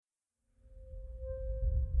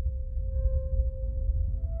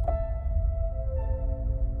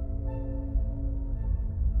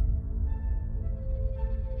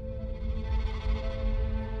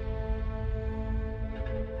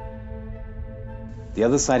The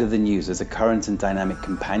Other Side of the News is a current and dynamic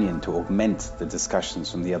companion to augment the discussions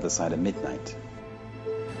from the other side of midnight.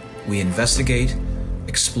 We investigate,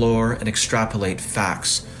 explore, and extrapolate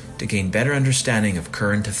facts to gain better understanding of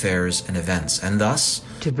current affairs and events, and thus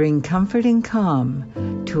to bring comfort and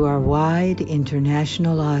calm to our wide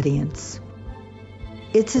international audience.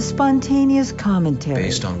 It's a spontaneous commentary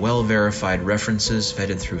based on well-verified references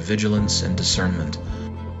vetted through vigilance and discernment.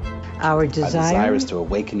 Our desire is to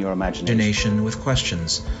awaken your imagination with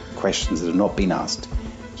questions that have not been asked,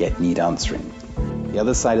 yet need answering. The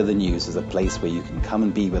Other Side of the News is a place where you can come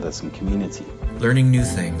and be with us in community. Learning new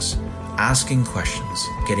things, asking questions,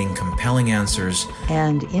 getting compelling answers,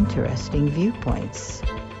 and interesting viewpoints.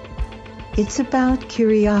 It's about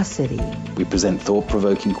curiosity. We present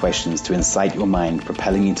thought-provoking questions to incite your mind,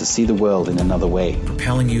 propelling you to see the world in another way.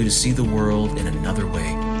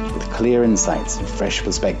 With clear insights and fresh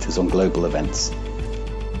perspectives on global events.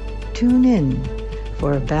 Tune in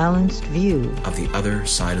for a balanced view of the other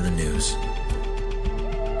side of the news.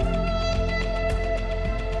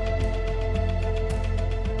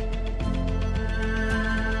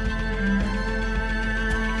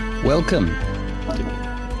 Welcome.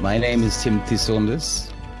 My name is Timothy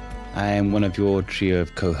Saunders. I am one of your trio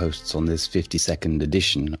of co-hosts on this 52nd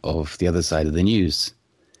edition of The Other Side of the News.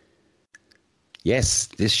 Yes,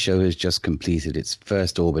 this show has just completed its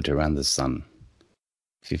first orbit around the sun.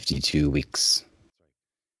 52 weeks.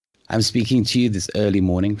 I'm speaking to you this early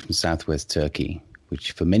morning from southwest Turkey,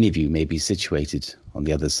 which for many of you may be situated on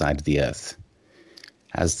the other side of the earth.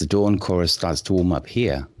 As the dawn chorus starts to warm up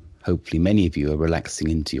here, hopefully many of you are relaxing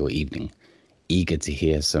into your evening, eager to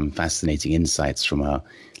hear some fascinating insights from our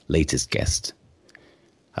latest guest.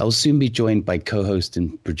 I will soon be joined by co-host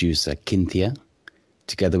and producer Cynthia,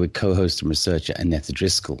 together with co-host and researcher Annetta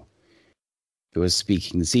Driscoll, who are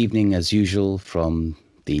speaking this evening, as usual, from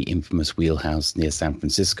the infamous wheelhouse near San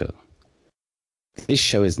Francisco. This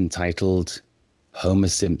show is entitled Homer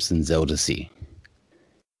Simpson's Odyssey.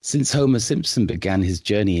 Since Homer Simpson began his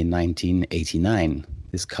journey in 1989,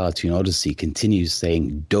 this cartoon odyssey continues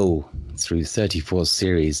saying "do" through 34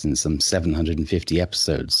 series and some 750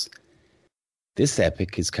 episodes. This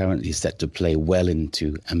epic is currently set to play well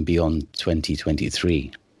into and beyond 2023.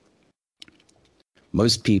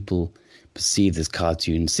 Most people perceive this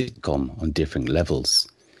cartoon sitcom on different levels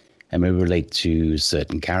and may relate to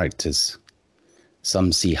certain characters.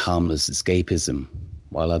 Some see harmless escapism,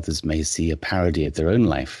 while others may see a parody of their own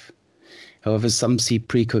life. However, some see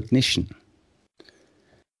precognition.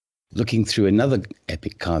 Looking through another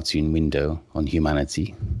epic cartoon window on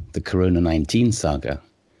humanity, the Corona-19 saga,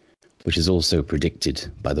 which is also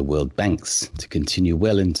predicted by the World Banks to continue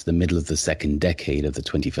well into the middle of the second decade of the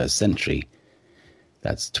 21st century.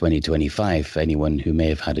 That's 2025 for anyone who may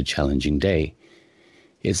have had a challenging day.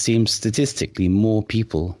 It seems statistically more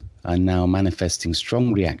people are now manifesting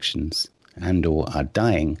strong reactions and/or are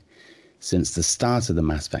dying since the start of the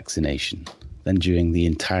mass vaccination than during the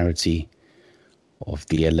entirety of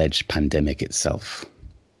the alleged pandemic itself.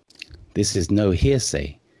 This is no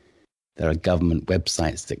hearsay. There are government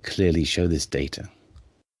websites that clearly show this data.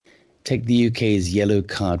 Take the UK's Yellow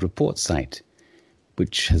Card report site,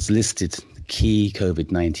 which has listed the key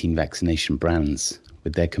COVID-19 vaccination brands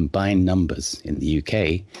with their combined numbers in the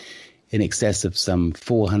UK in excess of some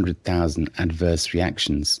 400,000 adverse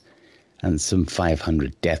reactions and some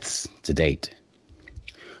 500 deaths to date.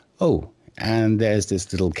 Oh, and there's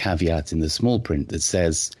this little caveat in the small print that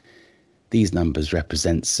says these numbers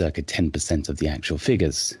represent circa 10% of the actual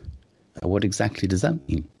figures. What exactly does that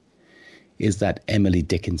mean? Is that Emily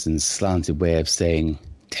Dickinson's slanted way of saying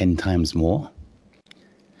 10 times more?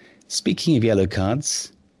 Speaking of yellow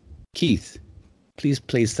cards, Keith, please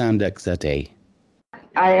play sound excerpt A.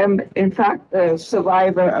 I am, in fact, a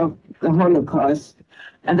survivor of the Holocaust.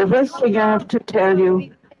 And the first thing I have to tell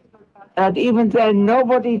you, that even then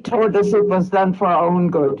nobody told us it was done for our own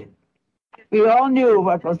good. We all knew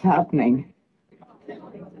what was happening.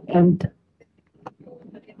 And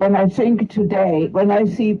when I think today, when I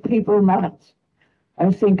see people march,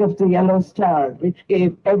 I think of the Yellow Star, which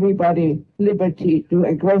gave everybody liberty to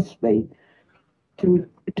aggress me, to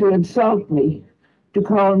insult me, to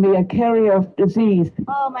call me a carrier of disease.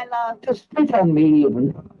 Oh, my love. To spit on me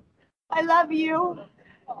even. I love you.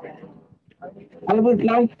 I would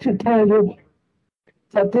like to tell you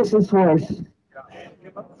that this is worse.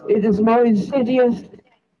 It is more insidious.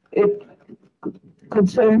 It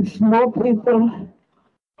concerns more people.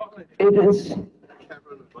 There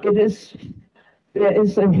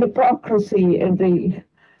is a hypocrisy in the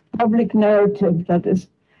public narrative that is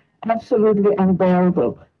absolutely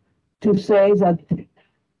unbearable, to say that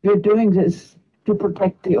you're doing this to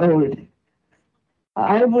protect the old.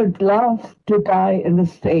 I would love to die in a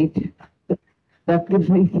state that gives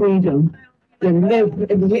me freedom to live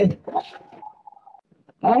in it.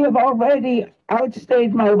 I have already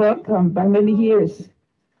outstayed my welcome by many years,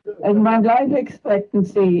 and my life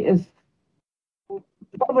expectancy is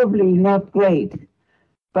probably not great,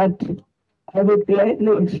 but I would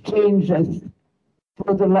gladly exchange it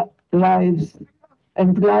for the lives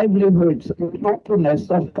and livelihoods and happiness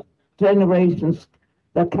of generations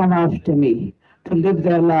that come after me to live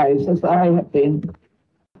their lives as I have been.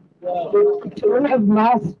 To have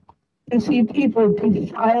masks, to see people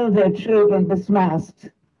defile their children with masks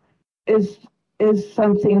is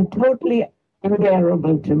something totally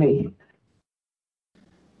unbearable to me.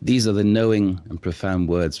 These are the knowing and profound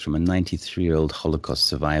words from a 93-year-old Holocaust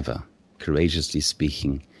survivor, courageously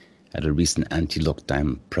speaking at a recent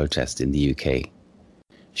anti-lockdown protest in the UK.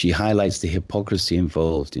 She highlights the hypocrisy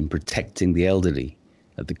involved in protecting the elderly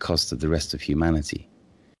at the cost of the rest of humanity.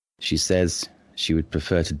 She says she would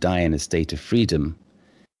prefer to die in a state of freedom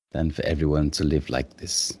than for everyone to live like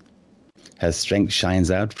this. Her strength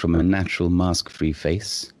shines out from a natural mask-free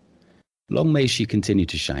face. Long may she continue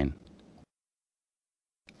to shine.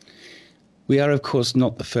 We are, of course,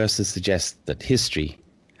 not the first to suggest that history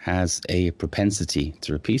has a propensity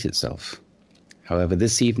to repeat itself. However,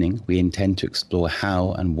 this evening we intend to explore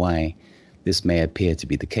how and why this may appear to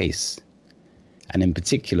be the case, and in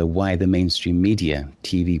particular why the mainstream media,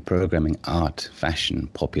 TV programming, art, fashion,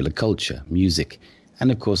 popular culture, music,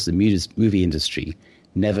 and of course the movie industry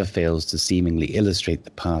never fails to seemingly illustrate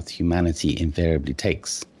the path humanity invariably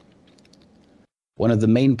takes. One of the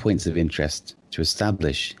main points of interest to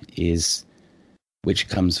establish is which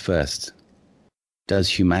comes first. Does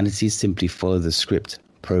humanity simply follow the script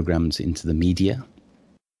programmed into the media?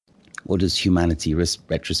 Or does humanity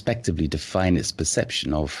retrospectively define its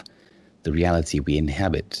perception of the reality we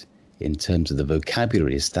inhabit in terms of the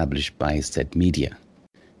vocabulary established by said media?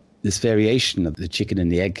 This variation of the chicken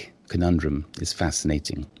and the egg conundrum is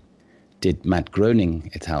fascinating. Did Matt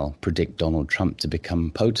Groening et al. Predict Donald Trump to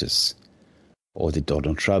become POTUS? Or did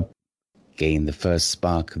Donald Trump gain the first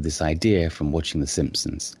spark of this idea from watching The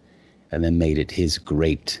Simpsons and then made it his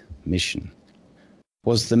great mission?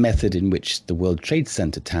 Was the method in which the World Trade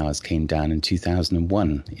Center towers came down in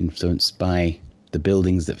 2001 influenced by the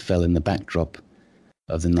buildings that fell in the backdrop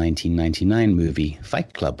of the 1999 movie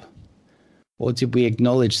Fight Club? Or did we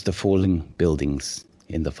acknowledge the falling buildings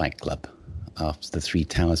in the Fight Club after the three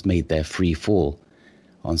towers made their free fall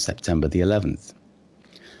on September the 11th?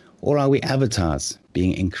 Or are we avatars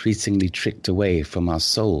being increasingly tricked away from our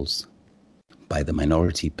souls by the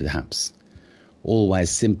minority, perhaps, all while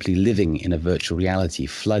simply living in a virtual reality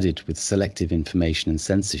flooded with selective information and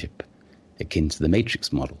censorship, akin to the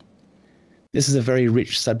Matrix model? This is a very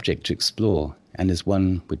rich subject to explore, and is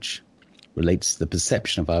one which relates to the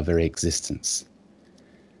perception of our very existence.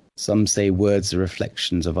 Some say words are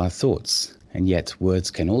reflections of our thoughts, and yet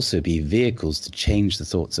words can also be vehicles to change the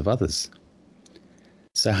thoughts of others.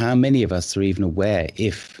 So how many of us are even aware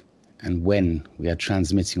if and when we are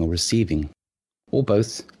transmitting or receiving, or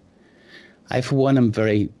both? I, for one, am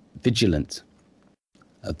very vigilant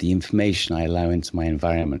of the information I allow into my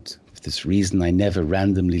environment. For this reason, I never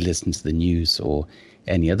randomly listen to the news or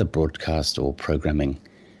any other broadcast or programming.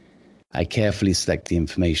 I carefully select the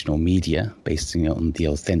information or media based on the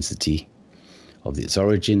authenticity of its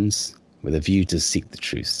origins with a view to seek the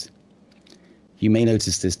truth. You may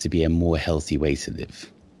notice this to be a more healthy way to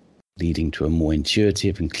live, leading to a more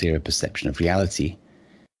intuitive and clearer perception of reality.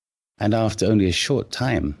 And after only a short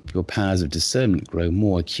time, your powers of discernment grow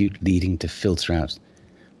more acute, leading to filter out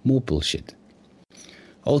more bullshit.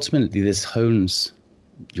 Ultimately, this hones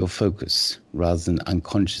your focus rather than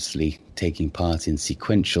unconsciously taking part in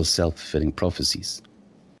sequential self-fulfilling prophecies.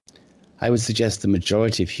 I would suggest the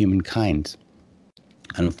majority of humankind,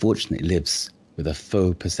 unfortunately, lives with a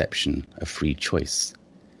faux perception of free choice.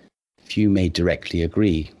 Few may directly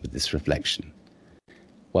agree with this reflection,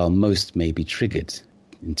 while most may be triggered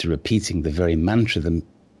into repeating the very mantra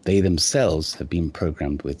they themselves have been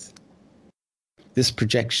programmed with. This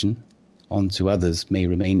projection onto others may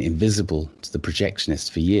remain invisible to the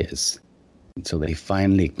projectionist for years, until they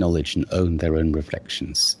finally acknowledge and own their own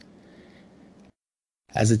reflections.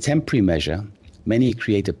 As a temporary measure, many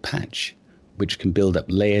create a patch which can build up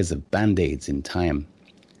layers of band-aids in time.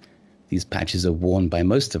 These patches are worn by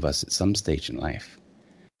most of us at some stage in life.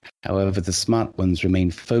 However, the smart ones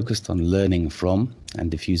remain focused on learning from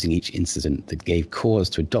and diffusing each incident that gave cause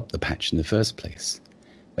to adopt the patch in the first place,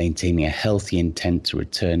 maintaining a healthy intent to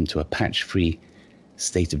return to a patch-free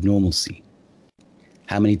state of normalcy.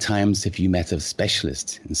 How many times have you met a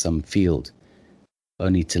specialist in some field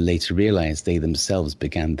only to later realize they themselves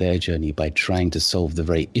began their journey by trying to solve the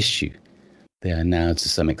very issue they are now to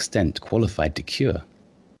some extent qualified to cure.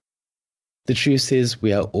 The truth is,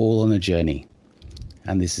 we are all on a journey,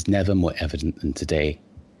 and this is never more evident than today,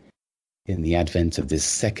 in the advent of this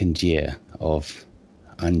second year of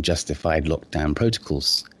unjustified lockdown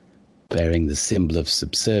protocols, bearing the symbol of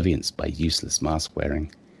subservience by useless mask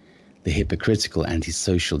wearing, the hypocritical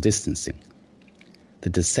antisocial distancing, the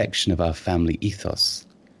dissection of our family ethos,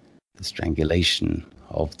 the strangulation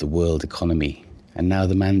of the world economy, and now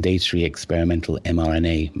the mandatory experimental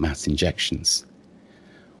mRNA mass injections,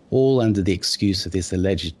 all under the excuse of this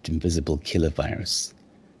alleged invisible killer virus.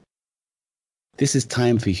 This is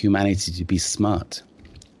time for humanity to be smart,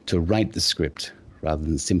 to write the script rather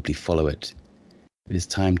than simply follow it. It is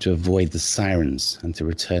time to avoid the sirens and to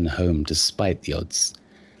return home despite the odds,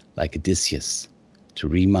 like Odysseus, to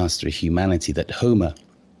remaster a humanity that Homer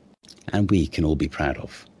and we can all be proud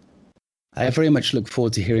of. I very much look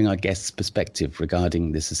forward to hearing our guests' perspective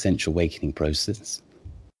regarding this essential awakening process,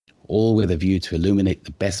 all with a view to illuminate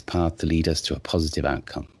the best path to lead us to a positive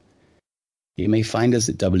outcome. You may find us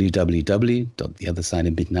at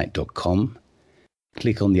www.theothersideofmidnight.com,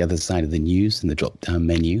 click on the other side of the news in the drop-down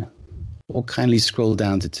menu, or kindly scroll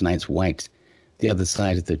down to tonight's white The Other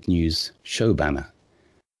Side of the News show banner.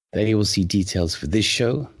 There you will see details for this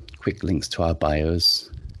show, quick links to our bios,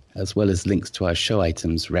 as well as links to our show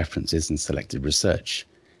items, references, and selected research.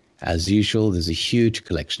 As usual, there's a huge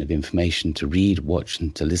collection of information to read, watch,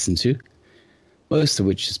 and to listen to, most of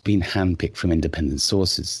which has been handpicked from independent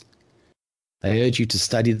sources. I urge you to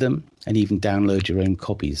study them and even download your own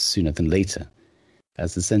copies sooner than later,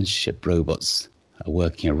 as the censorship robots are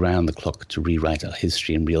working around the clock to rewrite our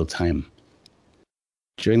history in real time.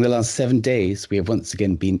 During the last 7 days, we have once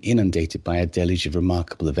again been inundated by a deluge of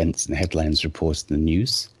remarkable events and headlines reported in the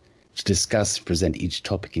news. To discuss and present each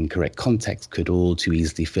topic in correct context could all too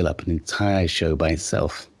easily fill up an entire show by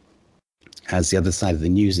itself. As The Other Side of the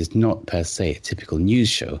News is not per se a typical news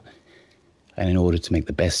show, and in order to make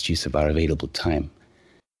the best use of our available time,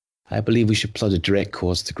 I believe we should plot a direct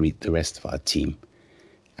course to greet the rest of our team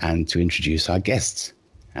and to introduce our guests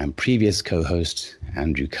and previous co-host,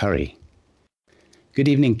 Andrew Currie. Good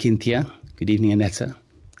evening, Cynthia. Good evening, Annetta.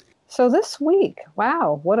 So this week,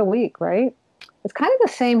 wow, what a week, right? It's kind of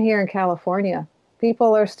the same here in California.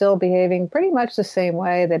 People are still behaving pretty much the same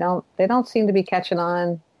way. They don't seem to be catching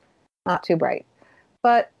on, not too bright.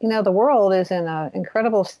 But, the world is in an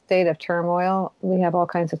incredible state of turmoil. We have all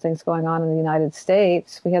kinds of things going on in the United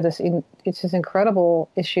States. We have this incredible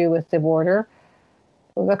issue with the border,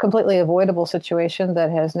 a completely avoidable situation that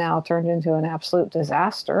has now turned into an absolute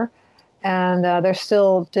disaster. And there's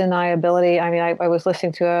still deniability. I mean, I was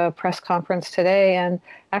listening to a press conference today, and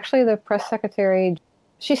actually the press secretary,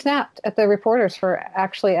 she snapped at the reporters for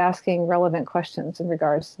actually asking relevant questions in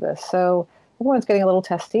regards to this. So everyone's getting a little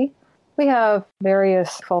testy. We have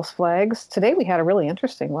various false flags. Today we had a really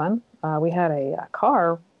interesting one. We had a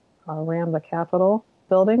car ram the Capitol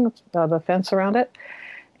building, the fence around it,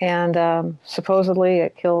 and supposedly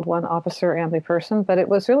it killed one officer and a person. But it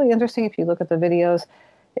was really interesting if you look at the videos.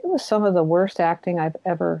 It was some of the worst acting I've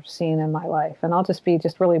ever seen in my life. And I'll just be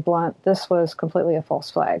really blunt. This was completely a false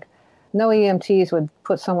flag. No EMTs would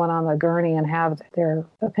put someone on the gurney and have their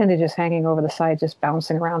appendages hanging over the side, just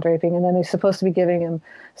bouncing around, draping. And then they're supposed to be giving him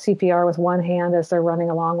CPR with one hand as they're running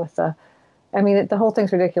along with the whole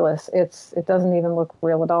thing's ridiculous. It doesn't even look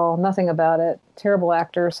real at all. Nothing about it. Terrible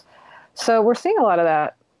actors. So we're seeing a lot of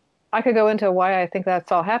that. I could go into why I think that's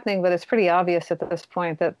all happening, but it's pretty obvious at this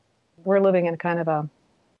point that we're living in kind of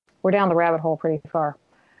we're down the rabbit hole pretty far.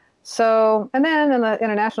 So, and then on the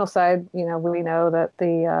international side, we know that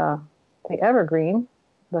the Evergreen,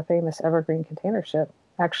 the famous Evergreen container ship,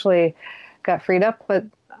 actually got freed up, but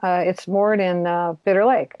it's moored in Bitter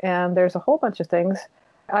Lake. And there's a whole bunch of things.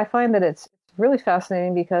 I find that it's really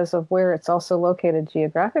fascinating because of where it's also located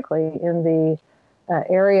geographically in the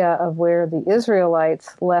area of where the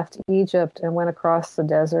Israelites left Egypt and went across the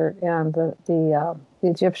desert, and the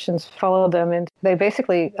Egyptians followed them, and they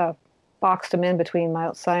basically boxed them in between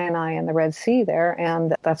Mount Sinai and the Red Sea there,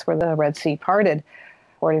 and that's where the Red Sea parted,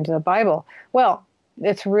 according to the Bible. Well,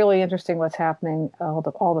 it's really interesting what's happening,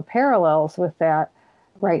 all the parallels with that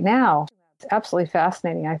right now. It's absolutely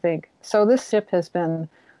fascinating, I think. So this ship has been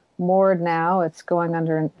moored now. It's going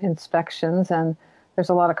under inspections, and there's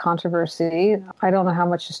a lot of controversy. I don't know how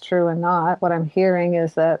much is true and not. What I'm hearing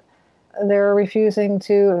is that they're refusing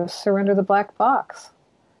to surrender the black box.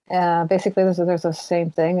 Basically, there's the same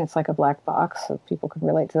thing. It's like a black box, so people can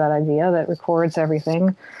relate to that idea, that records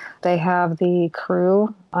everything. They have the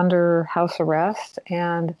crew under house arrest,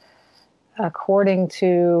 and according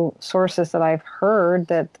to sources that I've heard,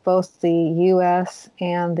 that both the U.S.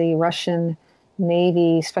 and the Russian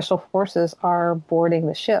Navy Special Forces are boarding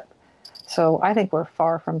the ship. So I think we're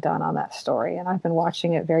far from done on that story, and I've been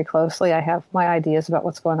watching it very closely. I have my ideas about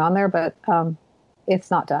what's going on there, but it's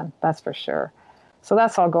not done, that's for sure. So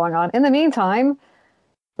that's all going on. In the meantime,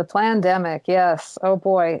 the pandemic, yes. Oh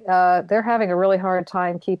boy, they're having a really hard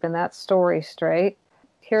time keeping that story straight.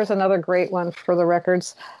 Here's another great one for the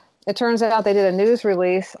records. It turns out they did a news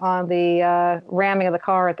release on the ramming of the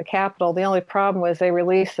car at the Capitol. The only problem was they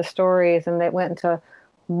released the stories and it went into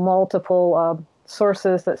multiple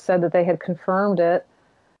sources that said that they had confirmed it,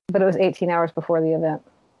 but it was 18 hours before the event.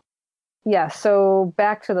 Yeah, so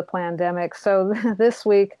back to the pandemic. So this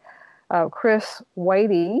week, Chris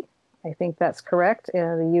Whitey, I think that's correct,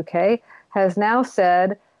 in the UK, has now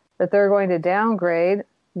said that they're going to downgrade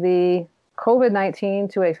the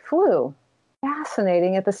COVID-19 to a flu.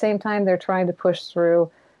 Fascinating. At the same time, they're trying to push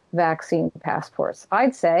through vaccine passports.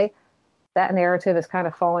 I'd say that narrative is kind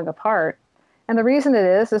of falling apart. And the reason it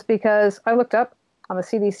is because I looked up on the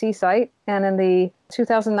CDC site, and in the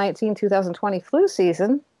 2019-2020 flu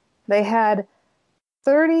season, they had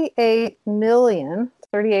 38 million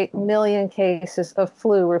cases of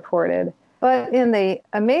flu reported. But in the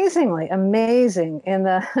amazing,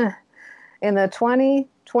 in the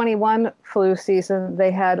 2021 flu season,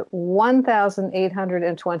 they had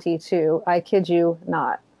 1,822. I kid you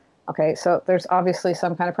not. Okay, so there's obviously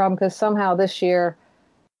some kind of problem because somehow this year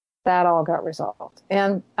that all got resolved.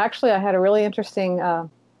 And actually, I had a really interesting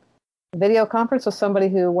video conference with somebody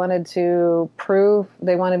who wanted me to prove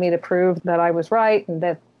that I was right and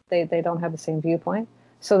that they don't have the same viewpoint.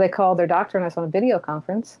 So they called their doctor and I was on a video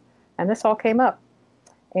conference, and this all came up.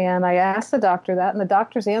 And I asked the doctor that, and the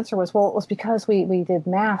doctor's answer was, well, it was because we did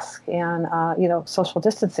masks and, social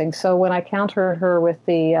distancing. So when I countered her with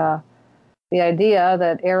the idea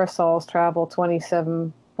that aerosols travel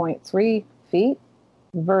 27.3 feet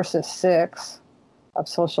versus 6 of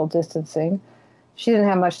social distancing, she didn't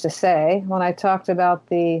have much to say. When I talked about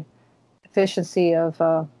the efficiency of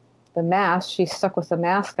the mask, she stuck with the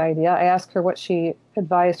mask idea. I asked her what she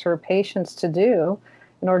advised her patients to do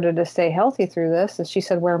in order to stay healthy through this, and she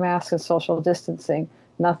said wear masks and social distancing.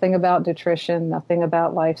 Nothing about nutrition, nothing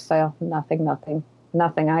about lifestyle, nothing.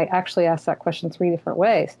 I actually asked that question 3 different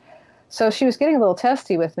ways. So she was getting a little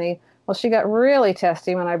testy with me. Well, she got really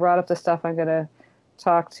testy when I brought up the stuff I'm going to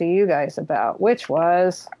talk to you guys about, which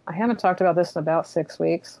was, I haven't talked about this in about 6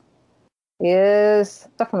 weeks, is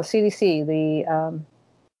stuff from the CDC, the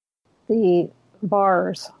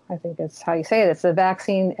VAERS, I think it's how you say it. It's the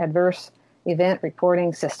Vaccine Adverse Event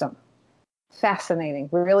Reporting System. Fascinating,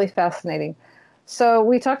 really fascinating. So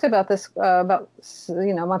we talked about this about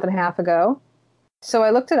a month and a half ago. So I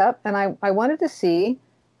looked it up, and I wanted to see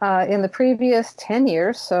in the previous 10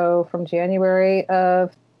 years, so from January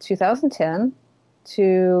of 2010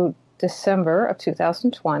 to December of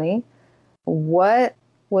 2020, what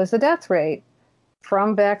was the death rate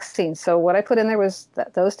from vaccines? So what I put in there was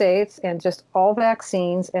those dates and just all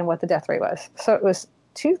vaccines and what the death rate was. So it was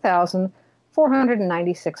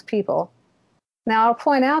 2,496 people. Now, I'll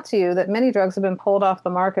point out to you that many drugs have been pulled off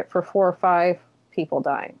the market for 4 or 5 people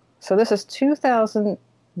dying. So this is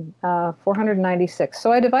 2,496.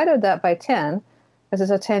 So I divided that by 10, because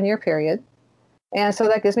it's a 10-year period. And so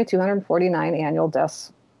that gives me 249 annual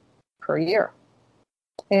deaths per year.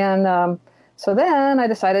 And so then I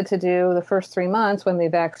decided to do the first 3 months when the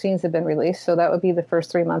vaccines had been released. So that would be the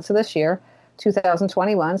first 3 months of this year,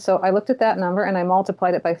 2021. So I looked at that number and I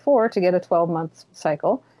multiplied it by 4 to get a 12-month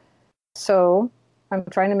cycle. So I'm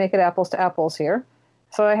trying to make it apples to apples here.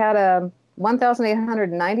 So I had a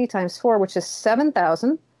 1,890 times 4, which is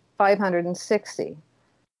 7,560.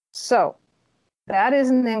 So that is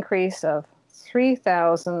an increase of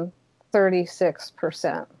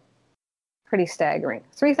 3,036%. Pretty staggering.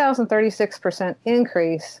 3,036%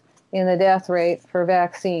 increase in the death rate for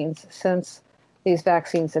vaccines since these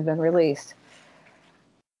vaccines have been released.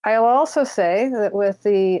 I'll also say that with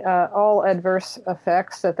the all adverse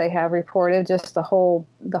effects that they have reported, just the whole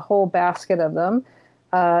basket of them,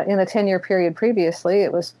 in a 10-year period previously,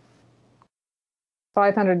 it was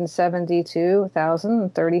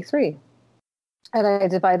 572,033. And I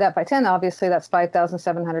divide that by 10, obviously that's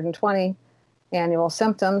 5,720 annual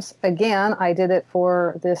symptoms. Again, I did it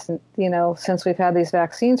for this, since we've had these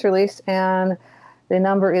vaccines released, and the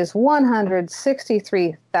number is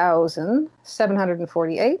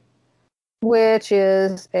 163,748, which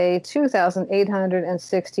is a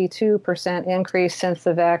 2,862% increase since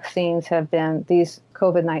these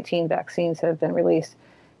COVID-19 vaccines have been released.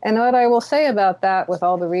 And what I will say about that, with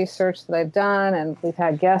all the research that I've done, and we've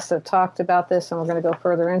had guests that have talked about this, and we're going to go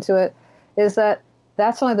further into it, is that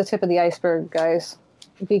that's only the tip of the iceberg, guys,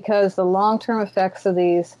 because the long-term effects of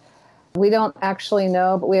these, we don't actually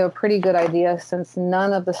know, but we have a pretty good idea, since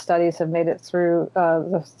none of the studies have made it through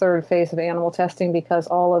the third phase of animal testing, because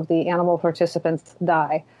all of the animal participants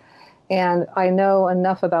die. And I know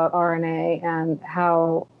enough about RNA and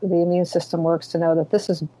how the immune system works to know that this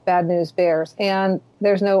is bad news bears, and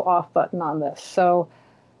there's no off button on this. So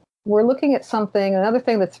we're looking at something. Another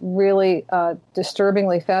thing that's really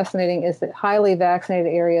disturbingly fascinating is that highly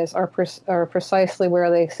vaccinated areas are precisely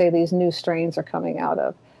where they say these new strains are coming out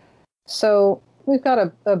of. So we've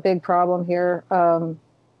got a big problem here.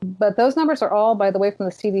 But those numbers are all, by the way, from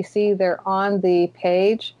the CDC. They're on the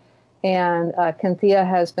page. And Cynthia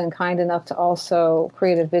has been kind enough to also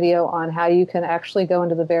create a video on how you can actually go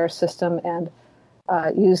into the VAERS system and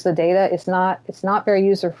use the data. It's not very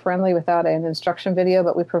user friendly without an instruction video,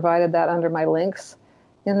 but we provided that under my links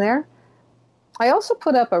in there. I also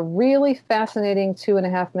put up a really fascinating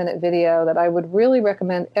 2.5-minute video that I would really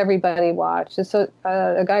recommend everybody watch. It's a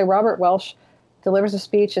guy, Robert Welsh, delivers a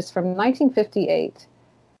speech. It's from 1958,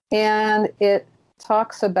 and it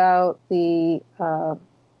talks about the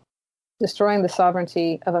destroying the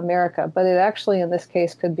sovereignty of America, but it actually, in this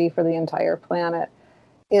case, could be for the entire planet.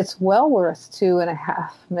 It's well worth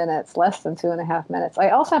 2.5 minutes, less than 2.5 minutes. I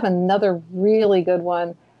also have another really good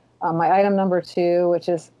one, my item number 2, which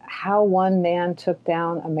is How One Man Took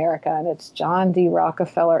Down America, and it's John D.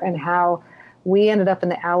 Rockefeller, and how we ended up in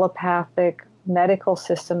the allopathic medical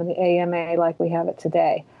system in the AMA like we have it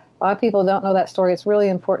today. A lot of people don't know that story. It's really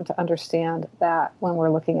important to understand that when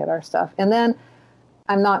we're looking at our stuff. And then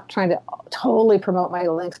I'm not trying to totally promote my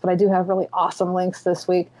links, but I do have really awesome links this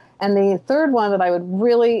week. And the third one that I would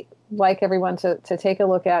really like everyone to take a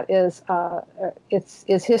look at is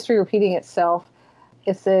history repeating itself.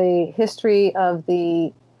 It's a history of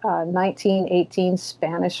the 1918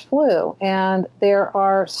 Spanish flu. And there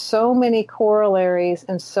are so many corollaries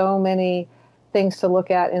and so many things to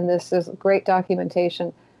look at in this. There's great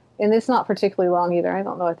documentation. And it's not particularly long either. I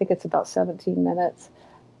don't know. I think it's about 17 minutes.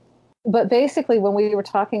 But basically, when we were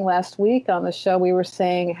talking last week on the show, we were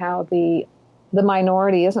saying how the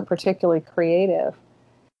minority isn't particularly creative.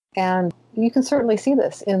 And you can certainly see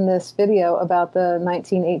this in this video about the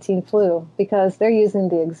 1918 flu, because they're using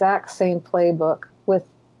the exact same playbook with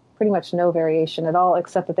pretty much no variation at all,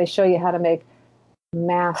 except that they show you how to make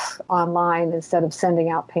masks online instead of sending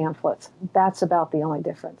out pamphlets. That's about the only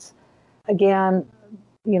difference. Again,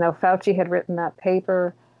 Fauci had written that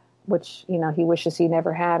paper, which, he wishes he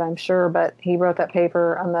never had, I'm sure, but he wrote that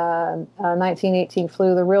paper on the 1918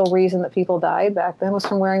 flu. The real reason that people died back then was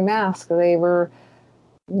from wearing masks. They were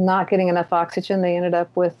not getting enough oxygen. They ended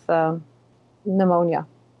up with pneumonia.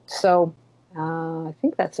 So I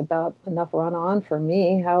think that's about enough run on for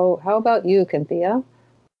me. How about you, Cynthia?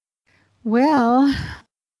 Well,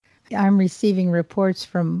 I'm receiving reports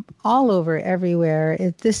from all over, everywhere.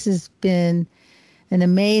 This has been an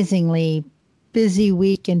amazingly busy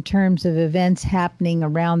week in terms of events happening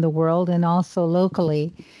around the world and also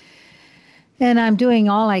locally. And I'm doing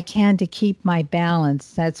all I can to keep my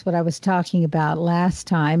balance. That's what I was talking about last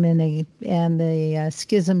time. And the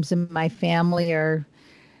schisms in my family are,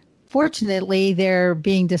 fortunately, they're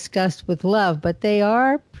being discussed with love, but they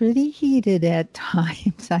are pretty heated at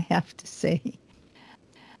times, I have to say.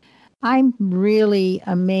 I'm really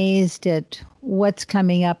amazed at what's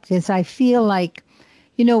coming up, because I feel like,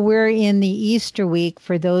 we're in the Easter week.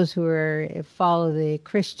 For those who follow the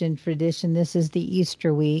Christian tradition, this is the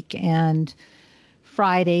Easter week, and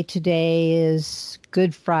Friday today is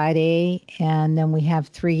Good Friday, and then we have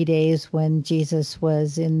 3 days when Jesus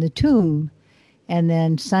was in the tomb, and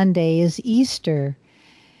then Sunday is Easter.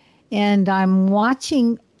 And I'm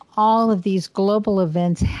watching all of these global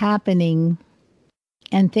events happening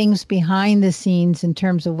and things behind the scenes in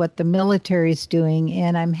terms of what the military is doing,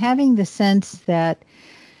 and I'm having the sense that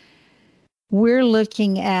we're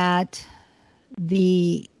looking at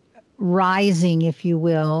the rising, if you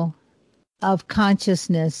will, of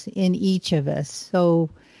consciousness in each of us. So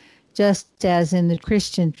just as in the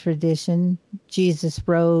Christian tradition, Jesus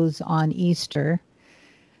rose on Easter,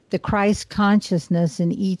 the Christ consciousness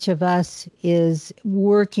in each of us is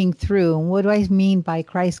working through. And what do I mean by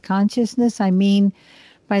Christ consciousness? I mean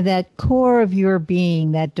by that core of your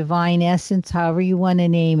being, that divine essence, however you want to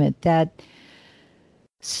name it, that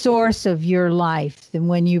source of your life. And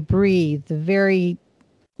when you breathe, the very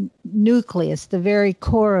nucleus, the very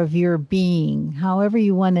core of your being, however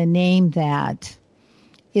you want to name that,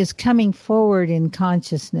 is coming forward in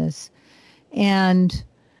consciousness. And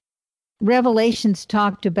Revelations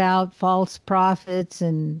talked about false prophets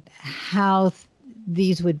and how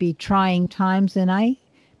these would be trying times. And I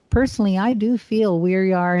do feel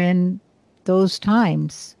we are in those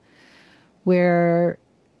times where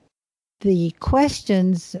the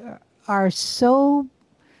questions are so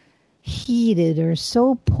heated or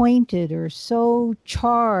so pointed or so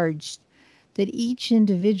charged that each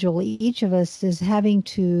individual, each of us is having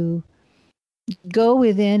to go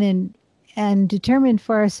within and determine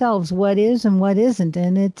for ourselves what is and what isn't.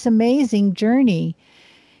 And it's an amazing journey.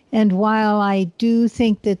 And while I do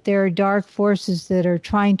think that there are dark forces that are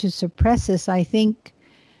trying to suppress us, I think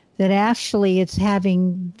that actually it's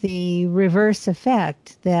having the reverse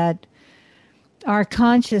effect, that our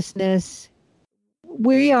consciousness,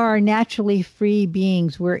 we are naturally free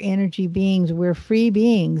beings. We're energy beings. We're free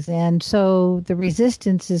beings. And so the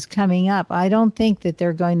resistance is coming up. I don't think that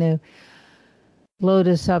they're going to load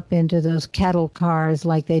us up into those cattle cars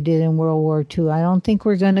like they did in World War II. I don't think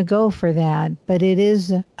we're going to go for that. But it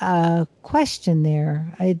is a question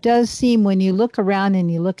there. It does seem, when you look around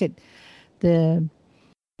and you look at the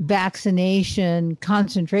vaccination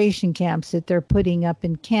concentration camps that they're putting up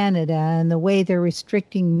in Canada and the way they're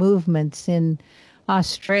restricting movements in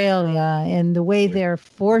Australia and the way they're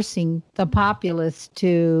forcing the populace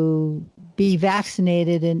to be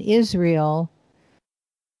vaccinated in Israel,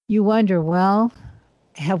 you wonder, well,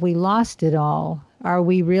 have we lost it all? Are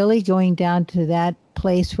we really going down to that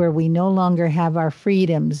place where we no longer have our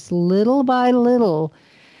freedoms? Little by little,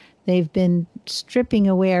 they've been stripping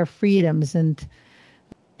away our freedoms. And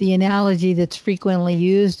the analogy that's frequently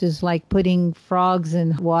used is like putting frogs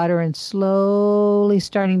in water and slowly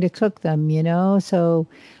starting to cook them, you know? So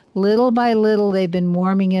little by little, they've been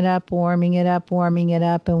warming it up,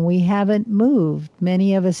 and we haven't moved.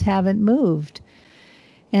 Many of us haven't moved.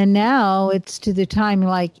 And now it's to the time,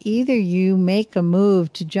 like, either you make a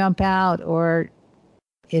move to jump out or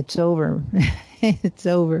it's over. It's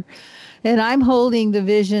over. And I'm holding the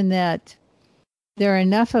vision that there are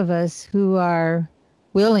enough of us who are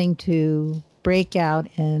willing to break out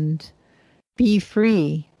and be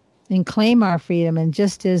free and claim our freedom. And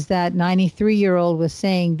just as that 93-year-old was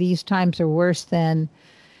saying, these times are worse than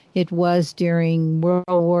it was during World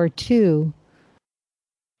War II.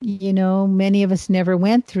 You know, many of us never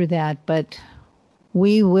went through that, but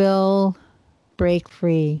we will break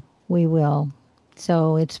free. We will.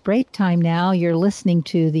 So it's break time now. You're listening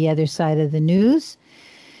to The Other Side of the News.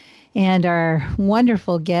 And our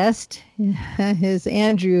wonderful guest is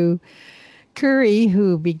Andrew CURRIE,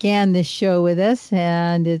 who began this show with us,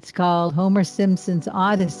 and it's called Homer Simpson's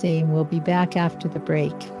Odyssey. We'll be back after the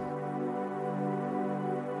break.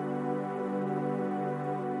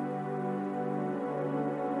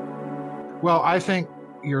 Well, I think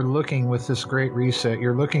you're looking, with this great reset,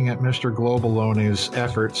 you're looking at Mr. Globaloney's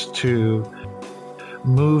efforts to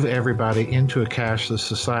move everybody into a cashless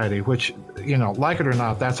society, which, you know, like it or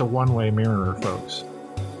not, that's a one-way mirror, folks.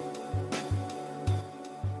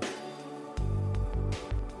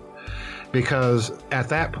 Because at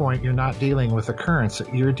that point, you're not dealing with a currency,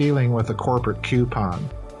 you're dealing with a corporate coupon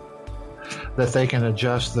that they can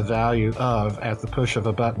adjust the value of at the push of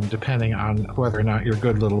a button, depending on whether or not you're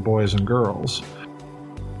good little boys and girls.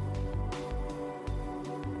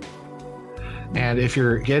 And if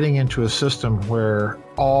you're getting into a system where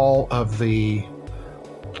all of the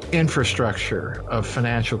infrastructure of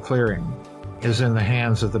financial clearing is in the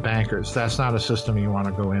hands of the bankers, that's not a system you want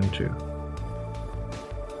to go into.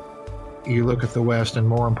 You look at the West, and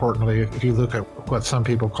more importantly, if you look at what some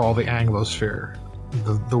people call the Anglosphere,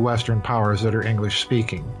 the Western powers that are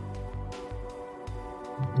English-speaking,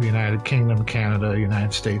 the United Kingdom, Canada,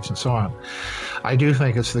 United States, and so on. I do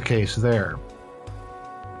think it's the case there.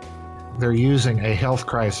 They're using a health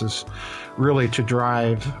crisis really to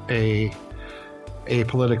drive a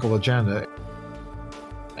political agenda.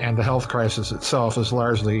 And the health crisis itself is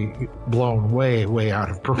largely blown way, way out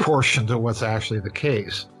of proportion to what's actually the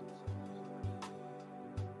case.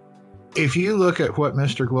 If you look at what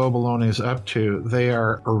Mr. Globaloney is up to, they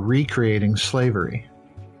are recreating slavery.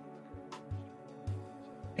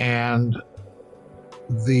 And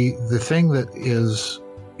the thing that is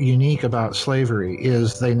unique about slavery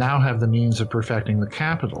is they now have the means of perfecting the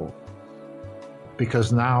capital,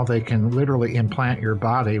 because now they can literally implant your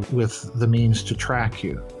body with the means to track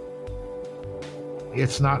you.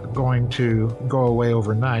 It's not going to go away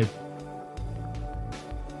overnight,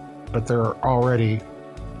 but there are already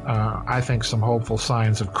I think some hopeful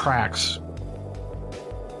signs of cracks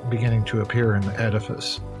beginning to appear in the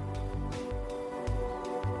edifice.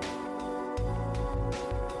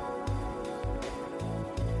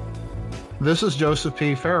 This is Joseph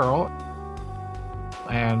P. Farrell.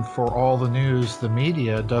 And for all the news the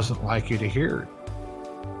media doesn't like you to hear,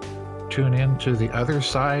 tune in to the other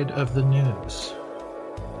side of the news.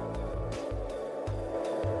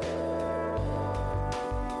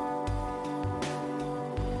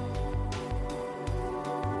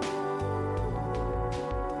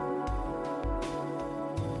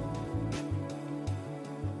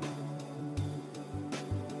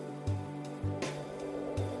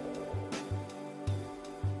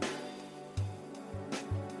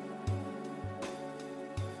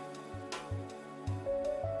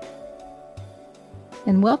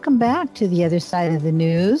 And welcome back to the other side of the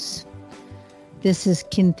news. This is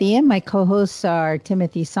Cynthia. My co-hosts are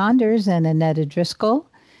Timothy Saunders and Annetta Driscoll.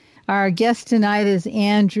 Our guest tonight is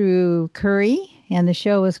Andrew Currie, and the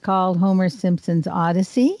show is called Homer Simpson's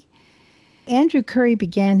Odyssey. Andrew Currie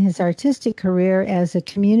began his artistic career as a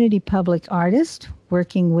community public artist,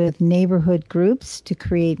 working with neighborhood groups to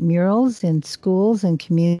create murals in schools and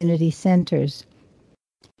community centers.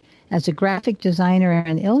 As a graphic designer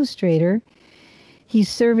and illustrator, he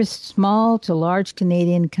serviced small to large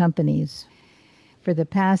Canadian companies. For the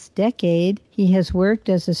past decade, he has worked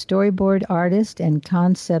as a storyboard artist and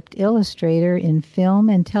concept illustrator in film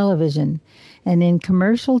and television, and in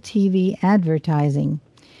commercial TV advertising.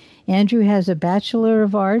 Andrew has a Bachelor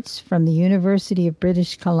of Arts from the University of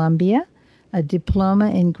British Columbia, a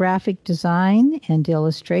diploma in graphic design and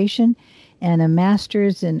illustration, and a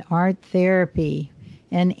master's in art therapy.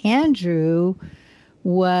 And Andrew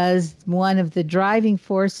was one of the driving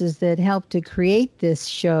forces that helped to create this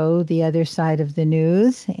show, The Other Side of the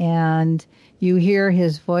News, and you hear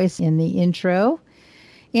his voice in the intro.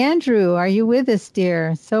 Andrew, are you with us,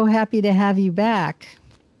 dear? So happy to have you back.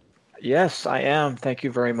 Yes, I am. Thank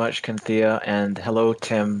you very much, Cynthia, and hello,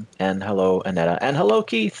 Tim, and hello, Annetta, and hello,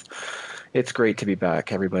 Keith. It's great to be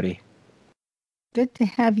back, everybody. Good to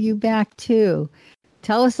have you back, too.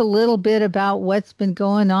 Tell us a little bit about what's been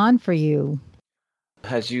going on for you.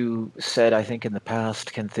 As you said, I think in the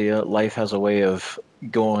past, Cynthia, life has a way of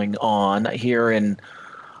going on. Here in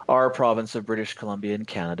our province of British Columbia in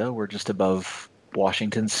Canada, we're just above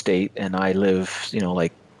Washington State, and I live,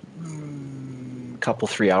 like a couple,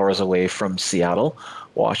 3 hours away from Seattle,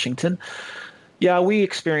 Washington. Yeah, we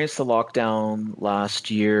experienced the lockdown last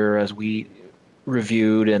year, as we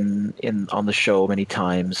reviewed on the show many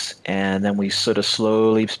times, and then we sort of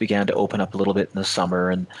slowly began to open up a little bit in the summer,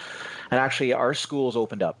 and actually, our schools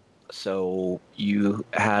opened up, so you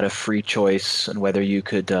had a free choice on whether you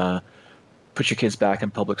could put your kids back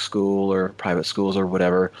in public school or private schools or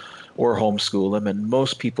whatever, or homeschool them. And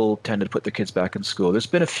most people tended to put their kids back in school. There's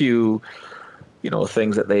been a few,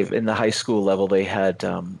 things that in the high school level, they had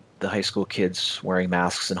the high school kids wearing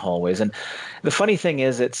masks in hallways. And the funny thing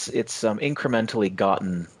is, it's incrementally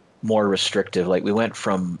gotten more restrictive. Like, we went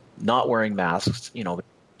from not wearing masks,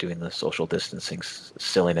 doing the social distancing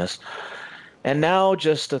silliness. And now,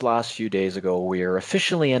 just the last few days ago, we're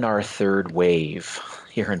officially in our third wave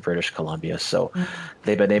here in British Columbia. So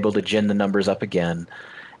they've been able to gin the numbers up again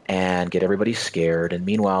and get everybody scared. And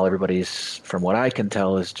meanwhile, everybody's, from what I can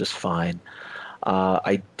tell, is just fine.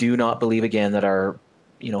 I do not believe, again, that our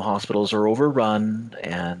hospitals are overrun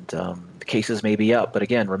and the cases may be up. But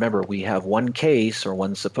again, remember, we have one case or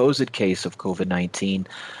one supposed case of COVID-19,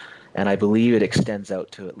 and I believe it extends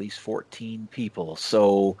out to at least 14 people,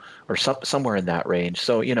 or somewhere in that range.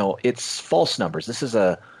 So, it's false numbers. This is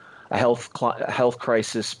a health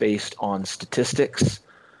crisis based on statistics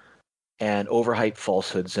and overhyped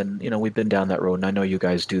falsehoods. And, we've been down that road, and I know you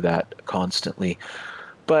guys do that constantly.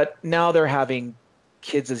 But now they're having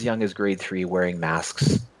kids as young as grade 3 wearing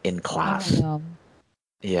masks in class. Oh, no.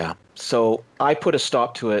 Yeah. So I put a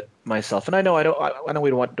stop to it myself. And I know we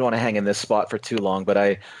don't want to hang in this spot for too long, but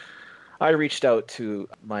I reached out to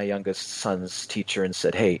my youngest son's teacher and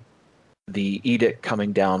said, hey, the edict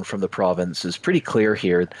coming down from the province is pretty clear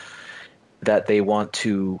here that they want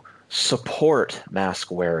to support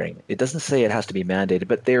mask wearing. It doesn't say it has to be mandated,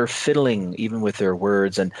 but they're fiddling even with their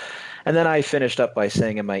words. And then I finished up by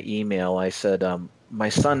saying in my email, I said, my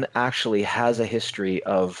son actually has a history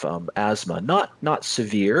of asthma, not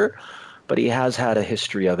severe, but he has had a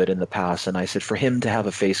history of it in the past. And I said, for him to have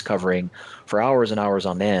a face covering for hours and hours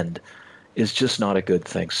on end is just not a good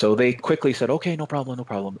thing. So they quickly said, okay, no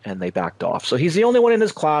problem, and they backed off. So he's the only one in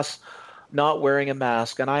his class not wearing a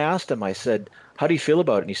mask. And I asked him, I said, how do you feel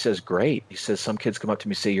about it? And he says, great. He says, some kids come up to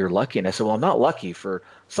me and say, you're lucky. And I said, well, I'm not lucky for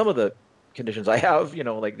some of the conditions I have,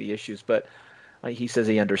 like the issues, but he says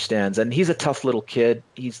he understands. And he's a tough little kid.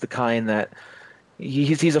 He's the kind that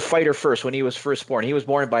he's a fighter first. When he was first born, he was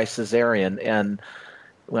born by cesarean. And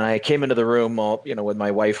when I came into the room, when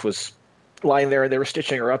my wife was lying there, and they were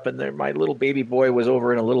stitching her up, and my little baby boy was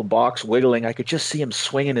over in a little box wiggling. I could just see him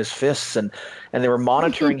swinging his fists, and they were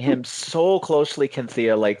monitoring him so closely,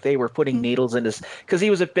 Cynthia, like they were putting needles in his, because he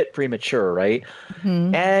was a bit premature, right?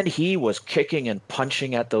 Mm-hmm. And he was kicking and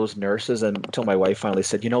punching at those nurses, and until my wife finally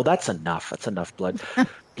said, that's enough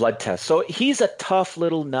blood tests. So he's a tough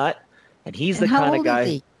little nut, and he's the kind of guy.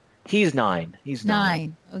 He? He's 9. He's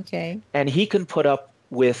 9. Okay. And he can put up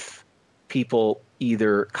with people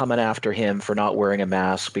either coming after him for not wearing a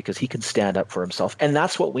mask because he can stand up for himself. And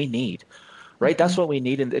that's what we need, right? That's what we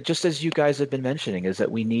need. And just as you guys have been mentioning, is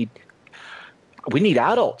that we need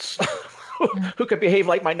adults who could behave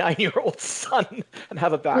like my 9-year-old son and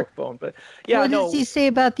have a backbone. But yeah, what does he say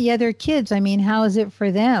about the other kids? I mean, how is it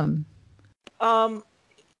for them?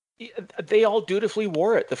 They all dutifully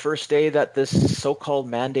wore it the first day that this so-called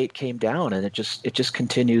mandate came down, and it just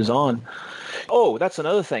continues on. Oh, that's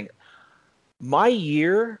another thing. My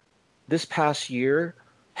year, this past year,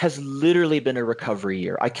 has literally been a recovery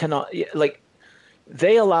year. I cannot,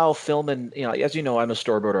 they allow filming, as you know, I'm a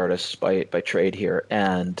storyboard artist by trade here,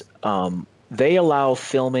 and they allow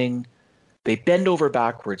filming, they bend over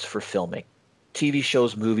backwards for filming. TV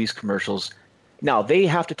shows, movies, commercials. Now, they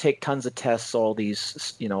have to take tons of tests, all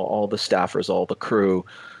these, all the staffers, all the crew.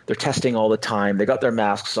 They're testing all the time. They got their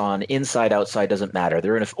masks on. Inside, outside, doesn't matter.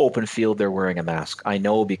 They're in an open field. They're wearing a mask. I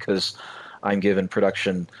know because I'm given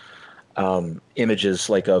production images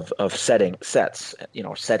like of sets,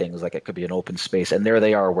 settings, like it could be an open space. And there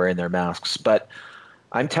they are wearing their masks. But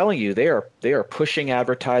I'm telling you, they are pushing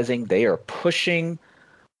advertising. They are pushing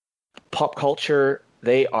pop culture.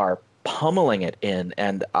 They are pummeling it in.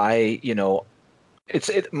 And my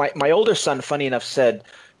older son, funny enough, said,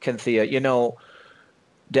 Cynthia,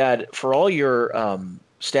 Dad, for all your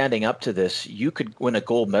standing up to this, you could win a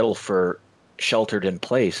gold medal for sheltered in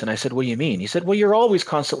place. And I said, what do you mean? He said, well, you're always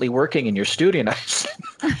constantly working in your studio. And I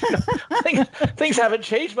said, things haven't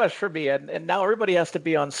changed much for me. And now everybody has to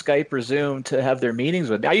be on Skype or Zoom to have their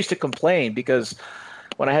meetings with me. I used to complain because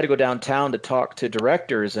when I had to go downtown to talk to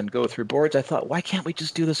directors and go through boards, I thought, why can't we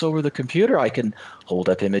just do this over the computer? I can hold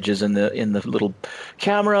up images in the little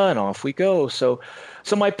camera and off we go. So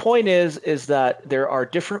my point is that there are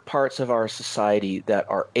different parts of our society that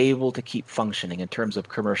are able to keep functioning in terms of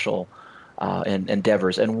commercial and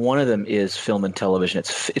endeavors, and one of them is film and television.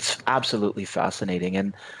 It's absolutely fascinating,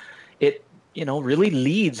 and it really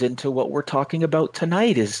leads into what we're talking about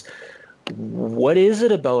tonight. Is what is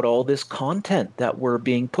it about all this content that we're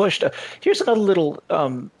being pushed? Here's another little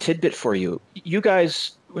tidbit for you. You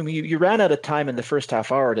guys, you ran out of time in the first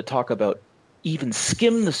half hour to talk about even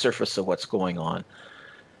skim the surface of what's going on.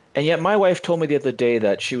 And yet my wife told me the other day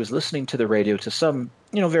that she was listening to the radio to some,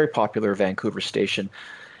 very popular Vancouver station.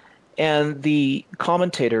 And the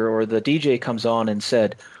commentator or the DJ comes on and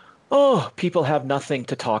said, oh, people have nothing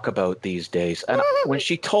to talk about these days. And when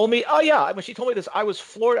she told me this, I was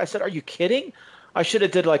floored. I said, are you kidding? I should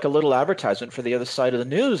have did like a little advertisement for the other side of the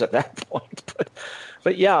news at that point.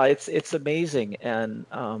 But yeah, it's amazing. And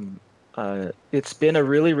it's been a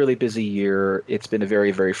really, really busy year. It's been a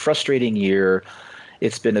very, very frustrating year.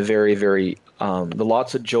 It's been a very, very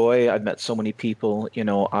lots of joy. I've met so many people.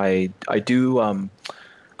 I do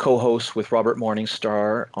co-host with Robert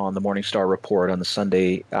Morningstar on the Morningstar Report on the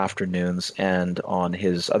Sunday afternoons, and on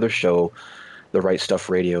his other show, the Right Stuff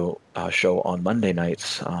Radio show on Monday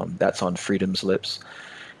nights. That's on Freedom's Lips.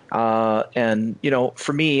 And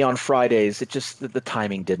for me on Fridays, it just the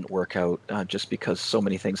timing didn't work out just because so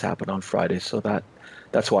many things happened on Fridays. So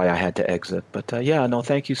that's why I had to exit. But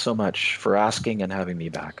thank you so much for asking and having me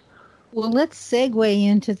back. Well, let's segue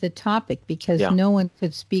into the topic because no one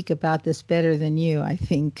could speak about this better than you, I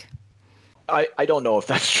think. I don't know if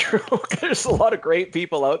that's true. There's a lot of great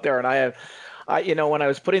people out there, and when I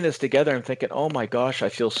was putting this together, I'm thinking, oh my gosh, I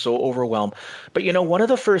feel so overwhelmed. But one of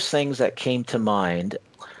the first things that came to mind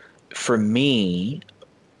for me,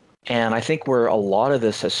 and I think where a lot of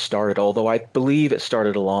this has started, although I believe it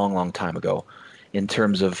started a long, long time ago, in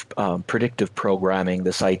terms of predictive programming,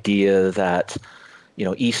 this idea that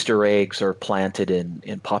Easter eggs are planted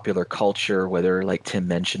in popular culture, whether, like Tim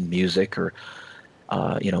mentioned, music or,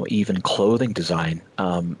 even clothing design,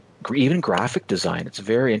 even graphic design. It's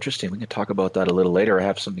very interesting. We can talk about that a little later. I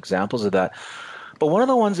have some examples of that. But one of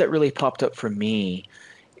the ones that really popped up for me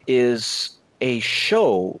is a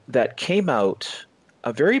show that came out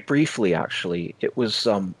very briefly, actually. It was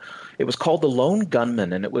called The Lone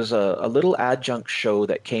Gunman, and it was a little adjunct show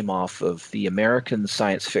that came off of the American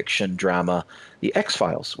science fiction drama The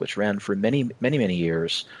X-Files, which ran for many, many, many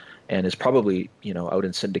years and is probably, out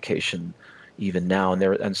in syndication even now.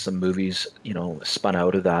 And some movies, spun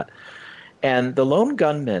out of that. And the Lone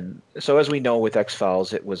Gunmen, so as we know with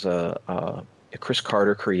X-Files, it was a Chris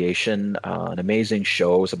Carter creation, an amazing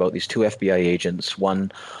show. It was about these two FBI agents,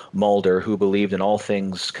 one Mulder, who believed in all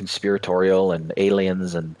things conspiratorial and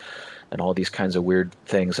aliens and all these kinds of weird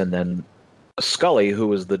things, and then Scully, who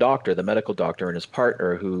was the doctor, the medical doctor, and his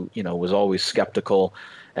partner, who, you know, was always skeptical,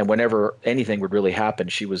 and whenever anything would really happen,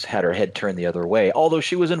 she had her head turned the other way, although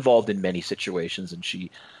she was involved in many situations, and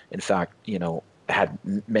she, in fact, you know, had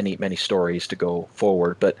many stories to go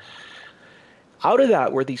forward. But out of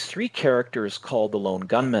that were these three characters called the Lone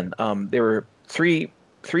Gunmen. There were three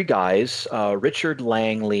guys. Richard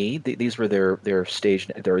Langley. These were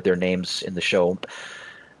their names in the show.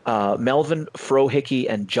 Melvin Frohickey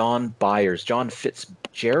and John Byers. John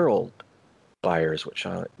Fitzgerald Byers,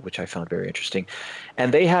 which I found very interesting.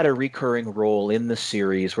 And they had a recurring role in the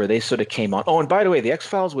series where they sort of came on. Oh, and by the way, the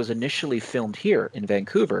X-Files was initially filmed here in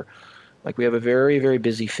Vancouver. Like, we have a very, very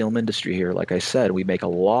busy film industry here. Like I said, we make a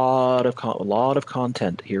lot of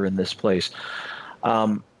content here in this place.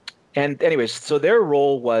 And anyways, so their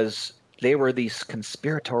role was, they were these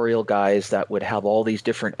conspiratorial guys that would have all these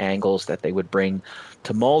different angles that they would bring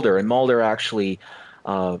to Mulder. And Mulder actually,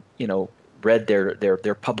 read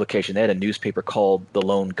their publication. They had a newspaper called The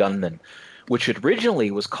Lone Gunman, which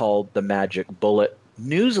originally was called the Magic Bullet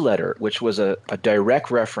Newsletter, which was a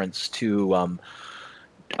direct reference to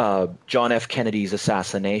John F. Kennedy's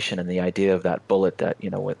assassination and the idea of that bullet that, you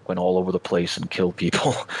know, went all over the place and killed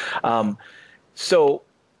people. So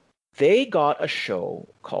they got a show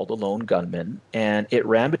called The Lone Gunman, and it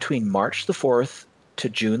ran between March the 4th to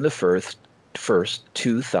June the 1st,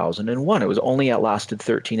 2001. It lasted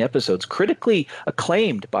 13 episodes. Critically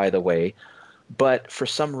acclaimed, by the way, but for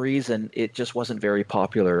some reason it just wasn't very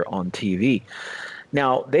popular on TV.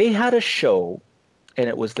 Now, they had a show, and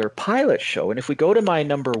it was their pilot show. And if we go to my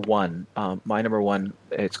number one,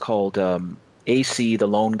 it's called AC, The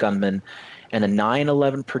Lone Gunman, and a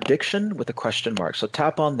 9/11 prediction with a question mark. So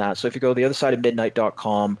tap on that. So if you go to the other side of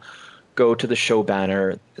midnight.com, go to the show banner.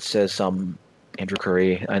 It says Andrew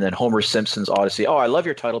Currie, and then Homer Simpson's Odyssey. Oh, I love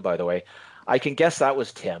your title, by the way. I can guess that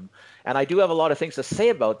was Tim. And I do have a lot of things to say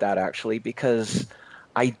about that, actually, because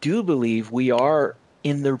I do believe we are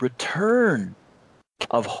in the return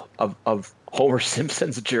of Homer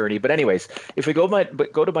Simpson's journey. But anyways, if we go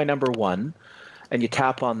to my number one, and you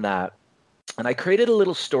tap on that, and I created a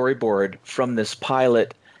little storyboard from this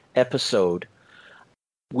pilot episode,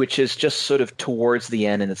 which is just sort of towards the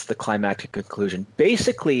end, and it's the climactic conclusion.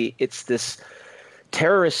 Basically, it's this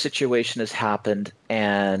terrorist situation has happened,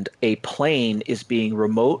 and a plane is being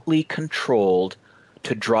remotely controlled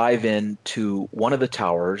to drive into one of the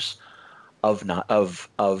towers of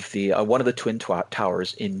the one of the twin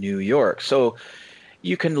towers in New York. So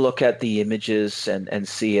you can look at the images and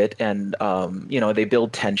see it, and they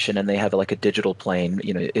build tension, and they have like a digital plane.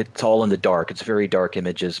 You know, it's all in the dark. It's very dark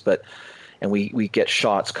images, and we get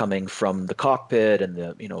shots coming from the cockpit and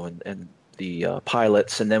the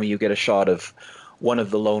pilots, and then you get a shot of one of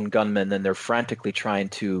the lone gunmen, and they're frantically trying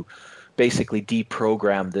to basically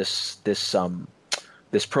deprogram this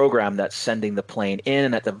program that's sending the plane in,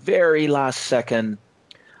 and at the very last second,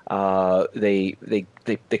 they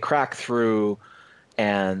crack through,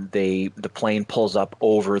 and the plane pulls up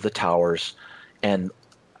over the towers, and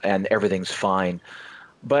everything's fine.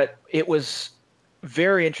 But it was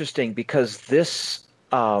very interesting because this,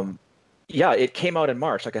 it came out in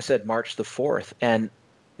March, like I said, March the 4th, and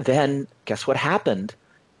then guess what happened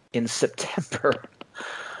in September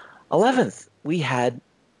 11th? We had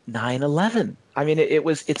 9/11. I mean,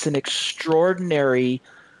 it's an extraordinary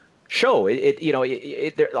show.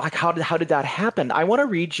 Like how did that happen? I want to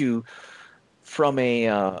read you from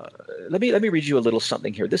let me read you a little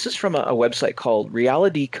something here. This is from a website called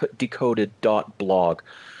realitydecoded.blog.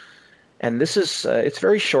 And this is, it's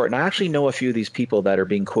very short, and I actually know a few of these people that are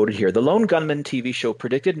being quoted here. The Lone Gunman TV show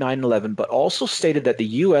predicted 9/11, but also stated that the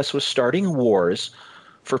U.S. was starting wars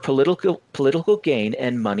for political gain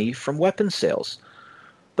and money from weapons sales.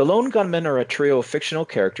 The Lone Gunmen are a trio of fictional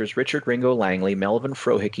characters, Richard Ringo Langley, Melvin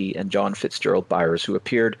Frohickey, and John Fitzgerald Byers, who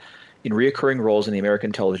appeared in recurring roles in the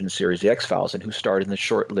American television series The X-Files, and who starred in the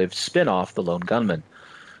short-lived spin-off The Lone Gunman.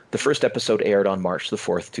 The first episode aired on March the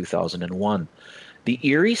 4th, 2001. The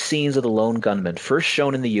eerie scenes of The Lone Gunman, first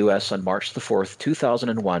shown in the U.S. on March the 4th,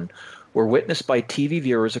 2001, were witnessed by TV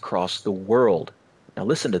viewers across the world. Now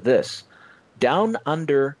listen to this. Down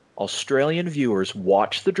Under Australian viewers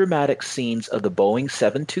watched the dramatic scenes of the Boeing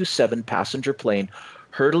 727 passenger plane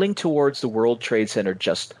hurtling towards the World Trade Center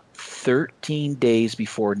just 13 days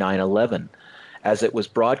before 9/11, as it was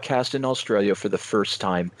broadcast in Australia for the first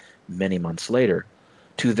time many months later.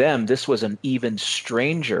 To them, this was an even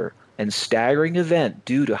stranger and staggering event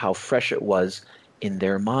due to how fresh it was in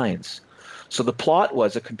their minds. So the plot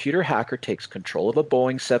was a computer hacker takes control of a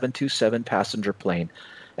Boeing 727 passenger plane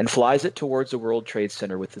and flies it towards the World Trade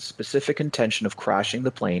Center with the specific intention of crashing the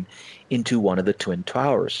plane into one of the Twin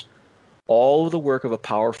Towers. All of the work of a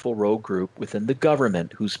powerful rogue group within the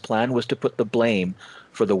government whose plan was to put the blame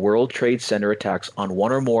for the World Trade Center attacks on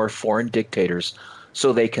one or more foreign dictators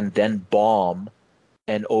so they can then bomb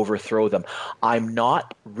and overthrow them. I'm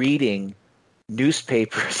not reading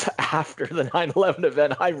newspapers after the 9/11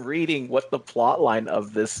 event. I'm reading what the plot line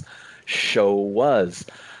of this show was.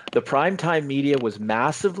 The primetime media was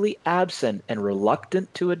massively absent and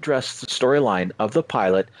reluctant to address the storyline of the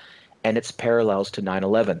pilot and its parallels to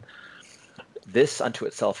 9/11. This unto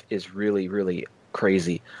itself is really, really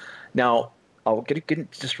crazy. Now, I'll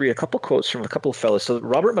just read a couple quotes from a couple of fellows. So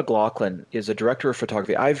Robert McLaughlin is a director of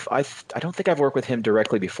photography. I don't think I've worked with him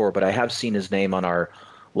directly before, but I have seen his name on our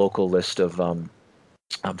local list of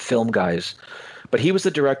film guys. But he was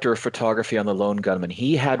the director of photography on The Lone Gunman.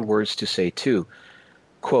 He had words to say too.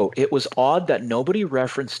 Quote, "It was odd that nobody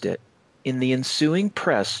referenced it. In the ensuing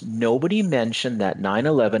press, nobody mentioned that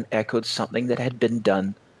 9/11 echoed something that had been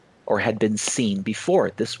done or had been seen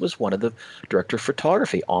before." This was one of the director of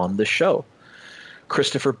photography on the show.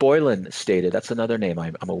 Christopher Boylan stated, that's another name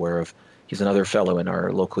I'm aware of. He's another fellow in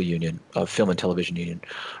our local union, Film and Television Union.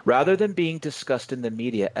 "Rather than being discussed in the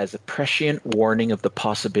media as a prescient warning of the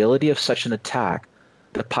possibility of such an attack,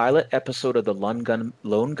 the pilot episode of the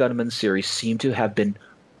Lone Gunman series seemed to have been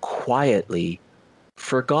quietly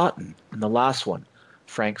forgotten." And the last one,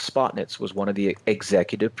 Frank Spotnitz was one of the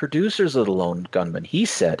executive producers of The Lone Gunman. He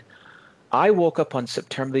said, "I woke up on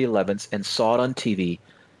September the 11th and saw it on TV,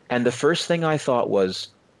 and the first thing I thought was,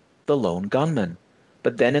 The Lone Gunman.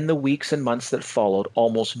 But then in the weeks and months that followed,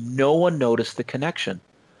 almost no one noticed the connection.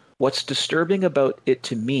 What's disturbing about it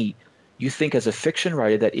to me, you think as a fiction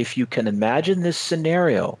writer that if you can imagine this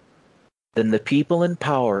scenario, then the people in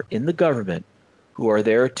power in the government who are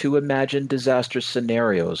there to imagine disaster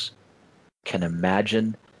scenarios can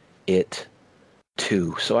imagine it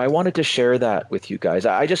too." So I wanted to share that with you guys.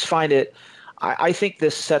 I just find it, I think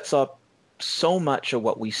this sets up so much of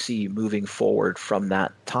what we see moving forward from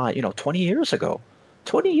that time, 20 years ago,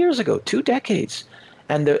 2 decades.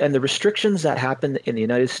 And the restrictions that happened in the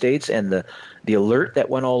United States and the alert that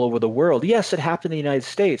went all over the world. Yes, it happened in the United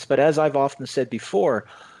States, but as I've often said before,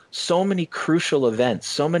 so many crucial events,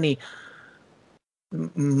 so many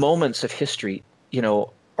moments of history,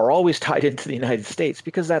 are always tied into the United States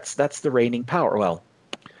because that's the reigning power. Well,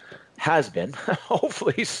 has been,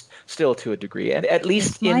 hopefully still to a degree, and at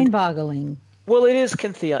least it's mind-boggling. Well, it is,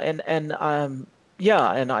 Cynthia, and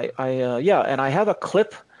I have a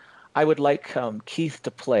clip I would like Keith to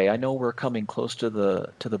play. I know we're coming close to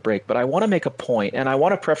the break, but I want to make a point, and I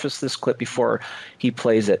want to preface this clip before he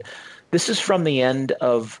plays it. This is from the end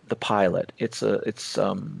of the pilot. The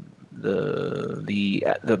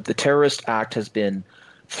terrorist act has been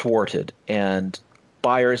thwarted, and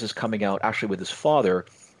Byers is coming out actually with his father,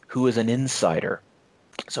 who is an insider.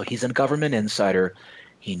 So he's a government insider.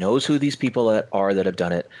 He knows who these people are that have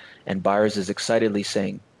done it, and Byers is excitedly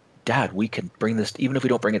saying, "Dad, we can bring this, even if we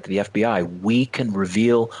don't bring it to the FBI, we can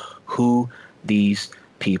reveal who these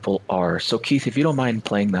people are." So Keith, if you don't mind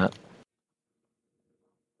playing that.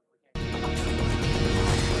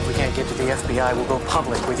 If we can't get to the FBI, we'll go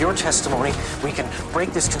public. With your testimony, we can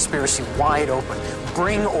break this conspiracy wide open,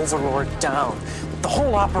 bring Overlord down. The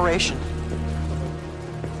whole operation.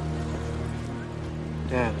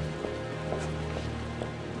 Dad,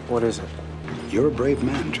 what is it? You're a brave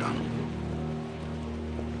man, John.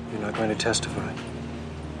 You're not going to testify.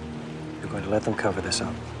 You're going to let them cover this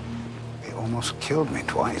up. They almost killed me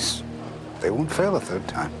twice. They won't fail a third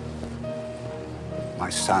time. My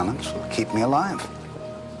silence will keep me alive.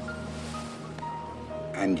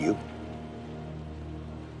 And you?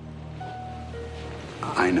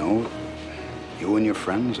 I know you and your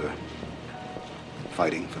friends are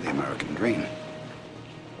fighting for the American dream.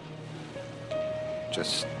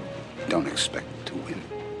 Just don't expect to win.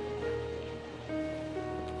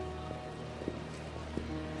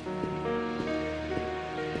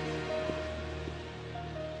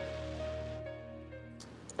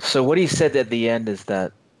 So what he said at the end is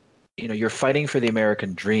that, you're fighting for the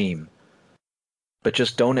American dream, but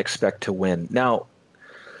just don't expect to win. Now,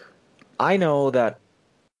 I know that,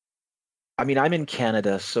 I'm in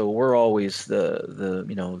Canada, so we're always the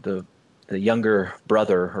younger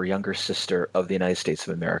brother or younger sister of the United States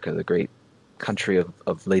of America, the great country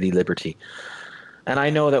of Lady Liberty. And I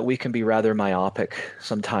know that we can be rather myopic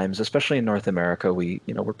sometimes, especially in North America.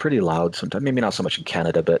 We're pretty loud sometimes, maybe not so much in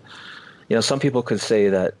Canada, but some people could say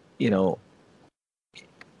that,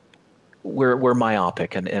 we're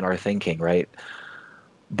myopic in our thinking, right?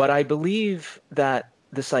 But I believe that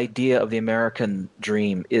this idea of the American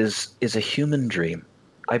dream is a human dream.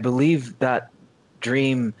 I believe that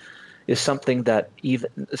dream is something that,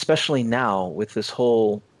 even especially now with this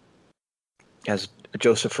whole, as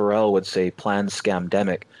Joseph Farrell would say, planned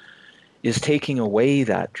scamdemic, is taking away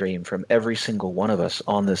that dream from every single one of us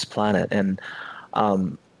on this planet. And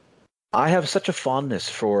I have such a fondness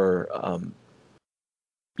for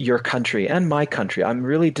your country and my country. I'm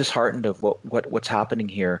really disheartened of what's happening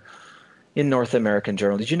here in North America in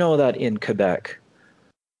general. Did you know that in Quebec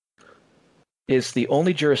is the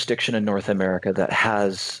only jurisdiction in North America that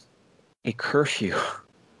has a curfew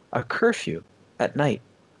at night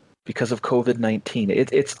because of COVID-19?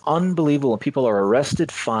 It's unbelievable. And people are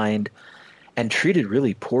arrested, fined, and treated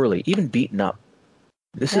really poorly, even beaten up.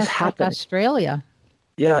 This is happening. Like Australia.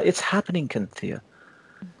 Yeah, it's happening, Cynthia.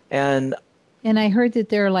 And I heard that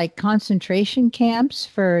there are like concentration camps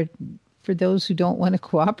for those who don't want to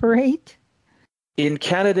cooperate. In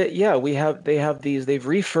Canada, yeah, they've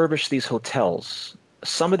refurbished these hotels.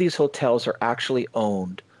 Some of these hotels are actually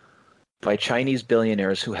owned by Chinese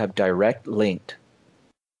billionaires who have direct link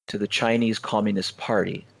to the Chinese Communist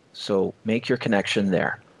Party. So make your connection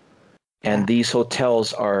there. And these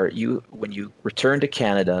hotels are, when you return to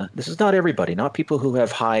Canada, this is not everybody, not people who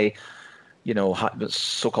have high,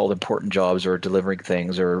 so-called important jobs or delivering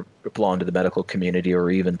things or belong to the medical community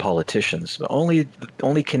or even politicians, but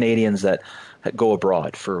only Canadians that go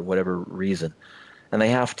abroad for whatever reason. And they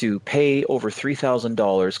have to pay over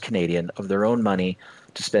 $3,000 Canadian of their own money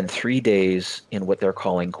to spend 3 days in what they're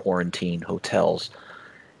calling quarantine hotels.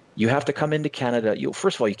 You have to come into Canada.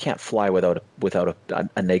 First of all, you can't fly without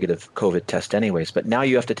a negative COVID test anyways, but now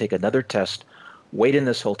you have to take another test, wait in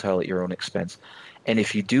this hotel at your own expense. And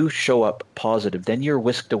if you do show up positive, then you're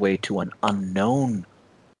whisked away to an unknown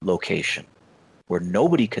location where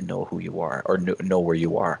nobody can know who you are or know where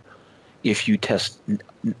you are. If you test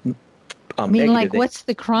like, what's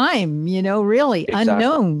the crime? Really exactly.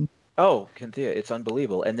 Unknown. Oh, Cynthia, it's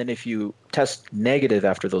unbelievable. And then if you test negative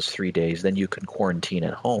after those 3 days, then you can quarantine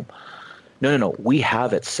at home. No. We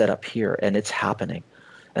have it set up here, and it's happening.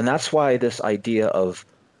 And that's why this idea of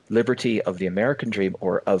liberty, of the American dream,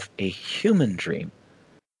 or of a human dream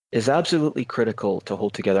is absolutely critical to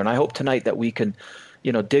hold together. And I hope tonight that we can,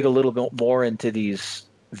 dig a little bit more into these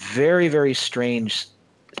very, very strange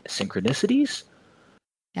synchronicities.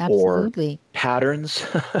 Absolutely. Or patterns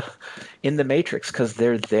in the matrix, because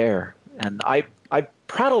they're there. And I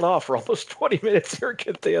prattled off for almost 20 minutes here,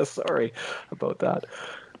 Cynthia. Sorry about that.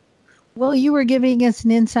 Well, you were giving us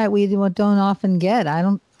an insight we don't often get.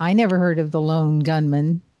 I never heard of the lone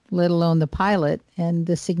gunman, let alone the pilot, and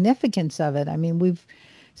the significance of it. I mean, we've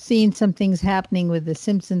seen some things happening with the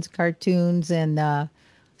Simpsons cartoons and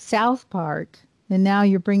South Park, and now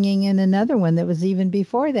you're bringing in another one that was even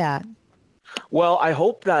before that. Well, I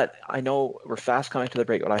hope that, I know we're fast coming to the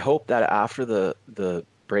break, but I hope that after the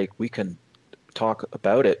break we can talk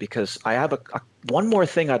about it, because I have one more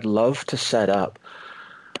thing I'd love to set up,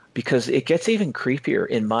 because it gets even creepier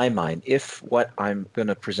in my mind if what I'm going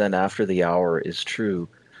to present after the hour is true,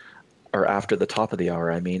 or after the top of the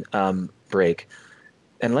hour, break.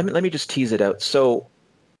 And let me just tease it out. So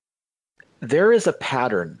there is a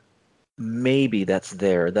pattern maybe that's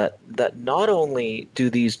there, that not only do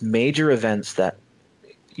these major events that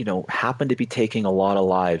happen to be taking a lot of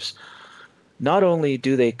lives, not only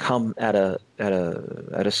do they come at a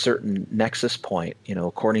certain nexus point,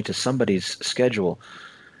 according to somebody's schedule,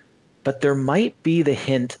 but there might be the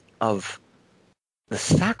hint of the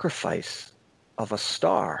sacrifice of a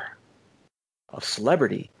star, of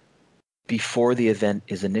celebrity, before the event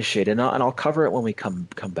is initiated. And I'll cover it when we come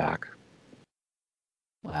back.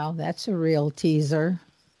 Wow, that's a real teaser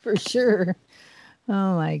for sure.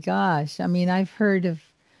 Oh my gosh. I mean, I've heard of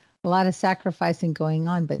a lot of sacrificing going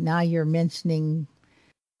on, but now you're mentioning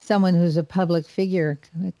someone who's a public figure.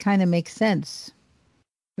 It kind of makes sense.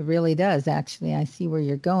 It really does, actually. I see where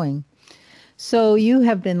you're going. So you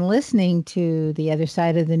have been listening to The Other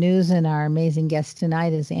Side of the News, and our amazing guest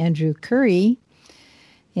tonight is Andrew Currie.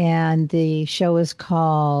 And the show is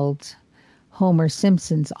called Homer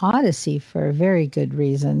Simpson's Odyssey for a very good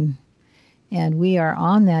reason. And we are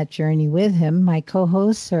on that journey with him. My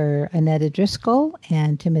co-hosts are Annetta Driscoll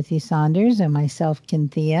and Timothy Saunders and myself,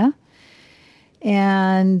 Cynthia.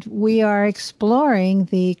 And we are exploring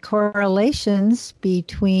the correlations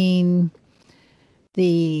between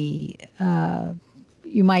the,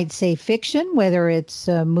 you might say, fiction, whether it's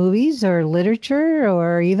movies or literature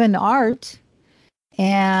or even art,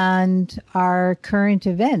 and our current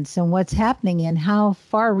events and what's happening and how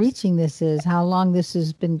far-reaching this is, how long this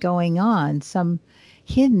has been going on, some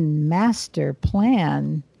hidden master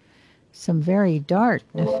plan, some very dark,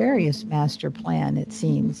 nefarious master plan, it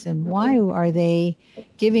seems. And why are they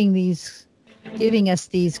giving us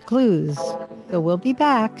these clues? So we'll be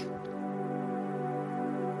back.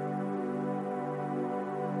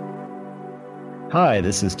 Hi,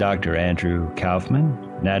 this is Dr. Andrew Kaufman,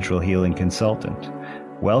 natural healing consultant.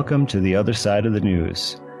 Welcome to the other side of the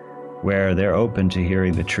news, where they're open to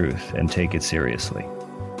hearing the truth and take it seriously.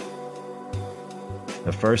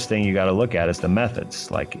 The first thing you got to look at is the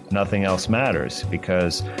methods. Like, nothing else matters,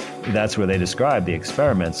 because that's where they describe the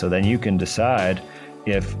experiment. So then you can decide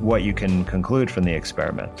if what you can conclude from the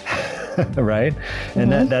experiment, right?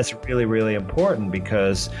 And that's really, really important,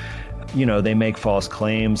 because they make false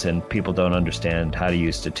claims and people don't understand how to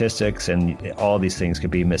use statistics, and all these things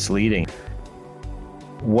could be misleading.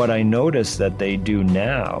 What I notice that they do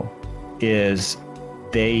now is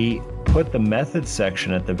they put the methods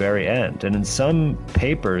section at the very end. And in some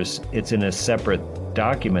papers, it's in a separate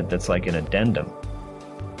document that's like an addendum.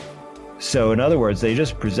 So in other words, they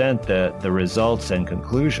just present the results and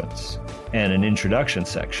conclusions and an introduction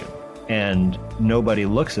section, and nobody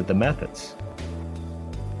looks at the methods.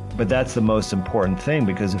 But that's the most important thing,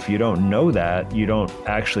 because if you don't know that, you don't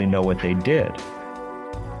actually know what they did.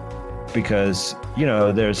 Because,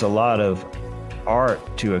 there's a lot of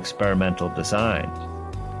art to experimental design.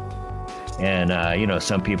 And,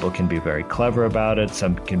 some people can be very clever about it.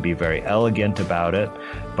 Some can be very elegant about it.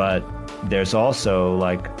 But there's also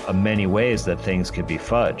many ways that things could be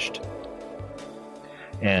fudged.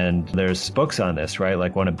 And there's books on this, right?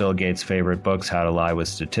 Like one of Bill Gates' favorite books, How to Lie with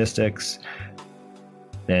Statistics.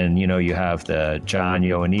 Then, you have the John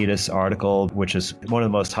Ioannidis article, which is one of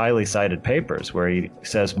the most highly cited papers, where he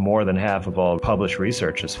says more than half of all published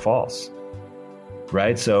research is false.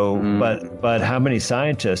 Right? So, but how many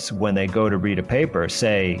scientists, when they go to read a paper,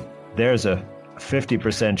 say there's a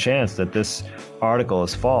 50% chance that this article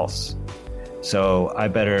is false, so I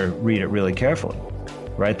better read it really carefully,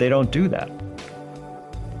 right? They don't do that.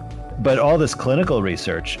 But all this clinical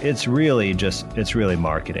research, it's really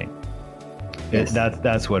marketing. Yes.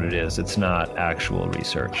 That's what it is. It's not actual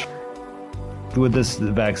research. With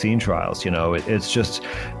the vaccine trials, it's just,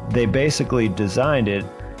 they basically designed it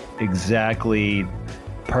exactly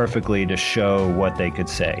perfectly to show what they could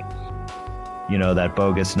say. That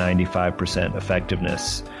bogus 95%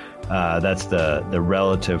 effectiveness, that's the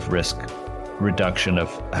relative risk reduction of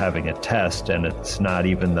having a test, and it's not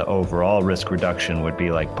even the overall risk reduction would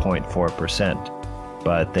be like 0.4%.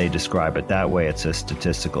 But they describe it that way. It's a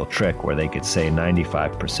statistical trick where they could say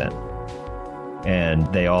 95%.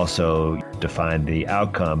 And they also defined the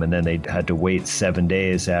outcome, and then they had to wait 7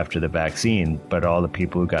 days after the vaccine, but all the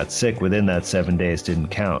people who got sick within that 7 days didn't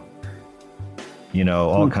count.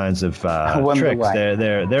 All kinds of tricks.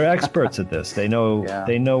 They're experts at this. They know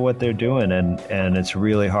They know what they're doing, and it's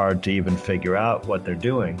really hard to even figure out what they're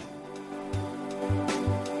doing.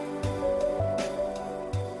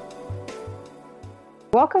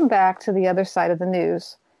 Welcome back to the other side of the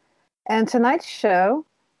news. And tonight's show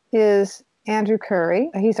is Andrew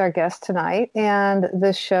CURRIE. He's our guest tonight. And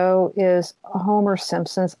this show is Homer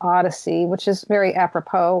Simpson's Odyssey, which is very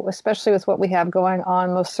apropos, especially with what we have going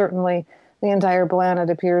on. Most certainly, the entire planet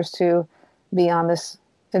appears to be on this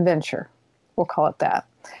adventure. We'll call it that.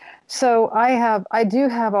 So I do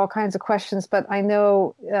have all kinds of questions, but I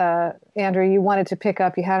know, Andrew, you wanted to pick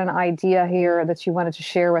up. You had an idea here that you wanted to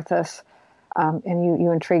share with us. And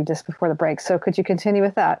you intrigued us before the break. So could you continue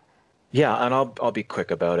with that? Yeah, and I'll be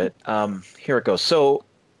quick about it. Here it goes. So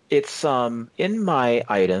it's in my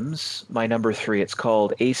items, my number 3. It's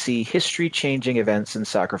called AC History Changing Events and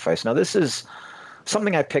Sacrifice. Now this is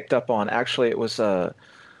something I picked up on. Actually, it was I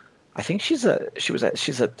think she's a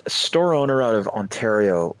store owner out of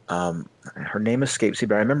Ontario. Her name escapes me,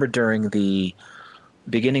 but I remember during the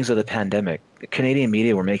beginnings of the pandemic, Canadian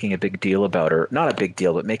media were making a big deal about her. Not a big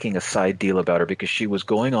deal, but making a side deal about her, because she was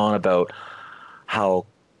going on about how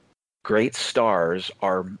great stars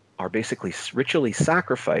are basically ritually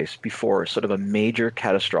sacrificed before sort of a major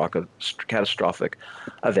catastrophic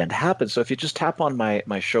event happens. So if you just tap on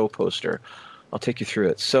my show poster, I'll take you through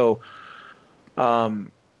it. So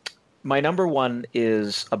my number 1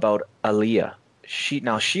 is about Aaliyah.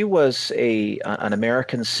 She was an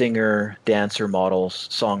American singer, dancer, model,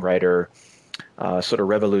 songwriter, sort of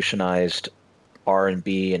revolutionized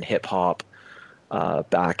R&B and hip hop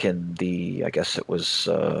back in the, I guess it was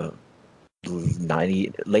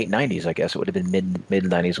late 90s. I guess it would have been mid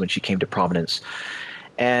 90s when she came to prominence,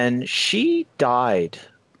 and she died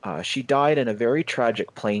She died in a very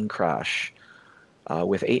tragic plane crash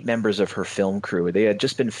with 8 members of her film crew. They had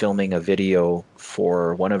just been filming a video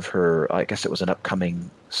for one of her, I guess it was an upcoming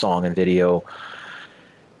song and video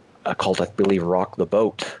called, I believe, Rock the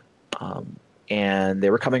Boat. And they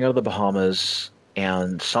were coming out of the Bahamas,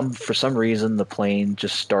 and for some reason the plane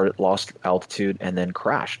just lost altitude and then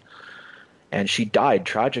crashed. And she died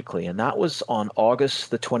tragically, and that was on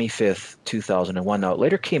August the 25th, 2001. Now, it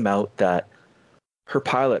later came out that her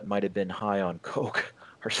pilot might have been high on coke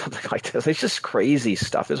or something like this. It's just crazy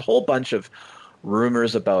stuff. There's a whole bunch of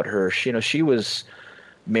rumors about her. She was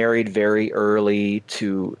married very early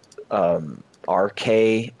to RK.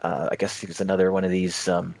 I guess he was another one of these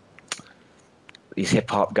hip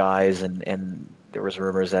hop guys, and there was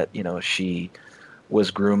rumors that she was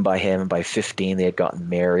groomed by him, and by 15 they had gotten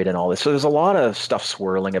married and all this. So there's a lot of stuff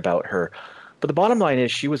swirling about her. But the bottom line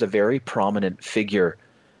is she was a very prominent figure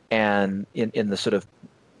and in the sort of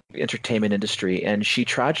entertainment industry, and she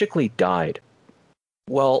tragically died.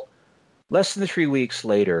 Well, less than 3 weeks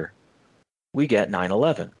later, we get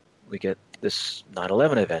 9/11. We get this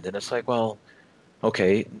 9/11 event, and it's like, well,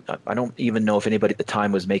 okay, I don't even know if anybody at the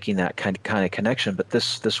time was making that kind of connection, but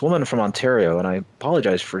this woman from Ontario, and I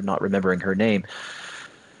apologize for not remembering her name,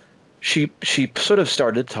 she sort of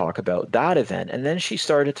started to talk about that event, and then she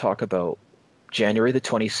started to talk about January the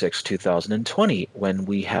 26th, 2020, when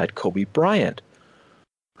we had Kobe Bryant,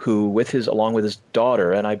 who along with his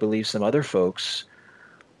daughter and I believe some other folks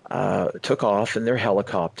took off in their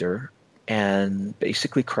helicopter and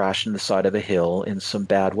basically crashed into the side of a hill in some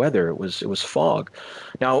bad weather. It was fog.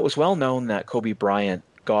 Now, it was well known that Kobe Bryant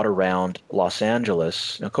got around Los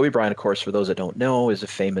Angeles. Now, Kobe Bryant, of course, for those that don't know, is a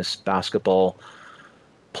famous basketball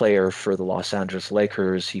player for the Los Angeles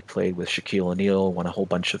Lakers. He played with Shaquille O'Neal, won a whole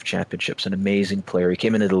bunch of championships, an amazing player. He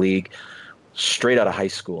came into the league straight out of high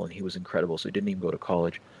school, and he was incredible, so he didn't even go to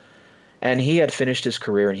college. And he had finished his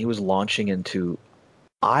career, and he was launching into,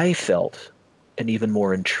 I felt, an even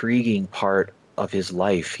more intriguing part of his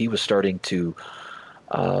life. He was starting to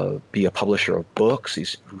be a publisher of books,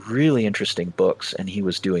 these really interesting books, and he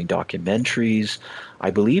was doing documentaries.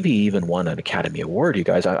 I believe he even won an Academy Award, you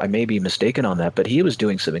guys. I may be mistaken on that, but he was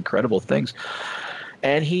doing some incredible things.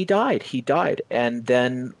 And he died. And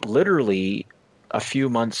then literally a few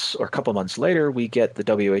months or a couple months later, we get the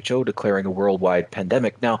WHO declaring a worldwide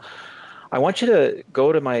pandemic. Now, I want you to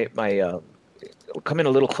go to my come in a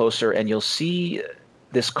little closer, and you'll see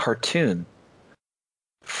this cartoon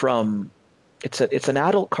from, it's an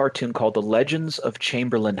adult cartoon called The Legends of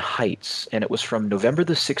Chamberlain Heights, and it was from November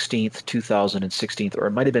the 16th, 2016, or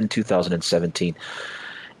it might have been 2017.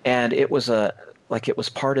 And it was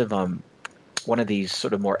part of one of these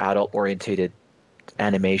sort of more adult-orientated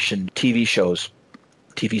animation TV shows,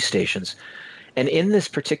 TV stations. And in this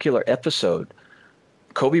particular episode,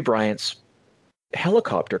 Kobe Bryant's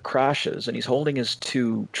helicopter crashes, and he's holding his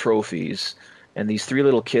 2 trophies, and these 3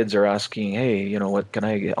 little kids are asking, hey, what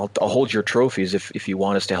can I'll hold your trophies if you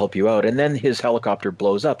want us to help you out. And then his helicopter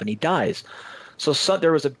blows up and he dies. So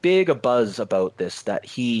there was a big buzz about this, that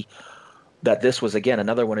this was, again,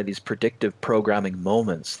 another one of these predictive programming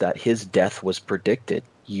moments, that his death was predicted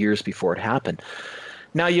years before it happened.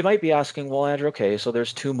 Now, you might be asking, well, Andrew, okay, so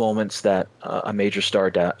there's 2 moments that a major star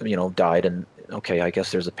died, and okay, I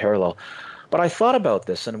guess there's a parallel. But I thought about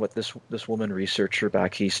this and what this woman researcher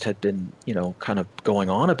back east had been, kind of going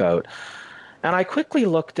on about. And I quickly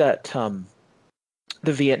looked at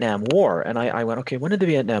the Vietnam War, and I went, okay, when did the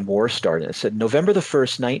Vietnam War start? And it said November the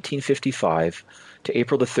 1st, 1955 to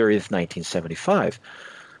April the 30th, 1975.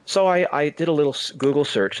 So I did a little Google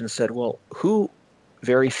search and said, well, who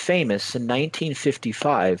very famous in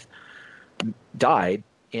 1955 died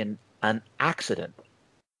in an accident?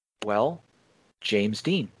 Well, James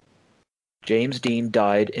Dean. James Dean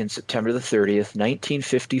died in September the 30th,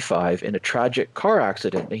 1955, in a tragic car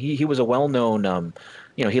accident. He was a well-known,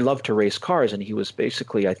 he loved to race cars, and he was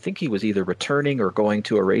basically, I think he was either returning or going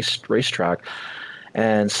to a racetrack,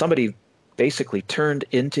 and somebody basically turned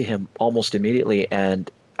into him almost immediately, and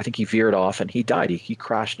I think he veered off and he died. He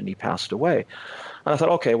crashed and he passed away. And I thought,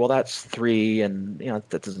 okay, well, that's 3, and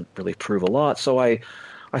that doesn't really prove a lot. So I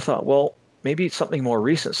thought, well, maybe it's something more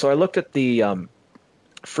recent. So I looked at the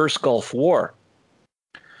First Gulf War.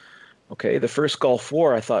 Okay, the First Gulf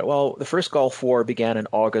War, I thought, well, the First Gulf War began in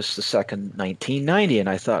August the 2nd, 1990, and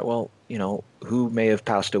I thought, well, who may have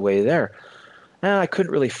passed away there? And I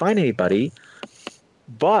couldn't really find anybody,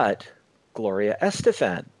 but Gloria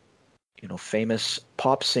Estefan, famous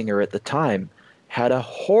pop singer at the time, had a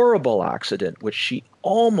horrible accident, which she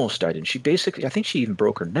almost died in. She basically, I think she even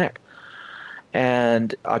broke her neck.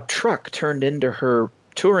 And a truck turned into her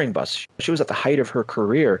touring bus. She was at the height of her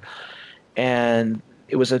career, and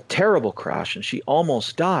it was a terrible crash, and she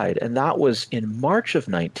almost died, and that was in March of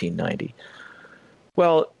 1990.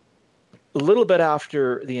 Well, a little bit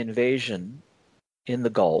after the invasion in the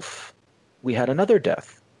Gulf, we had another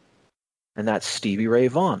death, and that's Stevie Ray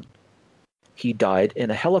Vaughan. He died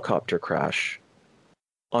in a helicopter crash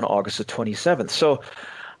on August the 27th. So,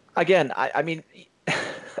 again, I mean,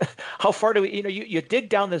 how far do we, you dig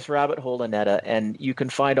down this rabbit hole, Annetta, and you can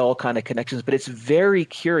find all kind of connections, but it's very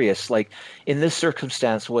curious. Like, in this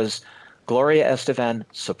circumstance, was Gloria Estefan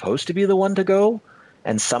supposed to be the one to go,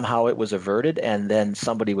 and somehow it was averted, and then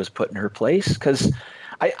somebody was put in her place? Because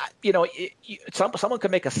someone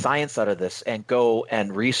could make a science out of this and go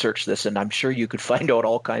and research this, and I'm sure you could find out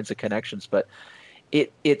all kinds of connections. But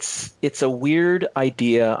it's a weird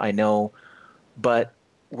idea, I know, but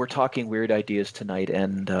we're talking weird ideas tonight,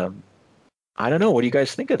 and I don't know. What do you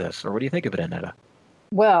guys think of this, or what do you think of it, Annetta?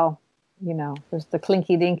 Well, there's the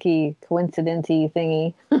clinky-dinky, coincidenty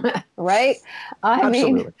thingy, right? I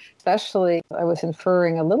Absolutely. mean, especially I was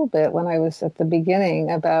inferring a little bit when I was at the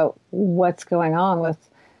beginning about what's going on with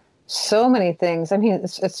so many things. I mean,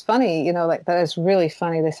 it's funny, like that is really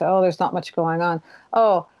funny. They say, oh, there's not much going on.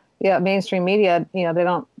 Oh, yeah, mainstream media, they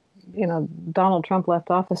don't, Donald Trump left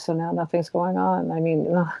office, so now nothing's going on. I mean,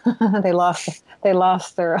 they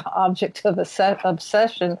lost their object of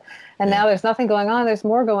obsession, and now there's nothing going on. There's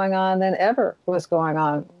more going on than ever was going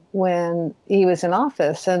on when he was in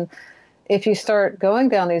office. And if you start going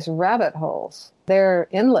down these rabbit holes, they're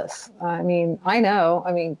endless. I mean,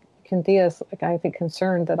 Candia's, I think,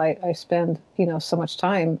 concerned that I spend, so much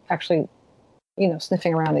time actually,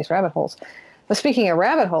 sniffing around these rabbit holes. But speaking of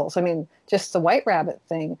rabbit holes, I mean, just the white rabbit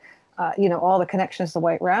thing, all the connections to the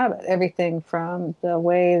white rabbit, everything from the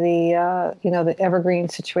way the evergreen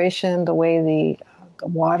situation, the way the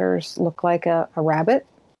waters look like a rabbit,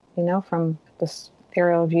 from this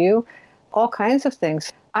aerial view, all kinds of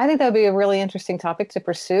things. I think that would be a really interesting topic to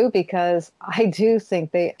pursue, because I do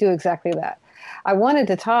think they do exactly that. I wanted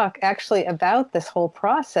to talk actually about this whole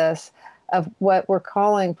process of what we're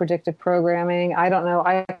calling predictive programming. I don't know.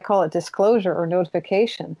 I call it disclosure or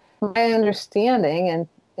notification. My understanding,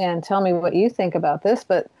 and tell me what you think about this,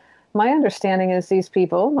 but my understanding is these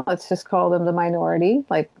people, let's just call them the minority,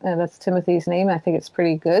 that's Timothy's name, I think it's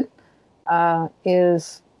pretty good,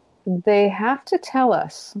 is they have to tell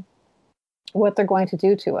us what they're going to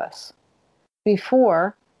do to us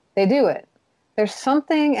before they do it. There's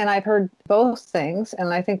something, and I've heard both things,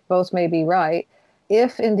 and I think both may be right,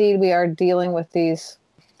 if indeed we are dealing with these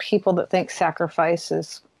people that think sacrifice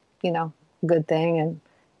is, a good thing, and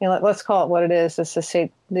let's call it what it is.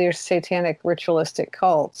 They're satanic ritualistic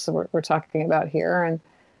cults we're talking about here, and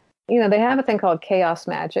they have a thing called chaos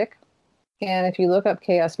magic. And if you look up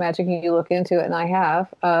chaos magic and you look into it, and I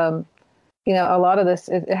have, a lot of this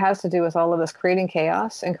it has to do with all of this creating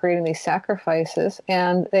chaos and creating these sacrifices,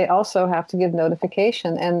 and they also have to give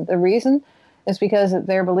notification, and the reason is because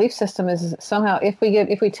their belief system is somehow if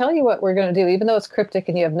we tell you what we're going to do, even though it's cryptic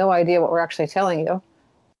and you have no idea what we're actually telling you,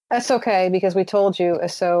 that's okay, because we told you,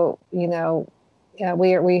 so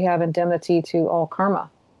we have indemnity to all karma.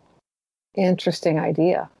 Interesting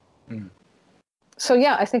idea. Mm. So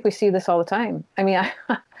yeah, I think we see this all the time. I mean,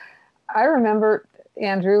 I remember,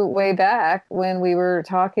 Andrew, way back when we were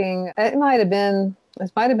talking. It might have been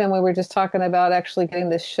when we were just talking about actually getting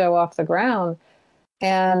this show off the ground.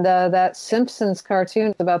 And that Simpsons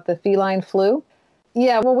cartoon about the feline flu.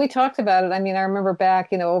 Yeah, well, we talked about it. I mean, I remember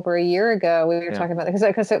back, over a year ago, we were talking about it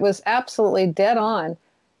because it was absolutely dead on.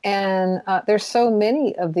 And there's so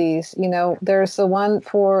many of these, there's the one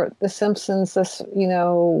for the Simpsons, this,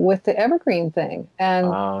 with the evergreen thing. And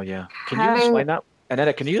oh, yeah. Can you explain that?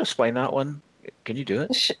 Annetta, can you explain that one? Can you do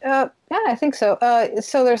it? Yeah, I think so.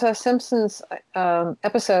 So there's a Simpsons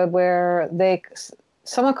episode where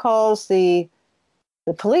someone calls the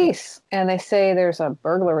police, and they say there's a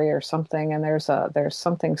burglary or something, and there's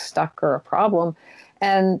something stuck or a problem,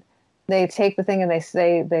 and they take the thing and they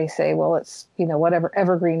say, well, it's whatever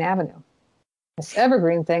Evergreen Avenue, this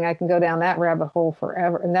evergreen thing. I can go down that rabbit hole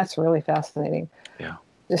forever, and that's really fascinating. Yeah,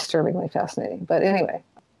 disturbingly fascinating. But anyway,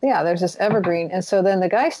 yeah, there's this evergreen, and so then the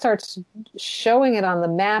guy starts showing it on the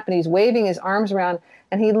map, and he's waving his arms around,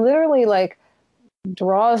 and he literally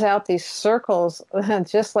draws out these circles,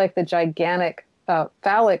 just like the gigantic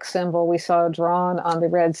phallic symbol we saw drawn on the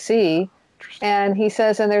Red Sea. And he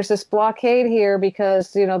says, and there's this blockade here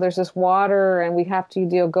because, there's this water and we have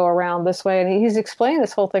to go around this way. And he's explaining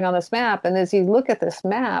this whole thing on this map. And as you look at this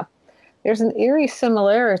map, there's an eerie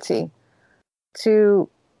similarity to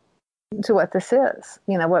what this is,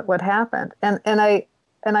 what happened. And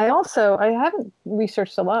And I haven't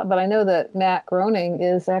researched a lot, but I know that Matt Groening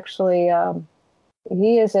is actually,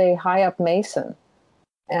 he is a high up Mason.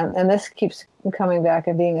 And this keeps coming back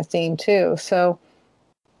and being a theme too. So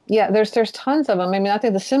yeah, there's tons of them. I mean, I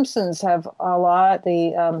think the Simpsons have a lot,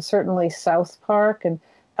 certainly South Park, and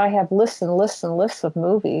I have lists and lists and lists of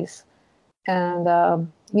movies. And,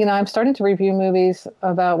 I'm starting to review movies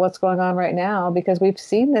about what's going on right now because we've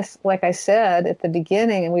seen this, like I said at the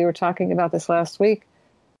beginning, and we were talking about this last week.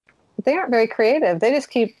 They aren't very creative. They just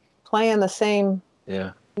keep playing the same,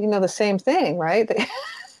 the same thing, right?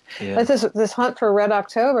 Yeah. This hunt for Red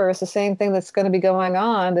October is the same thing that's going to be going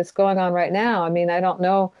on right now. I mean, I don't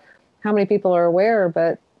know how many people are aware,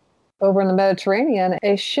 but over in the Mediterranean,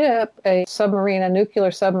 a ship, a submarine, a nuclear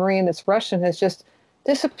submarine that's Russian has just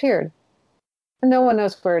disappeared. And no one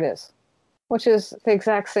knows where it is, which is the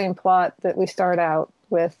exact same plot that we start out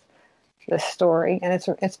with this story. And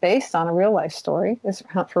it's based on a real life story. It's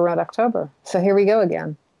Hunt for Red October. So here we go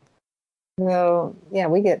again. So, yeah,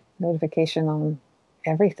 we get notification on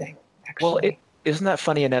everything, actually. Well, isn't that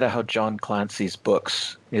funny, Annetta, how John Clancy's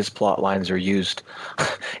books, his plot lines are used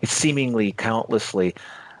it's seemingly countlessly.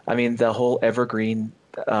 I mean, the whole Evergreen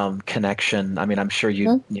connection, I mean, I'm sure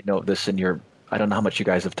you know this in your, I don't know how much you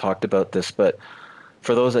guys have talked about this, but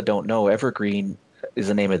for those that don't know, Evergreen is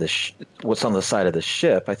the name of what's on the side of the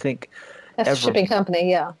ship. I think that's a shipping company,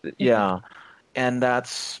 yeah. Yeah, and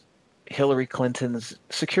that's Hillary Clinton's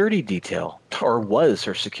security detail, or was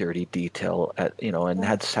her security detail, and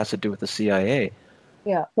has to do with the CIA.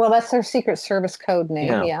 Yeah, well, that's their Secret Service code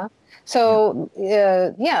name. Yeah. So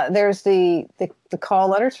there's the call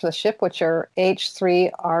letters for the ship, which are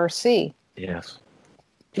H3RC. Yes.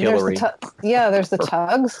 Hillary. There's the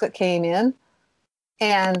tugs that came in,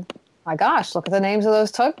 and my gosh, look at the names of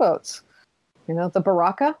those tugboats. The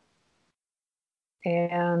Baraka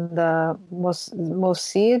and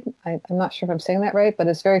Mossad. I'm not sure if I'm saying that right, but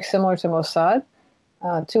it's very similar to Mossad.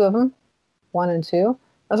 Two of them, 1 and 2.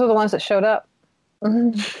 Those are the ones that showed up.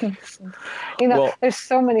 There's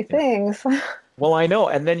so many things. Well, I know.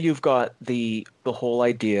 And then you've got the whole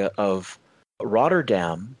idea of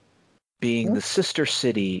Rotterdam being the sister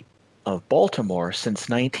city of Baltimore since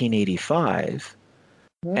 1985.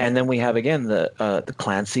 And then we have, again, the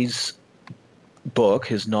Clancy's book,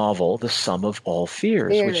 his novel, The Sum of All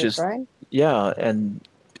Fears, which is, right? Yeah, and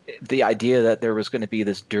the idea that there was going to be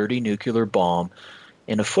this dirty nuclear bomb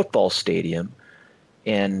in a football stadium,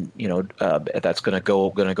 and that's going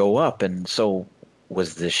to go up. And so,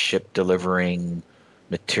 was this ship delivering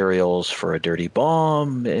materials for a dirty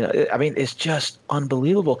bomb? I mean, it's just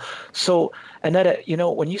unbelievable. So, Annetta,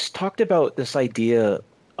 when you talked about this idea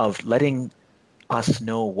of letting us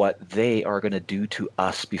know what they are going to do to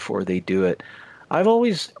us before they do it, I've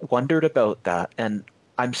always wondered about that, and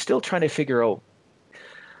I'm still trying to figure out,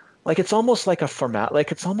 like, it's almost like a format,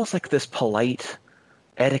 like it's almost like this polite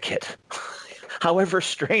etiquette, however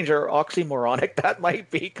strange or oxymoronic that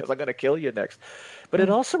might be, because I'm going to kill you next. But it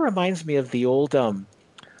also reminds me of the old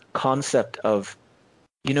concept of,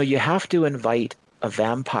 you have to invite a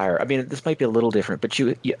vampire. I mean, this might be a little different, but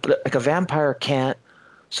you like a vampire can't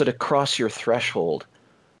sort of cross your threshold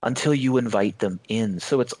until you invite them in.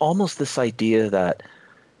 So it's almost this idea that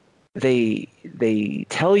they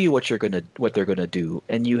tell you what they're gonna do,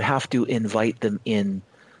 and you have to invite them in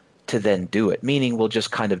to then do it. Meaning, we'll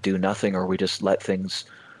just kind of do nothing, or we just let things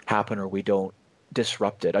happen, or we don't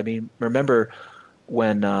disrupt it. I mean, remember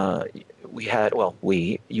when you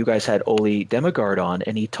guys had Ole Demigard on,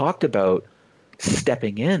 and he talked about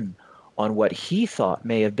stepping in on what he thought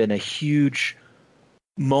may have been a huge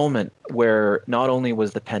moment where not only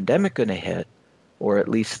was the pandemic going to hit, or at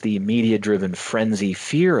least the media-driven frenzy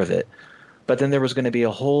fear of it, but then there was going to be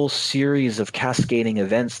a whole series of cascading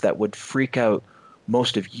events that would freak out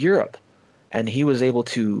most of Europe. And he was able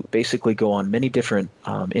to basically go on many different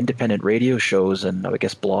independent radio shows and, I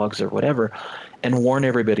guess, blogs or whatever, and warn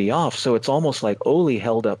everybody off. So it's almost like Ole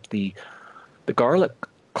held up the garlic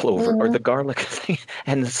clover or the garlic thing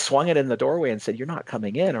and swung it in the doorway and said, "You're not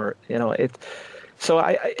coming in," or it. So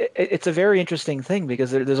it's a very interesting thing,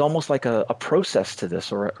 because there's almost like a process to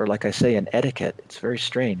this, or like I say, an etiquette. It's very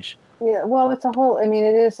strange. Yeah, well, it's a whole, I mean,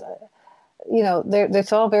 it is,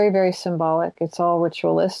 it's all very, very symbolic. It's all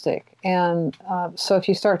ritualistic. And so if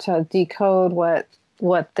you start to decode what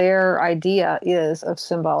their idea is of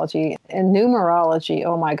symbology and numerology,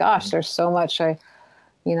 oh my gosh, there's so much. I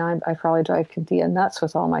probably drive Cynthia nuts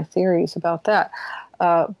with all my theories about that.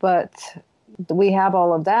 But we have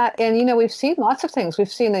all of that. And, we've seen lots of things.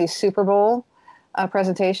 We've seen the Super Bowl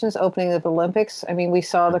presentations, opening of the Olympics. I mean, we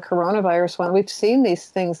saw the coronavirus one. We've seen these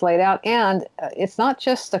things laid out. And it's not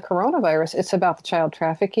just the coronavirus. It's about the child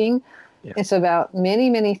trafficking. Yeah. It's about many,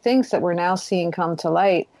 many things that we're now seeing come to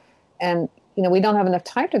light. And, we don't have enough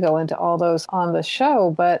time to go into all those on the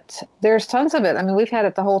show, but there's tons of it. I mean, we've had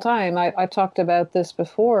it the whole time. I talked about this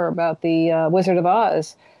before, about the Wizard of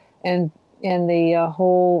Oz and the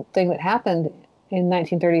whole thing that happened in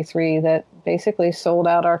 1933 that basically sold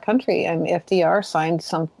out our country. I mean, FDR signed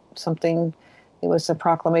something. It was a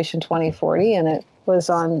Proclamation 2040, and it was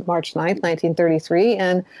on March 9th, 1933.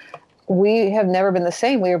 And we have never been the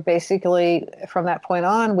same. We were basically, from that point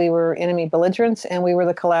on, we were enemy belligerents, and we were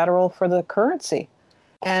the collateral for the currency.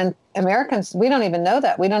 And Americans, we don't even know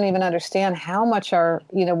that. We don't even understand how much our,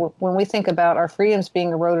 when we think about our freedoms being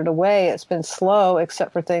eroded away, it's been slow,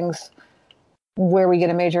 except for things where we get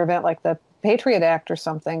a major event like the Patriot Act or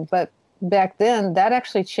something. But back then, that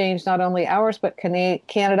actually changed not only ours, but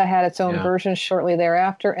Canada had its own version shortly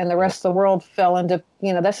thereafter, and the rest of the world fell into,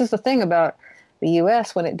 this is the thing about the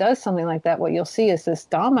U.S. when it does something like that. What you'll see is this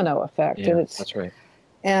domino effect. Yeah, and that's right.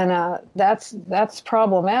 And that's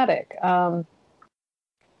problematic.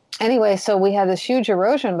 Anyway, so we had this huge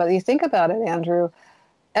erosion, but you think about it, Andrew,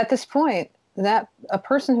 at this point, that a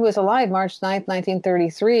person who was alive March 9th,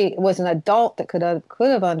 1933, was an adult that could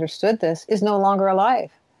have understood this, is no longer alive.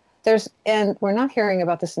 And we're not hearing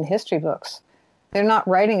about this in history books. They're not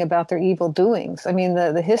writing about their evil doings. I mean,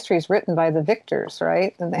 the history is written by the victors,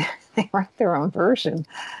 right? And they write their own version.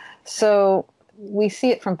 So we see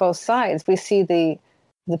it from both sides. We see the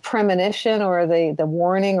premonition or the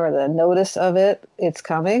warning or the notice of it's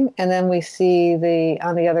coming. And then we see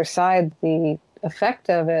on the other side, the effect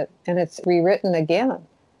of it, and it's rewritten again.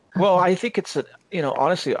 Well, I think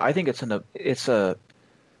honestly, I think it's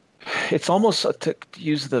almost to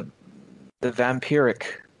use the vampiric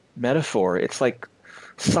metaphor. It's like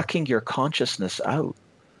sucking your consciousness out.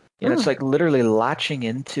 It's like literally latching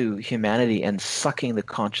into humanity and sucking the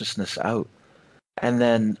consciousness out, and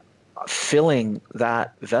then filling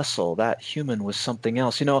that vessel, that human, with something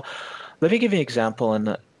else. Let me give you an example.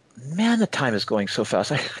 And man, the time is going so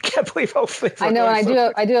fast. I can't believe how fast. I know,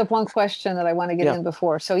 and I do have one question that I want to get in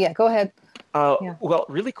before. So yeah, go ahead. Well,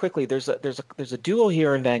 really quickly, there's a duo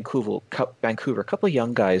here in Vancouver, a couple of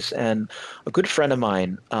young guys, and a good friend of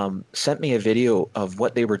mine sent me a video of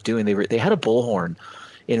what they were doing. They had a bullhorn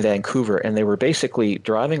in Vancouver, and they were basically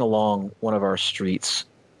driving along one of our streets,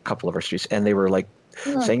 a couple of our streets, and they were like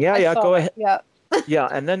saying, "Yeah, go ahead." Yeah. Yeah,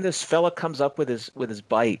 and then this fella comes up with his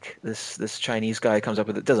bike. This Chinese guy comes up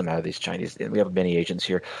with it. Doesn't matter, these Chinese. We have many Asians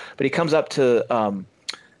here, but he comes up to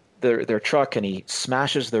their truck and he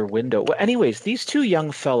smashes their window. Well, anyways, these two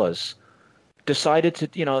young fellas decided to,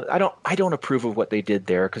 I don't approve of what they did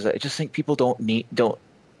there, because I just think people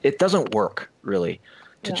it doesn't work really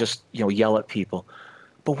to just yell at people.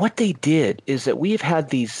 But what they did is that we've had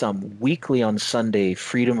these weekly on Sunday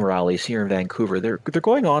freedom rallies here in Vancouver. They're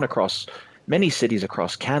going on across many cities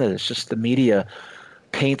across Canada. It's just the media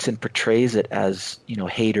paints and portrays it as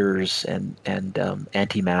haters and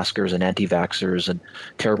anti-maskers and anti-vaxxers and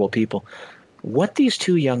terrible people. What these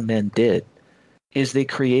two young men did is they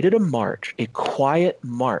created a march, a quiet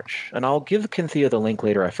march, and I'll give Cynthia the link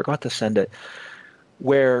later. I forgot to send it,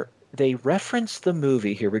 where they reference the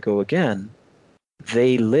movie. Here we go again.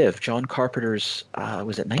 They Live, John Carpenter's.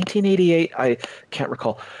 Was it 1988? I can't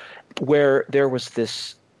recall. Where there was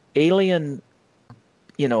this alien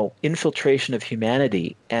infiltration of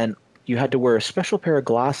humanity, and you had to wear a special pair of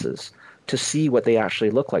glasses to see what they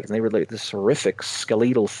actually looked like. And they were like this horrific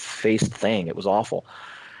skeletal faced thing. It was awful.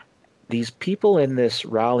 These people in this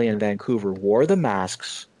rally in Vancouver wore the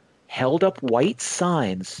masks, held up white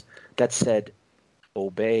signs that said,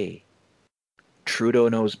 "Obey. Trudeau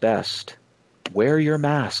knows best. Wear your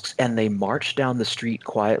masks." And they marched down the street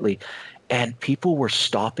quietly. And people were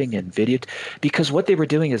stopping and videoing, because what they were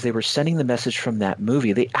doing is they were sending the message from that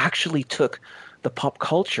movie. They actually took the pop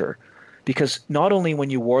culture, because not only when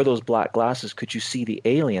you wore those black glasses could you see the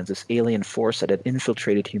aliens, this alien force that had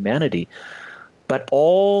infiltrated humanity, but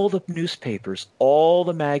all the newspapers, all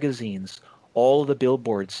the magazines, all of the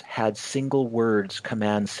billboards had single words,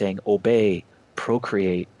 commands saying obey,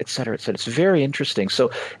 procreate, etc., etc. It's very interesting. So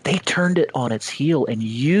they turned it on its heel and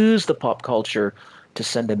used the pop culture to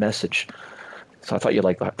send a message. So I thought you'd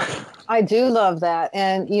like that. I do love that.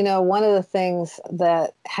 And, one of the things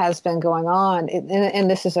that has been going on, and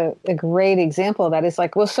this is a great example of that, is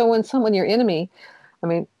like, well, so when someone, your enemy, I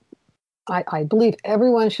mean, I believe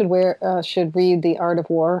everyone should read The Art of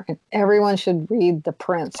War, and everyone should read The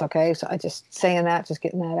Prince, okay? So I just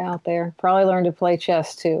getting that out there. Probably learn to play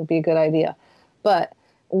chess too, would be a good idea. But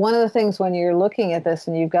one of the things when you're looking at this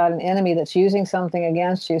and you've got an enemy that's using something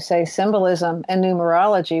against you, say symbolism and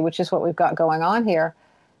numerology, which is what we've got going on here,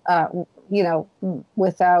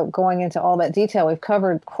 without going into all that detail, we've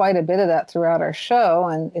covered quite a bit of that throughout our show,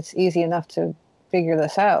 and it's easy enough to figure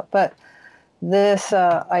this out. But this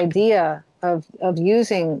idea of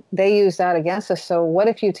using, they use that against us. So what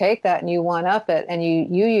if you take that and you one-up it and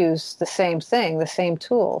you use the same thing, the same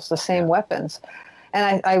tools, the same weapons?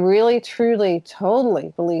 And I really, truly,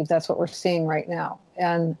 totally believe that's what we're seeing right now.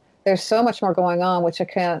 And there's so much more going on, which I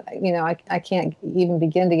can't even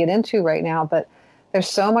begin to get into right now, but there's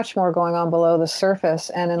so much more going on below the surface.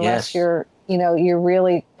 And unless you're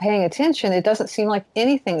really paying attention, it doesn't seem like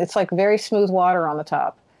anything. It's like very smooth water on the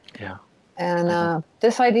top. Yeah. And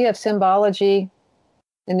this idea of symbology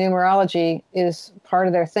and numerology is part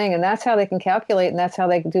of their thing. And that's how they can calculate, and that's how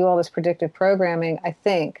they can do all this predictive programming, I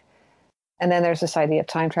think. And then there's this idea of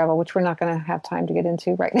time travel, which we're not going to have time to get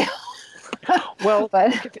into right now. Well,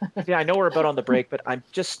 but yeah, I know we're about on the break, but I'm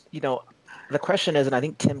just, the question is, and I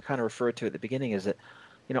think Tim kind of referred to it at the beginning, is that,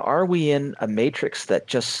 are we in a matrix that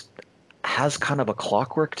just has kind of a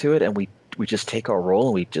clockwork to it, and we just take our role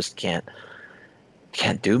and we just can't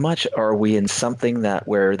do much? Or are we in something that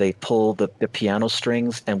where they pull the piano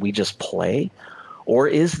strings and we just play? Or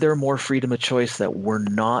is there more freedom of choice that we're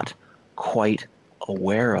not quite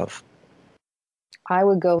aware of? I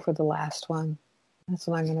would go for the last one. That's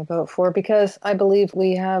what I'm going to vote for, because I believe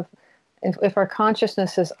we have, if our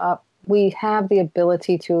consciousness is up, we have the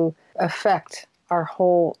ability to affect our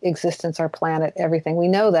whole existence, our planet, everything. We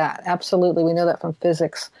know that. Absolutely. We know that from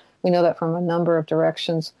physics. We know that from a number of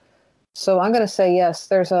directions. So I'm going to say yes,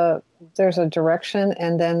 there's a direction,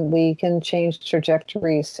 and then we can change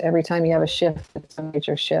trajectories. Every time you have a shift, it's a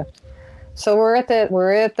major shift. So we're at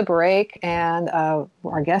the break, and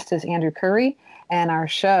our guest is Andrew Currie, and our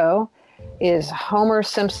show is Homer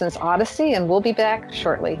Simpson's Odyssey, and we'll be back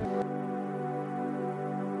shortly.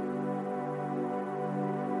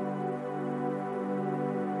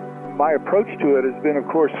 My approach to it has been, of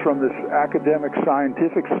course, from this academic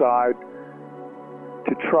scientific side,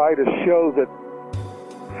 to try to show that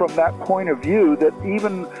from that point of view, that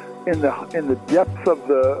even in the depth of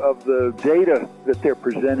the data that they're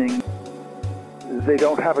presenting, they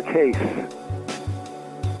don't have a case.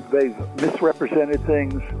 They've misrepresented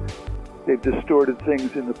things. They've distorted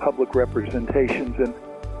things in the public representations. And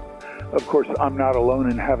of course, I'm not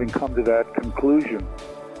alone in having come to that conclusion.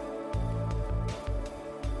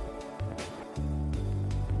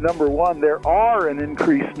 Number one, there are an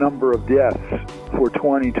increased number of deaths for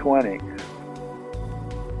 2020.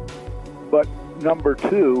 But number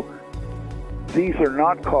two, these are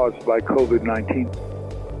not caused by COVID-19.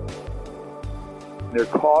 They're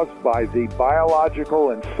caused by the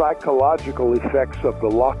biological and psychological effects of the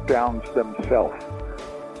lockdowns themselves.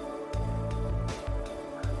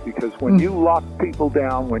 Because when you lock people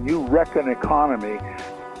down, when you wreck an economy,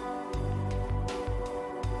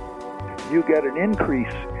 you get an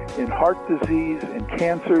increase in heart disease and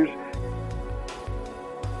cancers.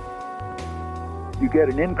 You get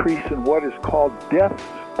an increase in what is called deaths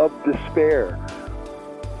of despair.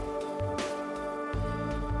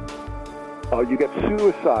 You get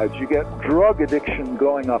suicides, you get drug addiction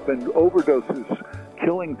going up and overdoses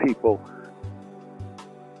killing people.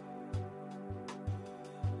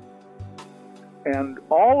 And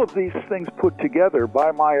all of these things put together,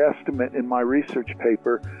 by my estimate in my research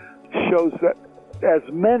paper, shows that as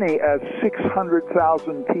many as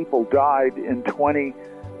 600,000 people died in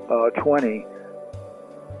 2020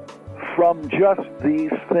 from just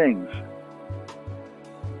these things.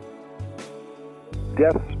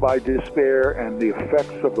 Deaths by despair and the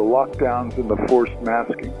effects of the lockdowns and the forced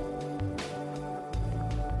masking.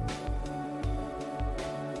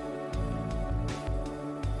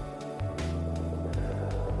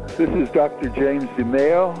 This is Dr. James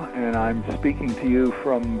DeMeo, and I'm speaking to you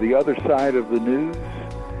from the other side of the news,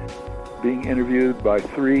 being interviewed by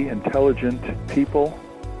three intelligent people.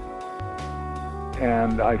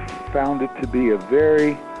 And I found it to be a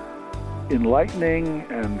very enlightening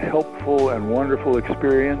and helpful and wonderful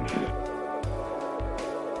experience.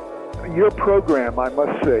 Your program, I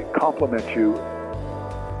must say, compliments you.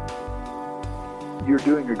 You're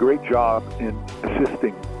doing a great job in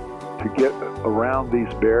assisting to get around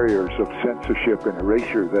these barriers of censorship and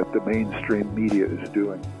erasure that the mainstream media is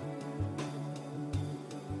doing.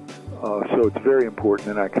 So it's very important,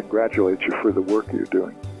 and I congratulate you for the work you're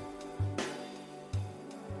doing.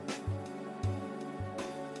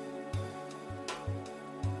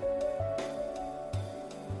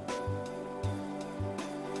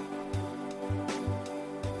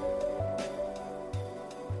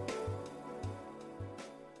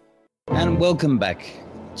 And welcome back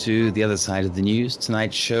to the other side of the news.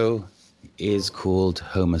 Tonight's show is called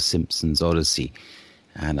Homer Simpson's Odyssey,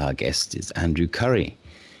 and our guest is Andrew Currie.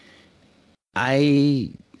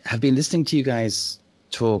 I have been listening to you guys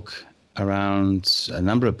talk around a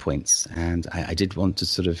number of points, and I did want to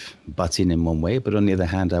sort of butt in one way, but on the other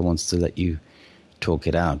hand, I wanted to let you talk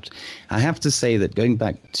it out. I have to say that going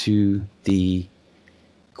back to the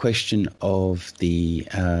question of the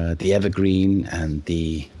evergreen and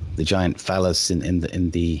the giant phallus in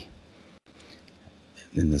the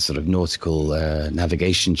sort of nautical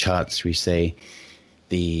navigation charts, we say,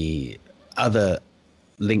 the other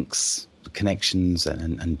links, connections,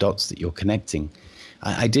 and dots that you're connecting.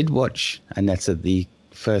 I did watch, Annetta, the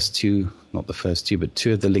first two, not the first two, but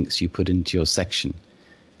two of the links you put into your section.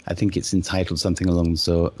 I think it's entitled something along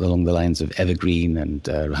the lines of Evergreen and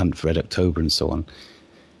Hunt for Red October and so on.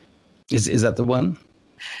 Is that the one?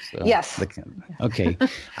 So, yes. Okay.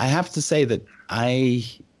 I have to say that I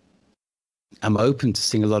am open to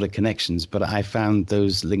seeing a lot of connections, but I found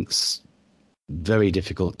those links very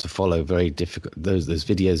difficult to follow, those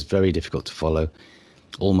videos very difficult to follow,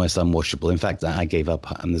 almost unwatchable. In fact, I gave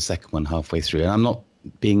up on the second one halfway through. And I'm not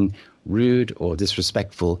being rude or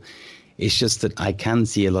disrespectful. It's just that I can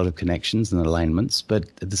see a lot of connections and alignments, but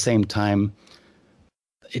at the same time,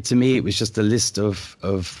 to me, it was just a list of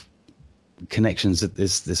connections that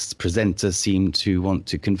this presenter seemed to want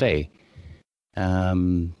to convey.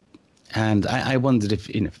 And I wondered if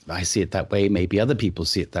I see it that way, maybe other people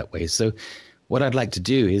see it that way. So what I'd like to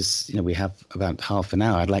do is, we have about half an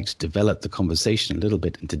hour. I'd like to develop the conversation a little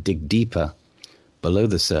bit and to dig deeper below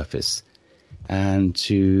the surface and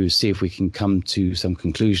to see if we can come to some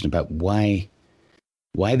conclusion about why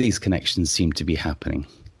these connections seem to be happening.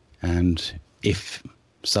 And if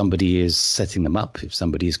somebody is setting them up, if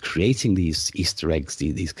somebody is creating these Easter eggs,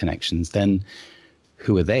 these connections, then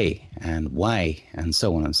who are they and why, and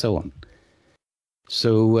so on and so on.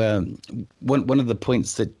 So one of the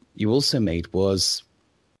points that you also made was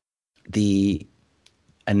the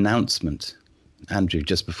announcement. Andrew,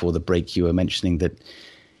 just before the break, you were mentioning that,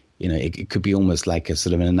 it could be almost like a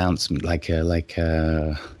sort of an announcement, like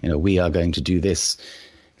we are going to do this.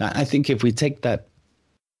 Now, I think if we take that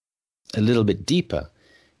a little bit deeper,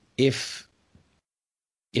 if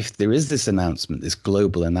there is this announcement, this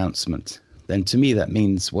global announcement, then to me that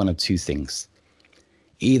means one of two things.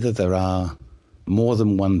 Either there are more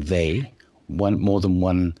than one they, more than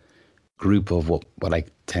one group of what I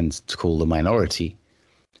tend to call the minority,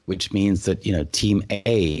 which means that, Team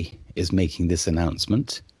A is making this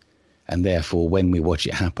announcement, and therefore when we watch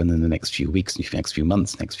it happen in the next few weeks, next few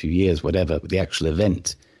months, next few years, whatever, the actual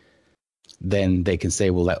event, then they can say,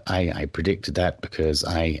 well, I predicted that because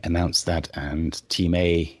I announced that, and Team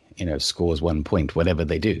A, scores 1 point, whatever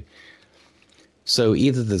they do. So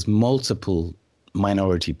either there's multiple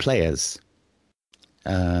minority players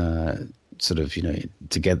to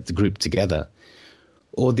get the group together,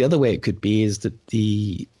 or the other way it could be is that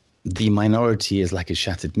the minority is like a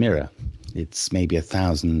shattered mirror. It's maybe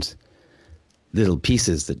 1,000 little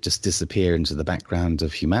pieces that just disappear into the background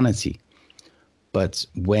of humanity. But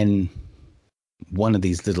when one of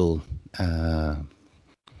these little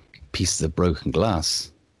pieces of broken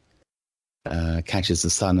glass catches the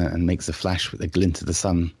sun and makes a flash, with a glint of the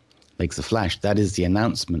sun makes a flash, that is the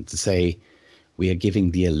announcement to say we are giving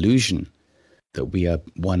the illusion that we are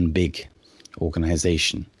one big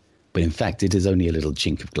organization. But in fact, it is only a little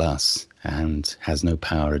chink of glass and has no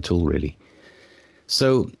power at all, really.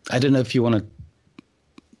 So I don't know if you want to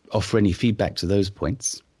offer any feedback to those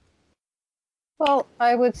points. Well,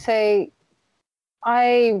 I would say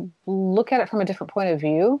I look at it from a different point of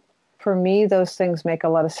view. For me, those things make a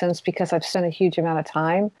lot of sense because I've spent a huge amount of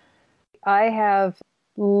time. I have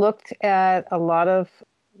looked at a lot of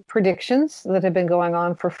predictions that have been going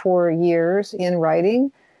on for 4 years in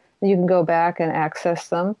writing. You can go back and access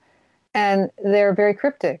them, and they're very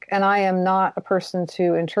cryptic. And I am not a person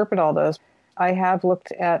to interpret all those. I have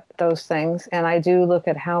looked at those things, and I do look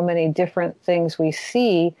at how many different things we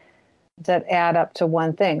see that add up to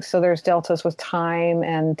one thing. So there's deltas with time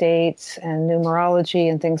and dates and numerology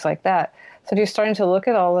and things like that. So if you're starting to look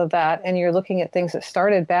at all of that, and you're looking at things that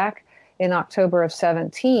started back in October of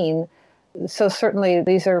 17, so certainly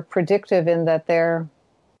these are predictive in that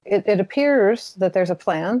it appears that there's a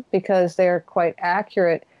plan because they're quite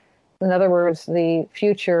accurate. In other words, the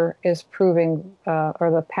future is proving,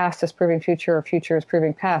 or the past is proving future, or future is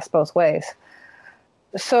proving past, both ways.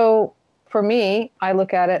 So for me, I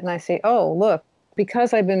look at it and I say, oh, look,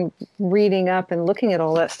 because I've been reading up and looking at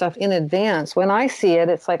all that stuff in advance, when I see it,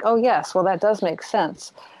 it's like, oh, yes, well, that does make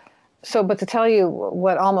sense. So, but to tell you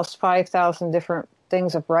what almost 5,000 different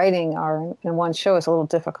things of writing are in one show is a little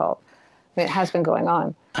difficult. I mean, it has been going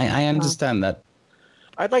on. I understand that.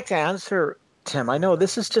 I'd like to answer, Tim. I know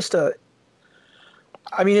this is just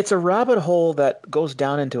it's a rabbit hole that goes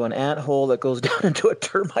down into an ant hole that goes down into a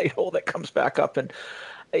termite hole that comes back up, and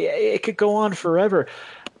it could go on forever.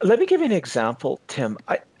 Let me give you an example, Tim.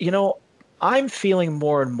 I'm feeling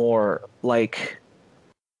more and more like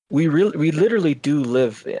we literally do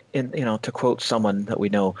live in, to quote someone that we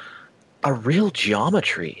know, a real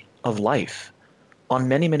geometry of life on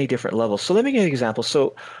many, many different levels. So let me give you an example.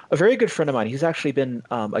 So a very good friend of mine, he's actually been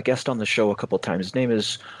a guest on the show a couple of times. His name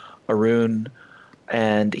is Arun,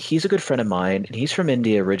 and he's a good friend of mine, and he's from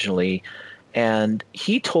India originally. And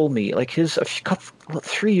he told me, like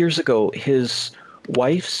 3 years ago, his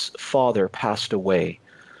wife's father passed away.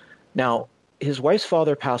 Now, his wife's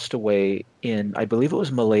father passed away in, I believe it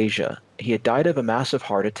was Malaysia. He had died of a massive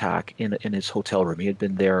heart attack in his hotel room. He had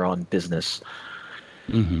been there on business.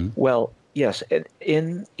 Mm-hmm. Well, yes,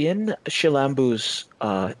 in Shilambu's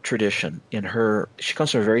tradition, she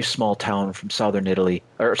comes from a very small town from southern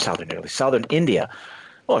India.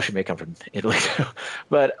 Well, she may come from Italy too.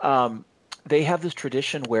 But they have this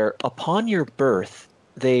tradition where upon your birth,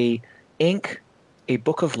 they ink a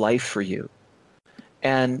book of life for you.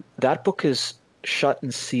 And that book is shut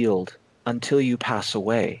and sealed until you pass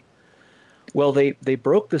away. Well, they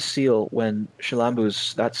broke the seal when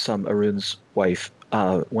Shilambu's, that's Arun's wife,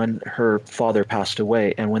 when her father passed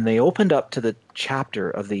away. And when they opened up to the chapter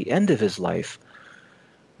of the end of his life,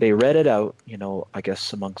 they read it out, I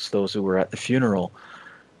guess amongst those who were at the funeral.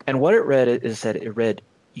 And what it read is that it read,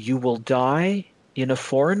 "You will die in a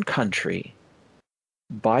foreign country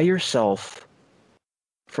by yourself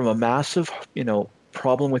from a massive,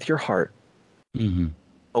 problem with your heart, mm-hmm.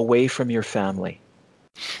 away from your family."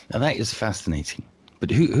 Now that is fascinating.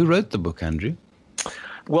 But who wrote the book, Andrew?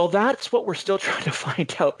 Well, that's what we're still trying to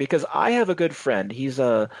find out, because I have a good friend. He's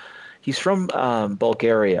from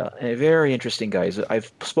Bulgaria, and a very interesting guy. I've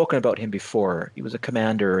spoken about him before. He was a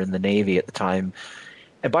commander in the Navy at the time.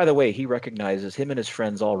 And by the way, him and his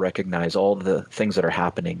friends all recognize all the things that are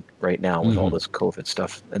happening right now with mm-hmm. all this COVID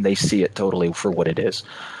stuff, and they see it totally for what it is.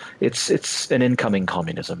 It's an incoming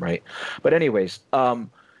communism, right? But anyways,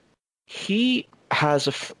 he has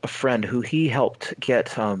a friend who he helped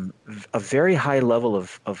get a very high level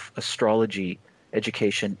of astrology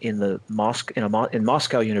education in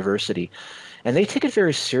Moscow University, and they take it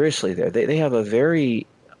very seriously there. They have a very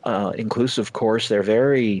inclusive course. They're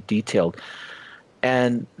very detailed.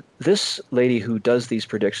 And this lady who does these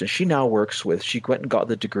predictions, she now she went and got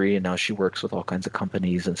the degree, and now she works with all kinds of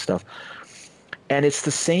companies and stuff. And it's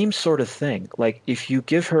the same sort of thing. Like if you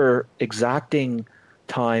give her exacting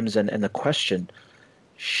times and the question,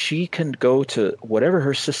 she can go to whatever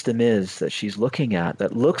her system is that she's looking at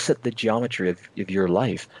that looks at the geometry of your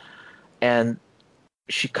life. And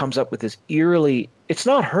she comes up with this eerily, it's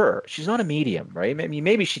not her. She's not a medium, right? I mean,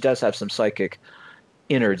 maybe she does have some psychic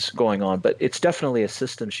innards going on, but it's definitely a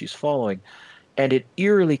system she's following, and it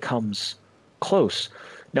eerily comes close.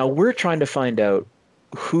 Now we're trying to find out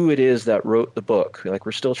who it is that wrote the book. Like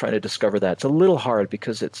we're still trying to discover that. It's a little hard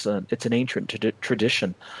because it's an ancient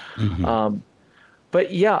tradition. Mm-hmm.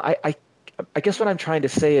 But yeah, I guess what I'm trying to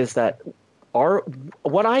say is that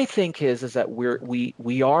what I think is that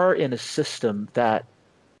we are in a system that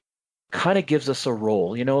kind of gives us a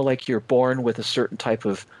role. Like you're born with a certain type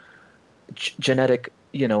of genetic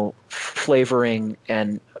flavoring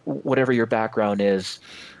and whatever your background is.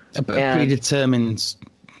 A predetermined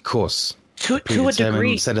course. To a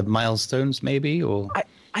degree. Set of milestones, maybe? Or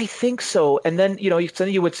I think so. And then,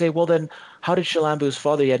 you would say, well, then how did Shilambu's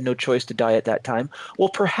father? He had no choice to die at that time. Well,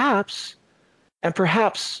 perhaps,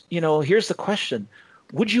 here's the question.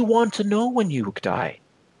 Would you want to know when you die?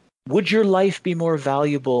 Would your life be more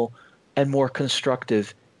valuable and more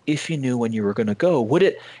constructive if you knew when you were going to go? Would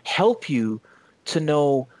it help you to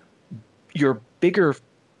know your bigger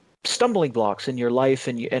stumbling blocks in your life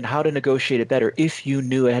and how to negotiate it better if you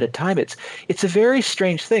knew ahead of time? It's a very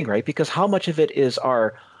strange thing, right? Because how much of it is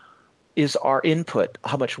our input,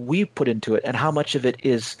 how much we put into it, and how much of it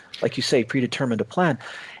is, like you say, predetermined to plan.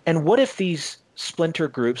 And what if these splinter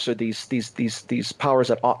groups or these powers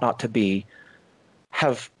that ought not to be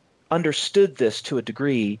have understood this to a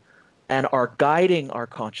degree and are guiding our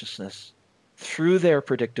consciousness through their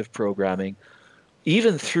predictive programming,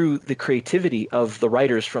 even through the creativity of the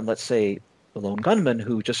writers from, let's say, the Lone Gunman,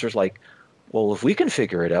 who just is like, well, if we can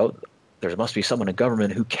figure it out, there must be someone in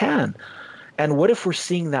government who can. And what if we're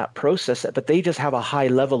seeing that process, but they just have a high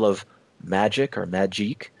level of magic or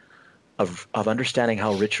magique, of understanding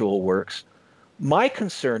how ritual works? My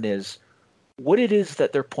concern is what it is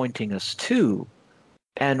that they're pointing us to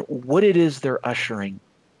and what it is they're ushering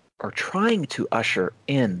or trying to usher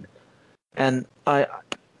in. And I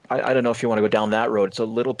don't know if you want to go down that road. It's a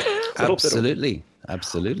little Absolutely.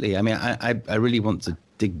 I mean, I really want to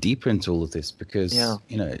dig deeper into all of this because,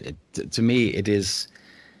 to me, it is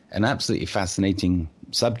an absolutely fascinating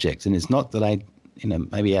subject. And it's not that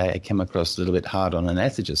maybe I came across a little bit hard on an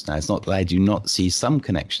ethicist now. It's not that I do not see some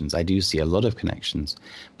connections. I do see a lot of connections,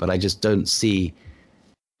 but I just don't see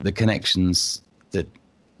the connections that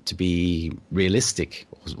to be realistic,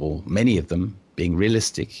 or many of them being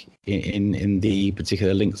realistic in the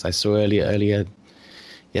particular links I saw earlier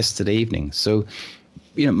yesterday evening. So,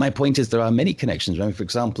 my point is there are many connections. I mean, for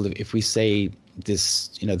example, if we say this,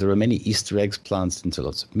 there are many Easter eggs planted into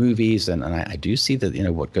lots of movies, and I do see that,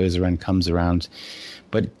 what goes around comes around.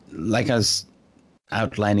 But like I was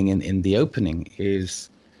outlining in the opening is,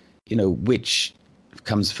 which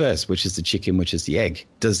comes first, which is the chicken, which is the egg?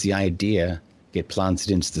 Does the idea get planted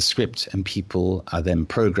into the script and people are then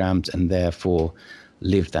programmed and therefore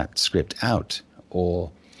live that script out? Or,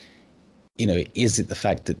 is it the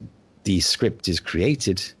fact that the script is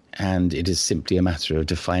created and it is simply a matter of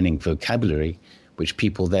defining vocabulary, which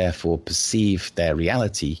people therefore perceive their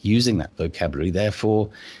reality using that vocabulary? Therefore,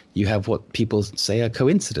 you have what people say are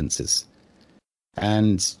coincidences.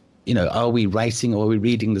 And, are we writing or are we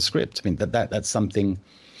reading the script? I mean, that's something,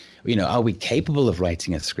 are we capable of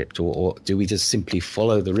writing a script, or do we just simply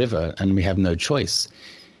follow the river and we have no choice?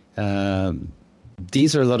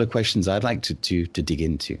 These are a lot of questions I'd like to dig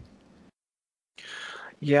into.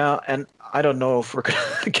 Yeah, and I don't know if we're going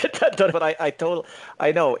to get that done, but I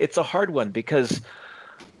know it's a hard one because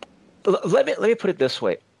let me put it this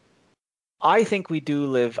way. I think we do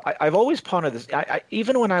live. I've always pondered this.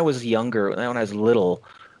 Even when I was younger, when I was little,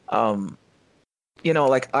 I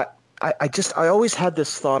always had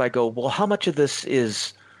this thought. I go, well, how much of this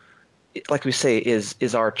is, like we say,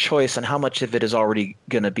 is our choice, and how much of it is already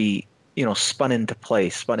going to be, spun into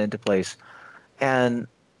place. And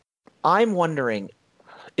I'm wondering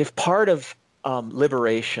if part of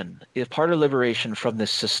liberation from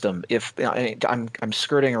this system, I'm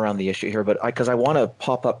skirting around the issue here, but because I want to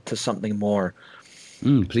pop up to something more.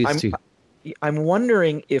 Please do. I'm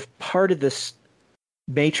wondering if part of this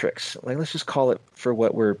matrix, let's just call it for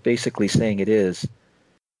what we're basically saying it is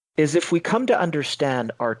if we come to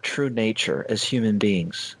understand our true nature as human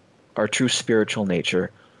beings, our true spiritual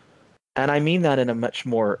nature, and I mean that in a much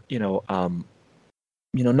more,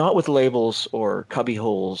 not with labels or cubby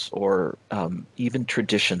holes or even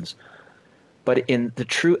traditions, but in the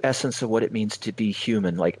true essence of what it means to be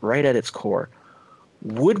human, like right at its core,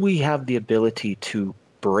 would we have the ability to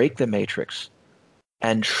break the matrix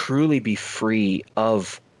and truly be free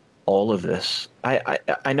of all of this?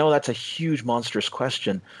 I know that's a huge, monstrous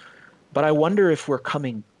question, but I wonder if we're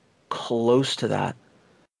coming close to that.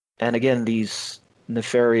 And again, these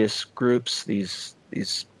nefarious groups, these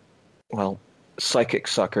psychic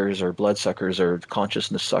suckers or blood suckers or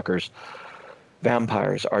consciousness suckers,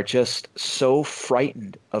 vampires, are just so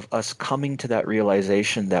frightened of us coming to that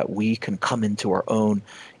realization that we can come into our own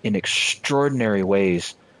in extraordinary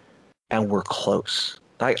ways, and we're close.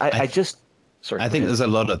 I think there's a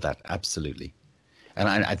lot of that, absolutely. And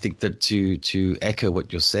I think that to echo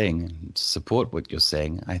what you're saying and support what you're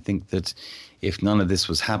saying, I think that if none of this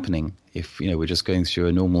was happening, if we're just going through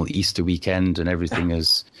a normal Easter weekend and everything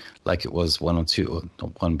is like it was 1 or 2, or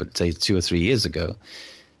not 1, but say 2 or 3 years ago,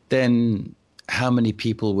 then how many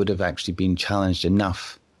people would have actually been challenged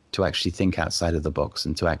enough to actually think outside of the box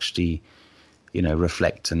and to actually,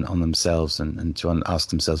 reflect on themselves and to ask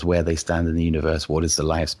themselves where they stand in the universe, what is the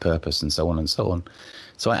life's purpose, and so on and so on.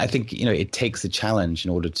 So I think, it takes a challenge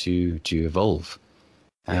in order to evolve.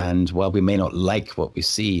 Yeah. And while we may not like what we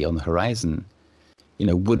see on the horizon,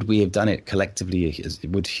 would we have done it collectively?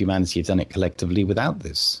 Would humanity have done it collectively without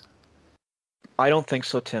this? I don't think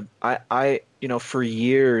so, Tim. I for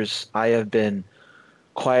years I have been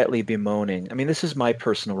quietly bemoaning. I mean, this is my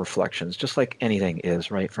personal reflections, just like anything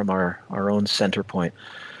is, right, from our own center point,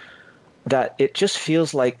 that it just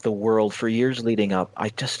feels like the world for years leading up,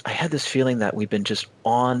 I had this feeling that we've been just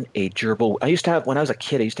on a gerbil. When I was a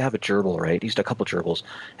kid, I used to have a gerbil, right? I used to have a couple gerbils,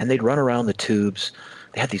 and they'd run around the tubes.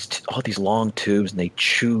 They had all these long tubes, and they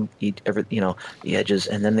eat the edges,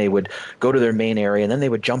 and then they would go to their main area, and then they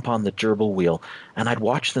would jump on the gerbil wheel, and I'd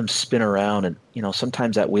watch them spin around, and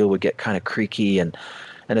sometimes that wheel would get kind of creaky, and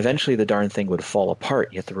eventually the darn thing would fall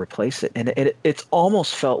apart. You have to replace it, and it's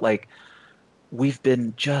almost felt like we've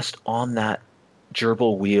been just on that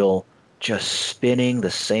gerbil wheel, just spinning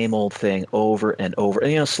the same old thing over and over,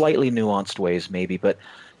 and, slightly nuanced ways maybe, but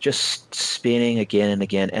just spinning again and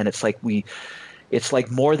again. And it's like it's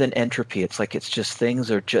like more than entropy. It's like it's just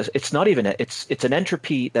things are just, it's not even, it's an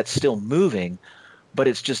entropy that's still moving, but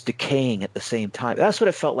it's just decaying at the same time. That's what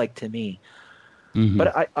it felt like to me. Mm-hmm.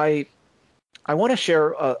 But I want to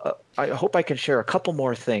share, I hope I can share a couple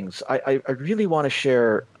more things. I really want to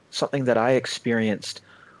share something that I experienced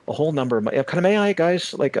a whole number of, may I,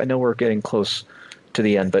 guys? Like, I know we're getting close to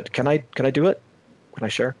the end, but can I do it? Can I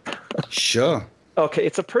share? Sure. Okay,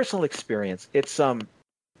 it's a personal experience. It's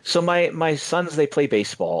so my sons, they play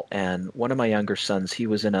baseball, and one of my younger sons, he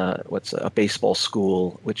was in a baseball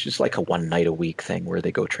school, which is like a one night a week thing where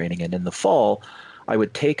they go training. And in the fall, I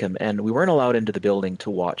would take him, and we weren't allowed into the building to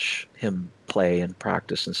watch him play and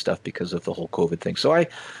practice and stuff because of the whole COVID thing. So I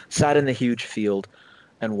sat in the huge field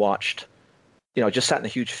and watched, just sat in the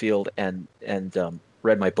huge field and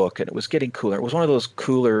read my book, and it was getting cooler. It was one of those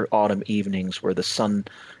cooler autumn evenings where the sun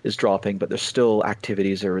is dropping, but there's still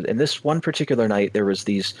activities. And this one particular night, there was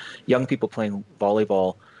these young people playing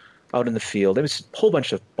volleyball out in the field. There was a whole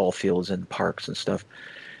bunch of ball fields and parks and stuff.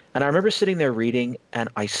 And I remember sitting there reading, and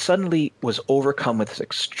I suddenly was overcome with this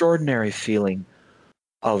extraordinary feeling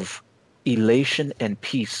of elation and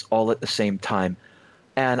peace all at the same time.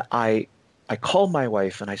 And I called my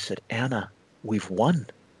wife and I said, Anna, we've won.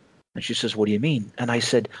 And she says, what do you mean? And I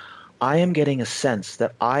said, I am getting a sense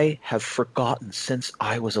that I have forgotten since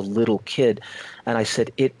I was a little kid. And I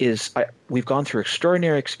said, we've gone through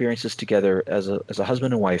extraordinary experiences together as a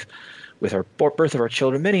husband and wife with our birth of our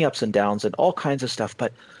children, many ups and downs and all kinds of stuff.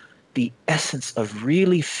 But the essence of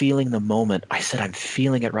really feeling the moment, I said, I'm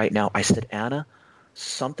feeling it right now. I said, Anna,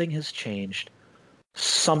 something has changed.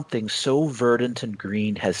 Something so verdant and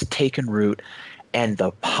green has taken root. And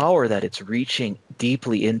the power that it's reaching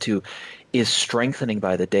deeply into is strengthening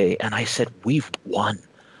by the day. And I said, we've won.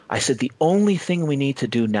 I said, the only thing we need to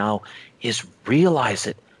do now is realize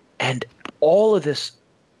it. And all of this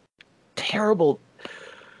terrible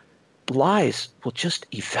lies will just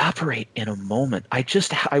evaporate in a moment. I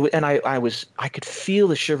could feel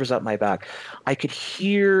the shivers up my back. I could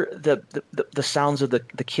hear the sounds of the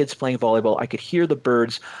kids playing volleyball. I could hear the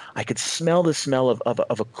birds. I could smell the smell of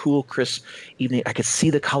a cool, crisp evening. I could see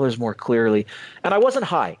the colors more clearly. And I wasn't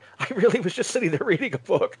high. I really was just sitting there reading a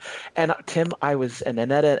book. And Tim, and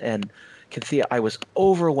Annetta and Cynthia, I was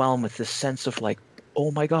overwhelmed with this sense of like,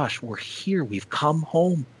 oh my gosh, we're here. We've come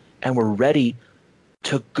home and we're ready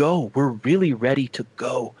to go. We're really ready to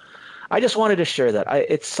go. I just wanted to share that.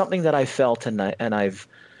 It's something that I felt, and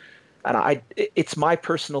it's my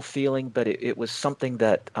personal feeling, but it was something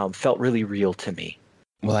that felt really real to me.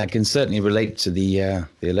 Well, I can certainly relate to the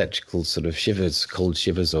electrical sort of shivers, cold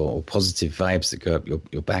shivers, or positive vibes that go up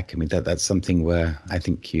your back. I mean, that's something where I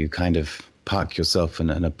think you kind of park yourself in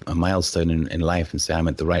a milestone in life and say, I'm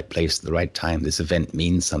at the right place at the right time. This event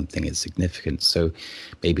means something. It's significant. So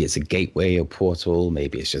maybe it's a gateway or portal.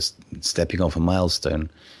 Maybe it's just stepping off a milestone.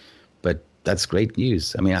 But that's great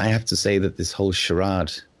news. I mean, I have to say that this whole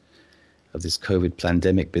charade of this COVID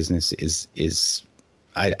pandemic business is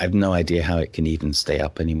I have no idea how it can even stay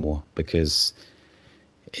up anymore, because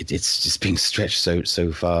it's just being stretched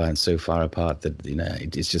so far and so far apart that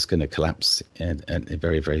it's just going to collapse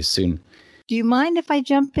very, very soon. Do you mind if I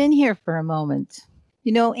jump in here for a moment?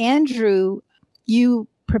 Andrew, you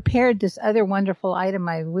prepared this other wonderful item.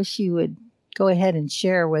 I wish you would go ahead and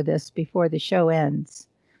share with us before the show ends.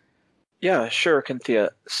 Yeah, sure,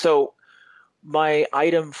 Cynthia. So my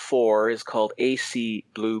item 4 is called AC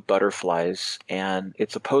Blue Butterflies, and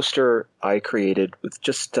it's a poster I created with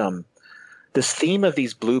just this theme of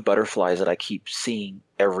these blue butterflies that I keep seeing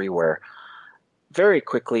everywhere. Very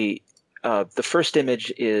quickly, the first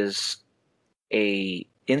image is a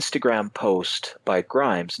Instagram post by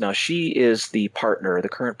Grimes. Now, she is the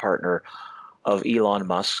current partner of Elon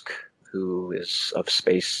Musk, who is of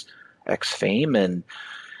SpaceX fame and,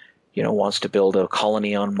 wants to build a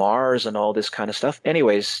colony on Mars and all this kind of stuff.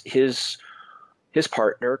 Anyways, his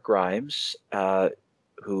partner, Grimes,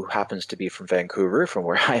 who happens to be from Vancouver, from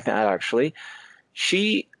where I'm at actually,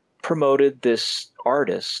 she promoted this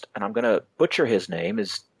artist, and I'm going to butcher his name,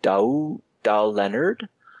 is Dow Leonard.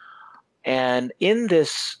 And in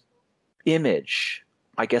this image,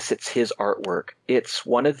 I guess it's his artwork. It's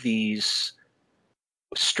one of these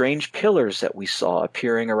strange pillars that we saw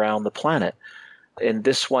appearing around the planet. And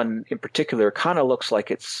this one in particular kind of looks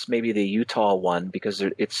like it's maybe the Utah one, because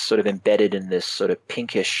it's sort of embedded in this sort of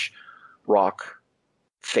pinkish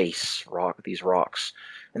these rocks.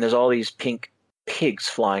 And there's all these pink pigs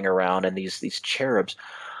flying around and these cherubs.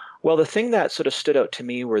 Well, the thing that sort of stood out to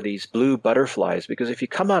me were these blue butterflies, because if you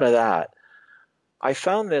come out of that, I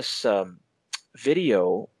found this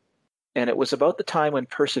video, and it was about the time when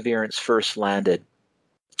Perseverance first landed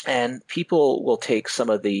And people will take some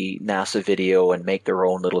of the NASA video and make their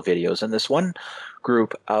own little videos. And this one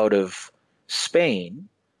group out of Spain,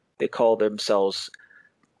 they call themselves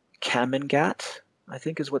Camingat, I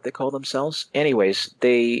think is what they call themselves. Anyways,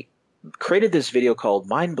 they created this video called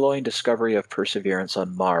Mind-Blowing Discovery of Perseverance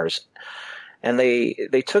on Mars. And they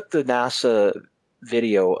took the NASA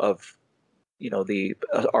video of, the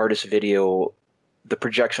artist video, the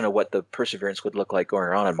projection of what the Perseverance would look like going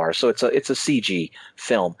around on Mars. So it's a CG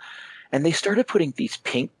film. And they started putting these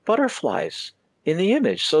pink butterflies in the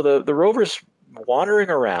image. So the rover's wandering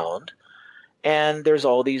around, and there's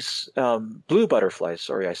all these blue butterflies.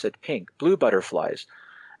 Sorry, I said pink. Blue butterflies.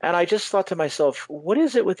 And I just thought to myself, what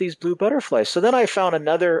is it with these blue butterflies? So then I found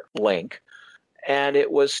another link, and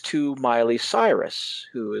it was to Miley Cyrus,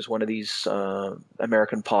 who is one of these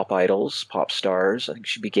American pop idols, pop stars. I think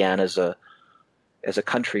she began as a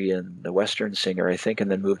country and a Western singer, I think, and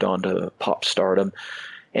then moved on to pop stardom.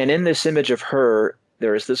 And in this image of her,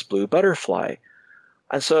 there is this blue butterfly.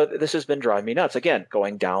 And so this has been driving me nuts. Again,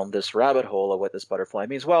 going down this rabbit hole of what this butterfly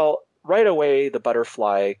means. Well, right away, the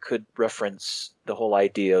butterfly could reference the whole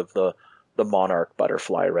idea of the monarch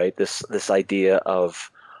butterfly, right? This idea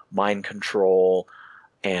of mind control,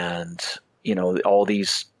 and all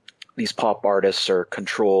these pop artists are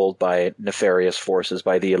controlled by nefarious forces,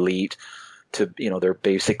 by the elite. They're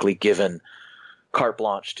basically given carte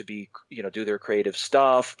blanche to be, do their creative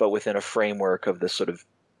stuff, but within a framework of this sort of,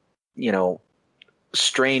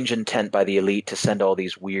 strange intent by the elite to send all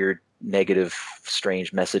these weird, negative,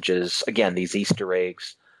 strange messages. Again, these Easter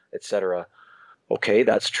eggs, etc. Okay,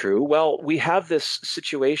 that's true. Well, we have this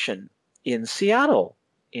situation in Seattle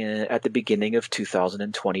at the beginning of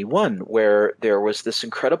 2021, where there was this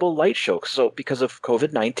incredible light show. So because of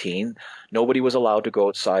COVID-19, nobody was allowed to go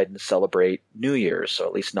outside and celebrate New Year's, so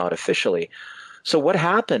at least not officially. So what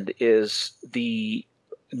happened is the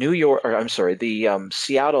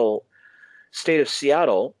Seattle state of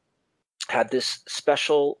Seattle had this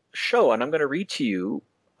special show, and I'm going to read to you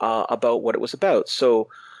about what it was about. So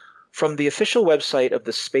from the official website of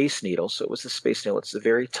the Space Needle, so it was the Space Needle, it's a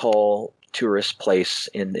very tall tourist place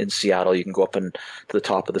in Seattle. You can go up to the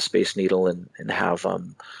top of the Space Needle and have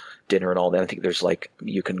dinner and all that. I think there's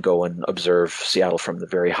you can go and observe Seattle from the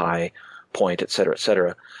very high point, et cetera, et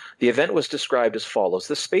cetera. The event was described as follows.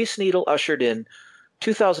 The Space Needle ushered in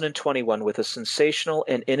 2021 with a sensational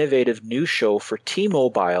and innovative new show for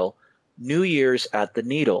T-Mobile, New Year's at the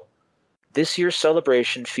Needle. This year's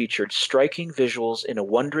celebration featured striking visuals in a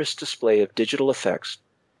wondrous display of digital effects,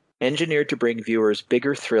 engineered to bring viewers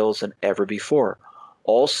bigger thrills than ever before,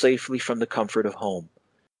 all safely from the comfort of home.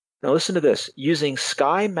 Now listen to this. Using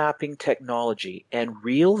sky mapping technology and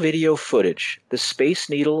real video footage, the Space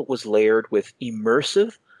Needle was layered with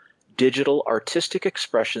immersive digital artistic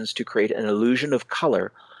expressions to create an illusion of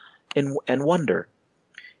color and wonder.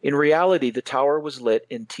 In reality, the tower was lit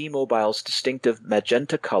in T-Mobile's distinctive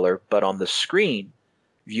magenta color, but on the screen,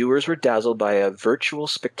 viewers were dazzled by a virtual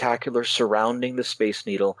spectacular surrounding the Space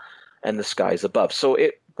Needle and the skies above. So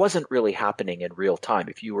it wasn't really happening in real time.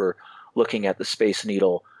 If you were looking at the Space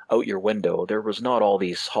Needle out your window, there was not all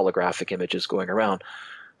these holographic images going around.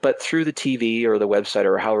 But through the TV or the website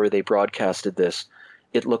or however they broadcasted this,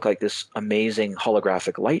 it looked like this amazing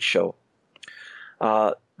holographic light show.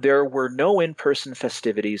 There were no in-person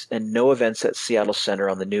festivities and no events at Seattle Center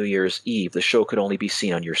on the New Year's Eve. The show could only be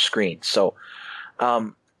seen on your screen. So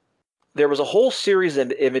there was a whole series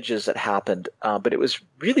of images that happened, but it was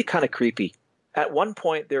really kind of creepy. At one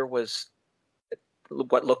point, there was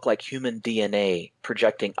what looked like human DNA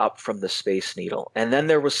projecting up from the Space Needle. And then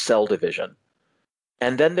there was cell division.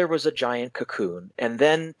 And then there was a giant cocoon. And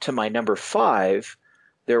then to my number 5,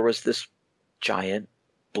 there was this giant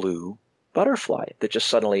blue butterfly that just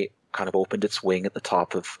suddenly kind of opened its wing at the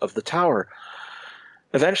top of the tower.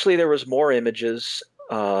 Eventually there was more images,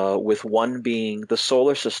 with one being the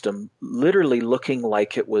solar system literally looking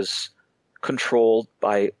like it was controlled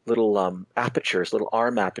by little apertures, little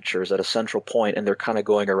arm apertures at a central point, and they're kind of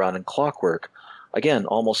going around in clockwork. Again,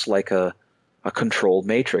 almost like a controlled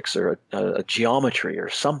matrix or a geometry or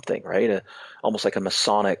something, right? Almost like a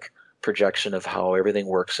Masonic projection of how everything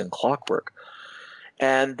works in clockwork.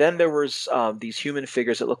 And then there was these human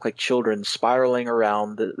figures that looked like children spiraling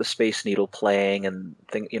around the Space Needle playing, and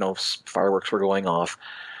fireworks were going off.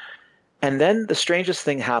 And then the strangest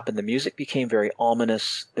thing happened. The music became very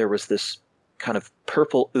ominous. There was this kind of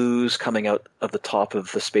purple ooze coming out of the top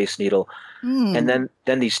of the Space Needle. And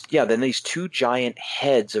then these two giant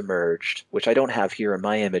heads emerged, which I don't have here in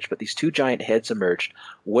my image, but these two giant heads emerged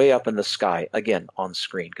way up in the sky, again on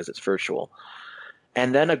screen because it's virtual.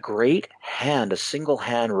 And then a great hand, a single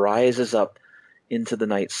hand, rises up into the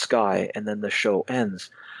night sky, and then the show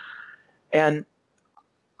ends. And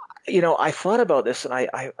I thought about this, and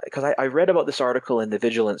because I read about this article in the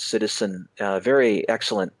Vigilant Citizen, very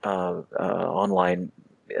excellent online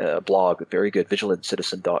blog, very good,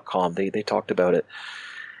 vigilantcitizen.com. They talked about it,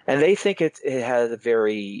 and they think it has a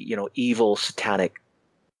very evil, satanic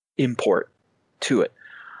import to it.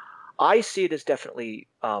 I see it as definitely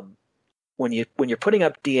when you're putting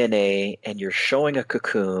up DNA and you're showing a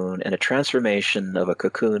cocoon and a transformation of a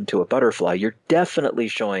cocoon to a butterfly, you're definitely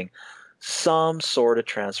showing some sort of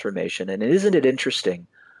transformation. And isn't it interesting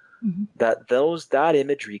that that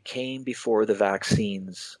imagery came before the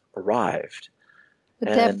vaccines arrived? But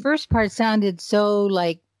that first part sounded so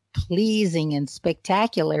pleasing and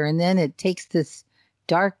spectacular, and then it takes this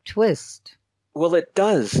dark twist. Well, it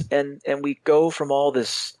does, and we go from all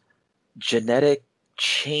this genetic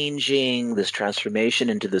changing, this transformation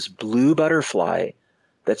into this blue butterfly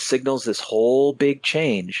that signals this whole big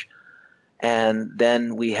change. And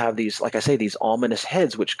then we have these, like I say, these ominous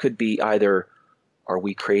heads, which could be either, are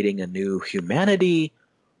we creating a new humanity,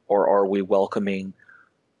 or are we welcoming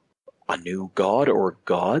a new god or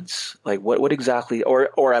gods? Like what exactly,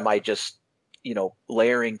 or am I just,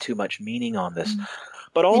 layering too much meaning on this?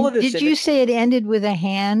 But all of this. Did you say it ended with a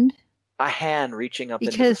hand? A hand reaching up.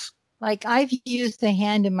 Because I've used the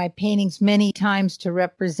hand in my paintings many times to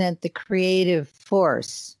represent the creative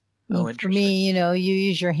force. For me, you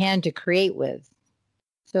use your hand to create with.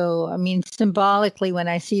 So, symbolically, when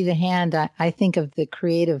I see the hand, I think of the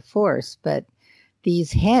creative force. But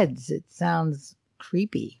these heads, it sounds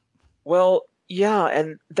creepy. Well, yeah.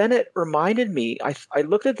 And then it reminded me, I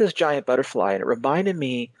looked at this giant butterfly, and it reminded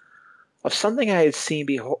me of something I had seen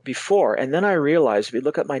before. And then I realized, if you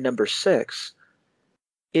look at my number 6,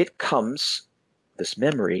 this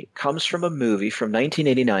memory comes from a movie from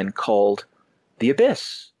 1989 called The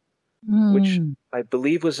Abyss, which I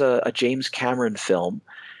believe was a James Cameron film.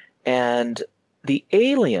 And the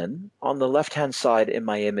alien on the left-hand side in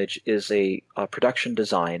my image is a production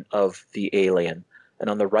design of the alien. And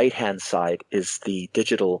on the right-hand side is the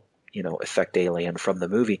digital, effect alien from the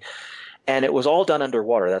movie. And it was all done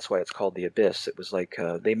underwater. That's why it's called The Abyss. It was like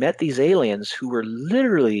they met these aliens who were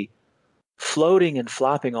literally floating and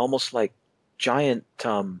flapping almost like giant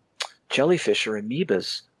jellyfish or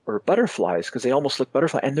amoebas or butterflies, because they almost look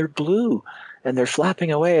butterfly, and they're blue and they're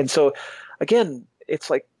flapping away. And so again, it's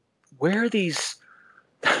like, where are these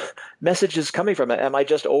messages coming from? Am I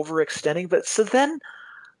just overextending? But so then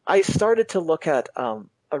I started to look at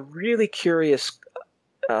a really curious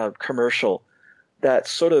commercial that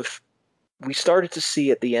sort of we started to see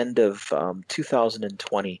at the end of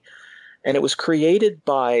 2020, and it was created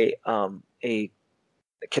by a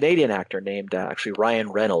Canadian actor named actually Ryan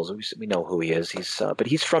Reynolds. We know who he is. But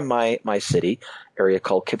he's from my city area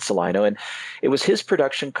called Kitsilano, and it was his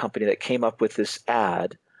production company that came up with this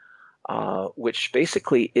ad, which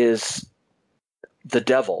basically is the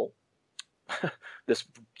devil, this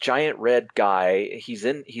giant red guy. He's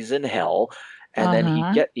in hell, and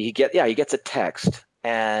then he gets a text,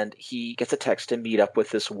 and he gets a text to meet up with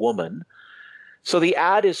this woman. So the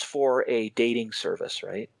ad is for a dating service,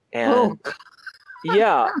 right? And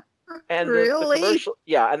yeah, and really?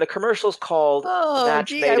 The commercial's called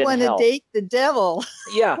Match Made in Hell. I want to date the devil.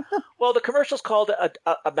 Yeah, well, the commercial's called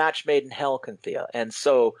a Match Made in Hell, Cynthia, and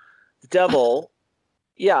so the devil,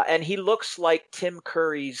 and he looks like Tim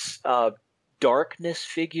Currie's darkness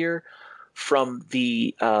figure from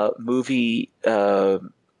the movie.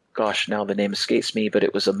 Gosh, now the name escapes me, but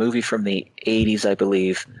it was a movie from the 80s, I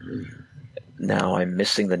believe. Now I'm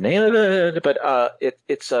missing the name of it, but it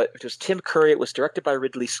was Tim Currie. It was directed by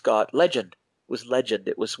Ridley Scott. Legend. It was Legend.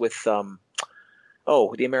 It was with the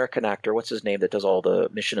American actor. What's his name that does all the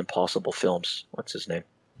Mission Impossible films? What's his name?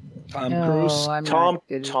 Tom Cruise.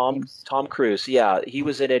 Tom Cruise. Yeah, he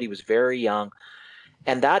was in it. He was very young,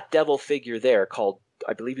 and that devil figure there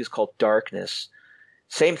I believe he's called Darkness.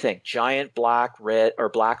 Same thing, giant black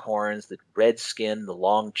horns, the red skin, the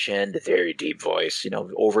long chin, the very deep voice,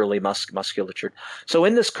 overly musculature. So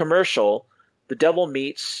in this commercial, the devil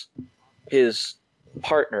meets his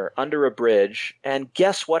partner under a bridge, and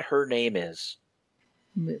guess what her name is?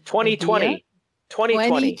 2020.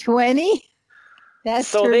 2020?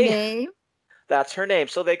 That's her name? That's her name.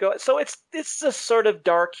 So they go. So it's this sort of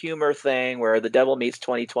dark humor thing where the devil meets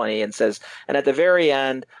 2020 and says, and at the very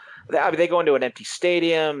end, they go into an empty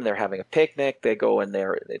stadium. They're having a picnic. They go in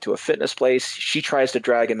there to a fitness place. She tries to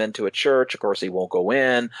drag him into a church. Of course, he won't go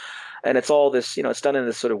in. And it's all this, it's done in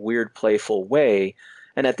this sort of weird, playful way.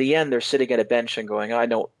 And at the end, they're sitting at a bench and going,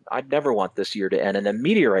 I'd never want this year to end. And then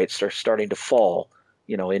meteorites are starting to fall,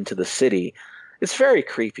 into the city. It's very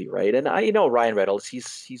creepy, right? And Ryan Reynolds,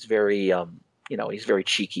 he's very he's very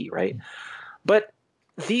cheeky, right? But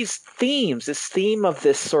these themes, this theme of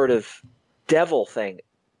this sort of devil thing,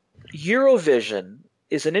 Eurovision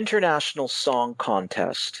is an international song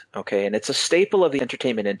contest, okay? And it's a staple of the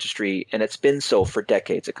entertainment industry, and it's been so for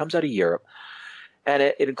decades. It comes out of Europe, and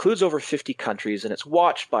it includes over 50 countries, and it's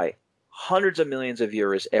watched by hundreds of millions of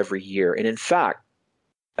viewers every year. And in fact,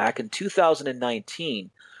 back in 2019,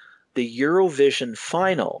 the Eurovision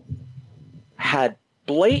final had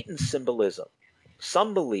blatant symbolism,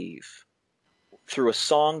 some believe, through a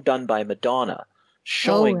song done by Madonna,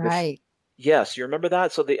 showing right. Yes, you remember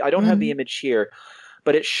that? So I don't have the image here,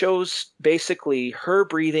 but it shows basically her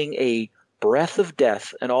breathing a breath of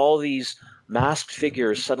death, and all these masked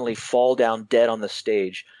figures suddenly fall down dead on the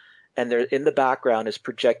stage. And there, in the background, is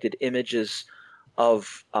projected images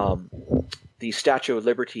of the Statue of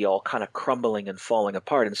Liberty all kind of crumbling and falling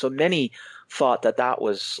apart. And so many thought that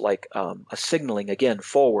was like a signaling again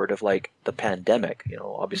forward of like the pandemic.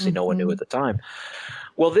 Obviously no one knew at the time.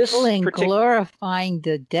 Well, glorifying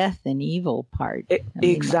the death and evil part.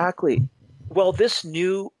 Exactly. Well, this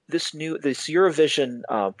Eurovision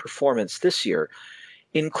performance this year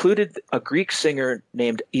included a Greek singer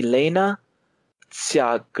named Elena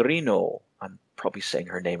Tsiagrino. I'm probably saying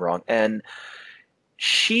her name wrong. And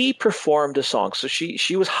she performed a song. So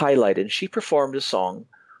she was highlighted. She performed a song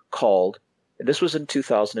called, and this was in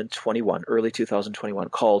 2021, early 2021,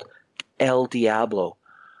 called El Diablo.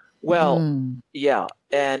 Well, yeah,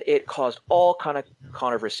 and it caused all kind of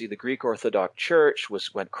controversy. The Greek Orthodox Church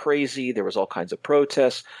went crazy. There was all kinds of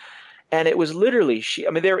protests, and it was literally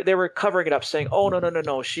they were covering it up, saying, "Oh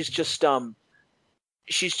no, she's just talking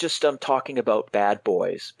about bad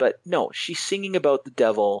boys." But no, she's singing about the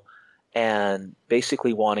devil and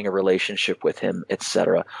basically wanting a relationship with him,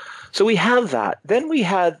 etc. So we have that. Then we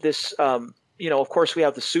had this, of course, we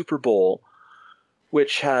have the Super Bowl,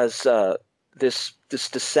 which has this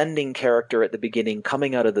descending character at the beginning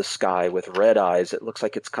coming out of the sky with red eyes. It looks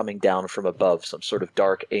like it's coming down from above, some sort of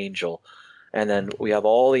dark angel. And then we have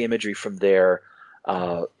all the imagery from there,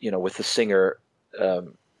 with the singer,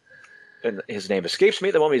 and his name escapes me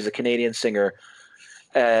at the moment. He's a Canadian singer.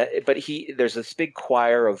 But there's this big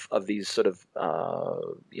choir of these sort of,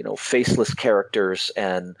 faceless characters,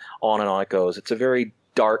 and on it goes. It's a very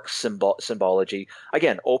dark symbology.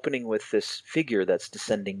 Again, opening with this figure that's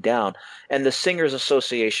descending down. And the singer's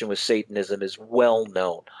association with Satanism is well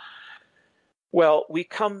known. Well, we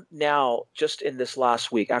come now, just in this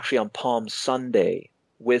last week, actually on Palm Sunday,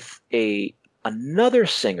 with another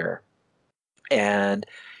singer, and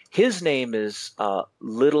his name is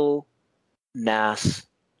Little Nas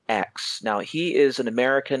X. Now, he is an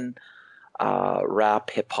American rap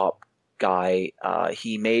hip-hop guy.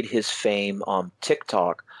 He made his fame on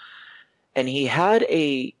TikTok, and he had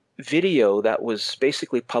a video that was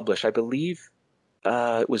basically published. I believe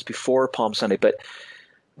it was before Palm Sunday, but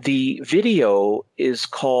the video is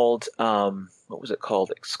called what was it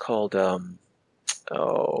called? It's called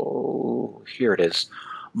here it is.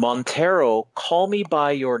 Montero, Call Me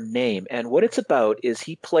by Your Name. And what it's about is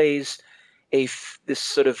he plays this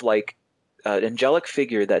sort of like angelic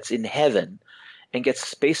figure that's in heaven and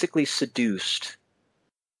gets basically seduced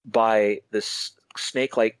by this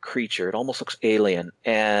snake-like creature. It almost looks alien.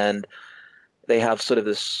 And they have sort of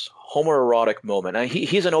this homoerotic moment. Now,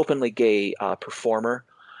 he's an openly gay performer.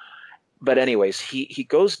 But anyways, he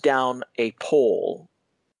goes down a pole.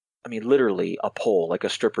 I mean, literally a pole, like a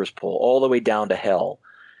stripper's pole, all the way down to hell.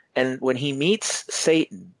 And when he meets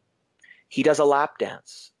Satan, he does a lap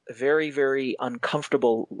dance. A very, very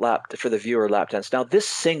uncomfortable lap dance. Now, this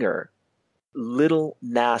singer, Little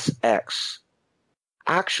Nas X,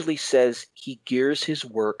 actually says he gears his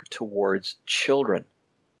work towards children.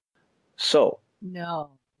 So,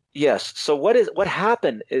 no. Yes. So what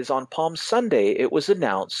happened is on Palm Sunday, it was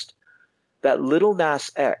announced that Little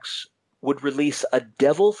Nas X would release a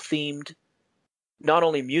devil-themed, not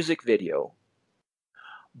only music video,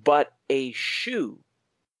 but a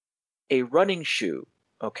running shoe,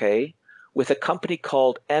 okay, with a company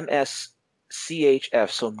called MSCHF,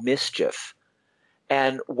 so Mischief.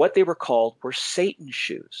 And what they were called were Satan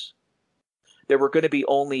shoes. There were going to be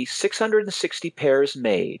only 660 pairs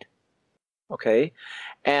made, okay,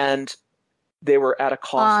 and they were at a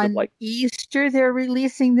cost of like Easter. They're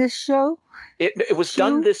releasing this show. It was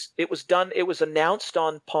announced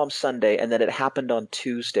on Palm Sunday, and then it happened on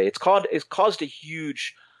Tuesday. It's caused a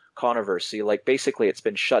huge controversy. Like basically, it's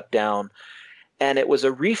been shut down, and it was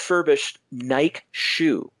a refurbished Nike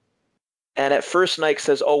shoe. And at first, Nike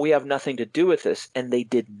says, "Oh, we have nothing to do with this," and they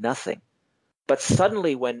did nothing. But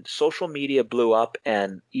suddenly when social media blew up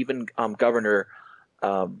and even Governor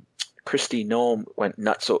Kristi Noem went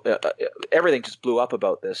nuts, so everything just blew up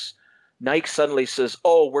about this, Nike suddenly says,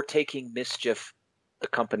 oh, we're taking Mischief, the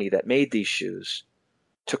company that made these shoes,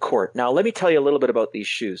 to court. Now, let me tell you a little bit about these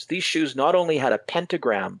shoes. These shoes not only had a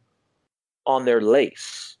pentagram on their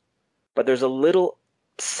lace, but there's a little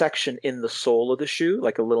section in the sole of the shoe,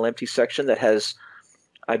 like a little empty section that has,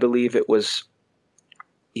 I believe it was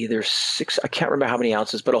either 6, I can't remember how many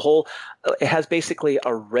ounces, but it has basically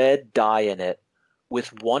a red dye in it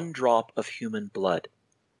with 1 drop of human blood.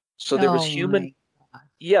 So there was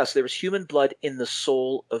there was human blood in the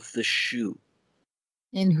sole of the shoe.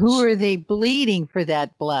 And who are they bleeding for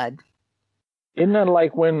that blood? Isn't that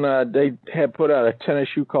like when they had put out a tennis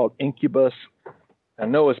shoe called Incubus? I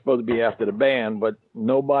know it's supposed to be after the band, but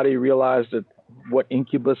nobody realized what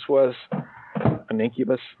Incubus was. An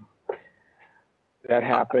incubus. That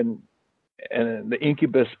happened, and the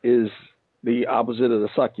incubus is the opposite of the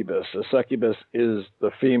succubus. The succubus is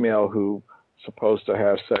the female who's supposed to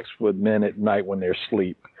have sex with men at night when they're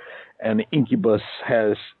asleep, and the incubus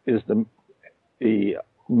is the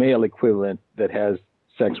male equivalent that has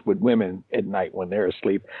sex with women at night when they're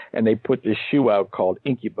asleep. And they put this shoe out called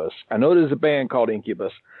Incubus. I know there's a band called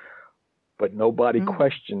Incubus, but nobody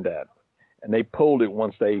questioned that, and they pulled it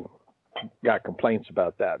once they got complaints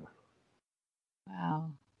about that. Wow.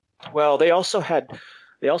 Well, they also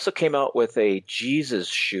came out with a Jesus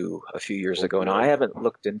shoe a few years ago. Now, I haven't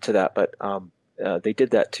looked into that, but they did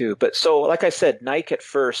that too. But so, like I said, Nike at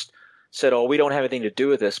first said, oh, we don't have anything to do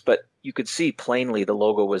with this, but you could see plainly the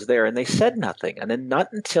logo was there, and they said nothing. And then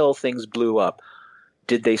not until things blew up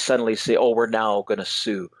did they suddenly say, oh, we're now going to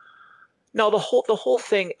sue. No, the whole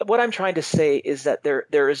thing, what I'm trying to say is that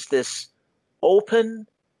there is this open,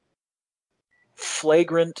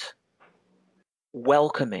 flagrant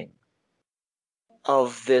welcoming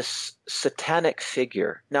of this satanic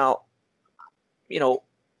figure. Now,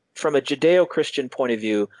 from a Judeo-Christian point of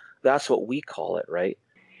view, that's what we call it, right?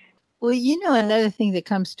 Well, another thing that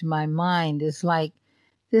comes to my mind is like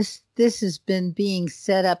this has been being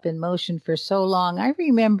set up in motion for so long. I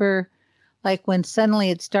remember like when suddenly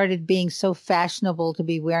it started being so fashionable to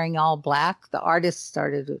be wearing all black, the artists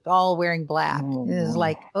started all wearing black. Oh, it was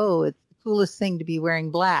like, oh, it's the coolest thing to be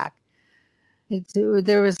wearing black.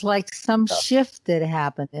 There was like some shift that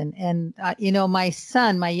happened. And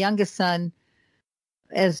my youngest son,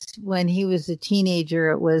 when he was a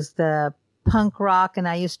teenager, it was the punk rock, and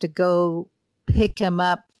I used to go pick him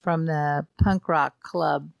up from the punk rock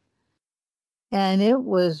club, and it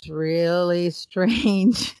was really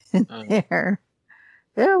strange in there.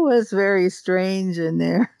 It was very strange in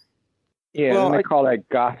there. Yeah, well, they call that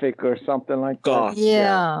gothic or something like that.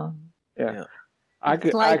 Yeah.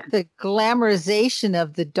 It's like the glamorization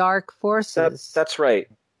of the dark forces. That's right.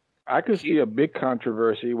 I could see a big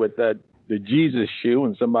controversy with the Jesus shoe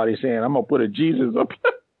and somebody saying, I'm going to put a Jesus up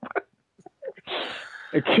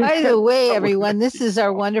here. By the way, everyone, this is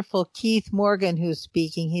our wonderful Keith Morgan who's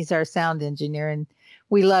speaking. He's our sound engineer, and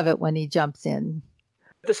we love it when he jumps in.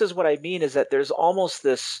 This is what I mean, is that there's almost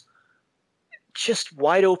this just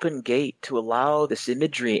wide open gate to allow this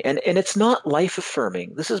imagery, and it's not life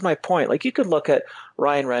affirming. This is my point. Like, you could look at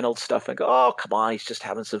Ryan Reynolds stuff and go, oh, come on, he's just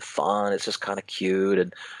having some fun. It's just kind of cute,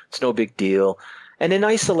 and it's no big deal. And in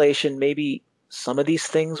isolation, maybe some of these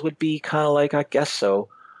things would be kind of like, I guess so.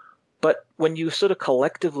 But when you sort of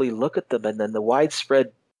collectively look at them and then the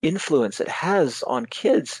widespread influence it has on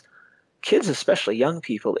kids, especially young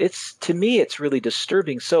people, to me, it's really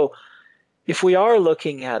disturbing. So if we are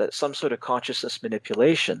looking at it, some sort of consciousness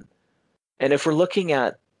manipulation, and if we're looking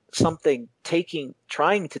at something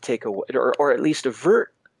trying to take away, or at least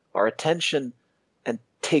avert our attention and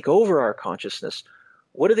take over our consciousness,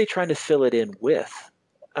 what are they trying to fill it in with?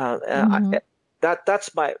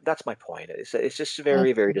 That's my point. It's just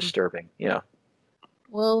very, very disturbing. Yeah.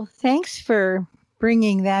 Well, thanks for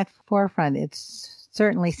bringing that forefront. It's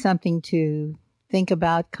certainly something to think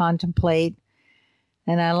about, contemplate,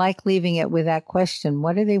 and I like leaving it with that question: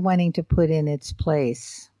 what are they wanting to put in its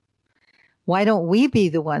place? Why don't we be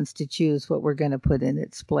the ones to choose what we're going to put in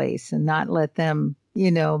its place and not let them?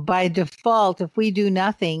 By default, if we do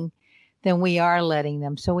nothing, then we are letting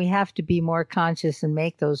them. So we have to be more conscious and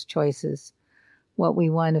make those choices. What we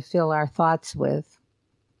want to fill our thoughts with.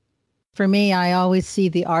 For me, I always see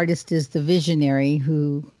the artist as the visionary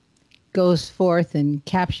who goes forth and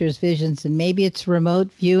captures visions, and maybe it's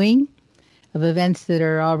remote viewing of events that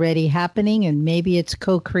are already happening, and maybe it's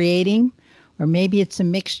co-creating, or maybe it's a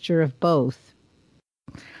mixture of both.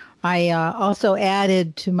 I also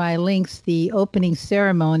added to my links the opening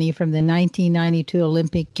ceremony from the 1992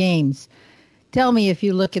 Olympic Games. tell me if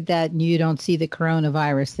you look at that and you don't see the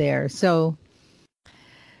coronavirus there. So,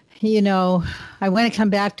 I want to come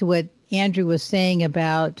back to what Andrew was saying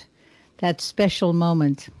about that special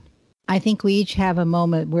moment. I think we each have a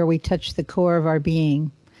moment where we touch the core of our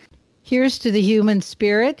being. Here's to the human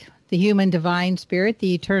spirit, the human divine spirit,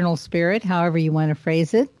 the eternal spirit, however you want to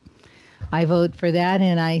phrase it. I vote for that,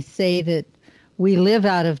 and I say that we live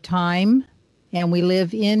out of time and we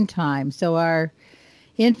live in time. So our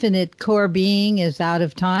infinite core being is out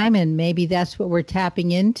of time, and maybe that's what we're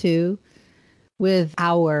tapping into with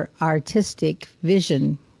our artistic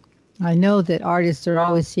vision. I know that artists are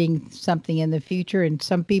always seeing something in the future, and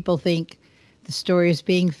some people think the story is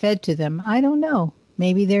being fed to them. I don't know.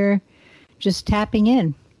 Maybe they're just tapping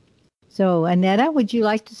in. So, Annetta, would you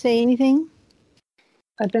like to say anything?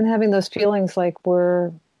 I've been having those feelings like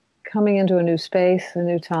we're coming into a new space, a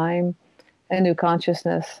new time, a new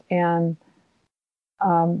consciousness, and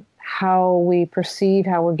how we perceive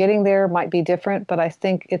how we're getting there might be different, but I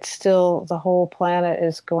think it's still, the whole planet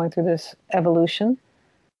is going through this evolution.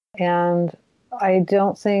 And I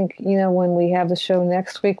don't think, when we have the show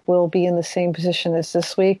next week, we'll be in the same position as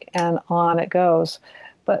this week, and on it goes.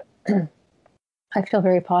 But I feel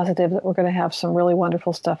very positive that we're going to have some really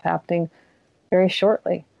wonderful stuff happening very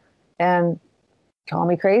shortly. And call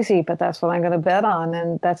me crazy, but that's what I'm going to bet on,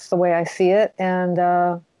 and that's the way I see it. And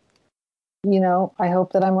I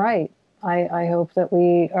hope that I'm right. I hope that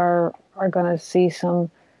we are going to see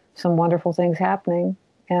some wonderful things happening,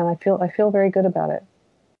 and I feel very good about it.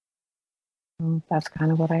 That's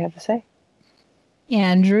kind of what I have to say.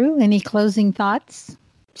 Andrew, any closing thoughts?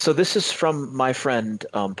 So this is from my friend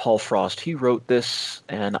Paul Frost. He wrote this,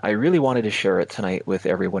 and I really wanted to share it tonight with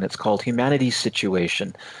everyone. It's called Humanity's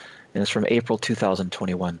Situation, and it's from April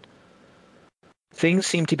 2021. Things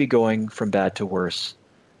seem to be going from bad to worse,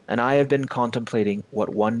 and I have been contemplating what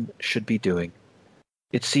one should be doing.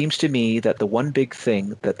 It seems to me that the one big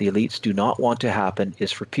thing that the elites do not want to happen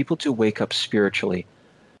is for people to wake up spiritually.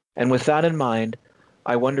 And with that in mind,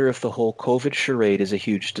 I wonder if the whole COVID charade is a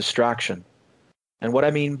huge distraction. And what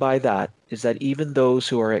I mean by that is that even those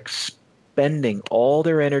who are expending all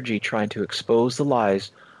their energy trying to expose the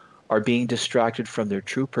lies are being distracted from their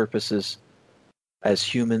true purposes as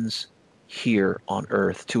humans here on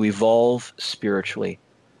Earth, to evolve spiritually.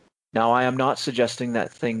 Now, I am not suggesting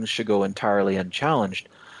that things should go entirely unchallenged,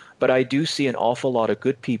 but I do see an awful lot of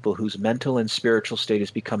good people whose mental and spiritual state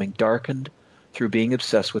is becoming darkened through being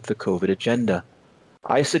obsessed with the COVID agenda.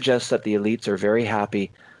 I suggest that the elites are very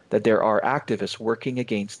happy that there are activists working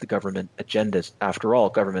against the government agendas. After all,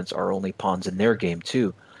 governments are only pawns in their game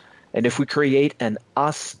too. And if we create an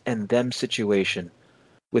us and them situation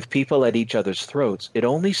with people at each other's throats, it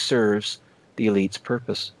only serves the elite's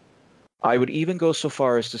purpose. I would even go so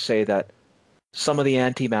far as to say that some of the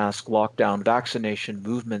anti-mask, lockdown, vaccination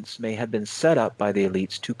movements may have been set up by the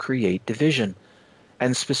elites to create division,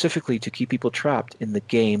 and specifically to keep people trapped in the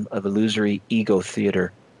game of illusory ego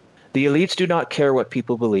theater. The elites do not care what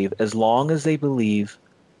people believe as long as they believe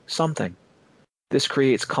something. This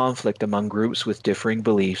creates conflict among groups with differing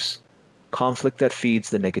beliefs, conflict that feeds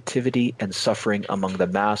the negativity and suffering among the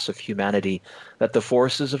mass of humanity that the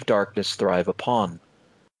forces of darkness thrive upon.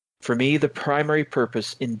 For me, the primary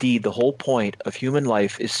purpose, indeed the whole point of human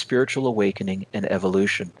life, is spiritual awakening and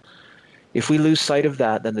evolution. If we lose sight of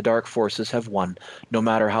that, then the dark forces have won, no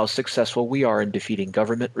matter how successful we are in defeating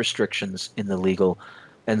government restrictions in the legal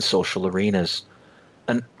and social arenas.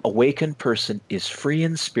 An awakened person is free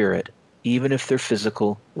in spirit, even if their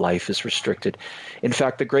physical life is restricted. In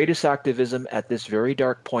fact, the greatest activism at this very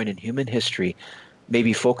dark point in human history may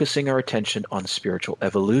be focusing our attention on spiritual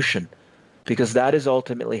evolution, because that is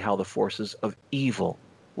ultimately how the forces of evil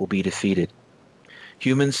will be defeated.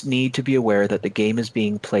 Humans need to be aware that the game is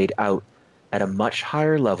being played out at a much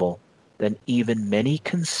higher level than even many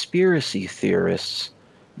conspiracy theorists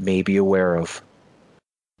may be aware of.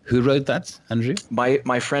 Who wrote that, Andrew?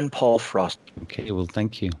 My friend Paul Frost. Okay, well,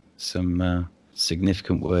 thank you. Some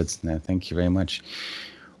significant words there. Thank you very much.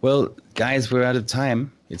 Well, guys, we're out of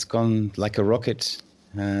time. It's gone like a rocket.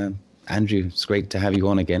 Andrew, it's great to have you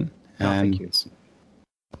on again. Thank you.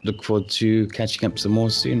 Look forward to catching up some more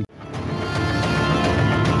soon.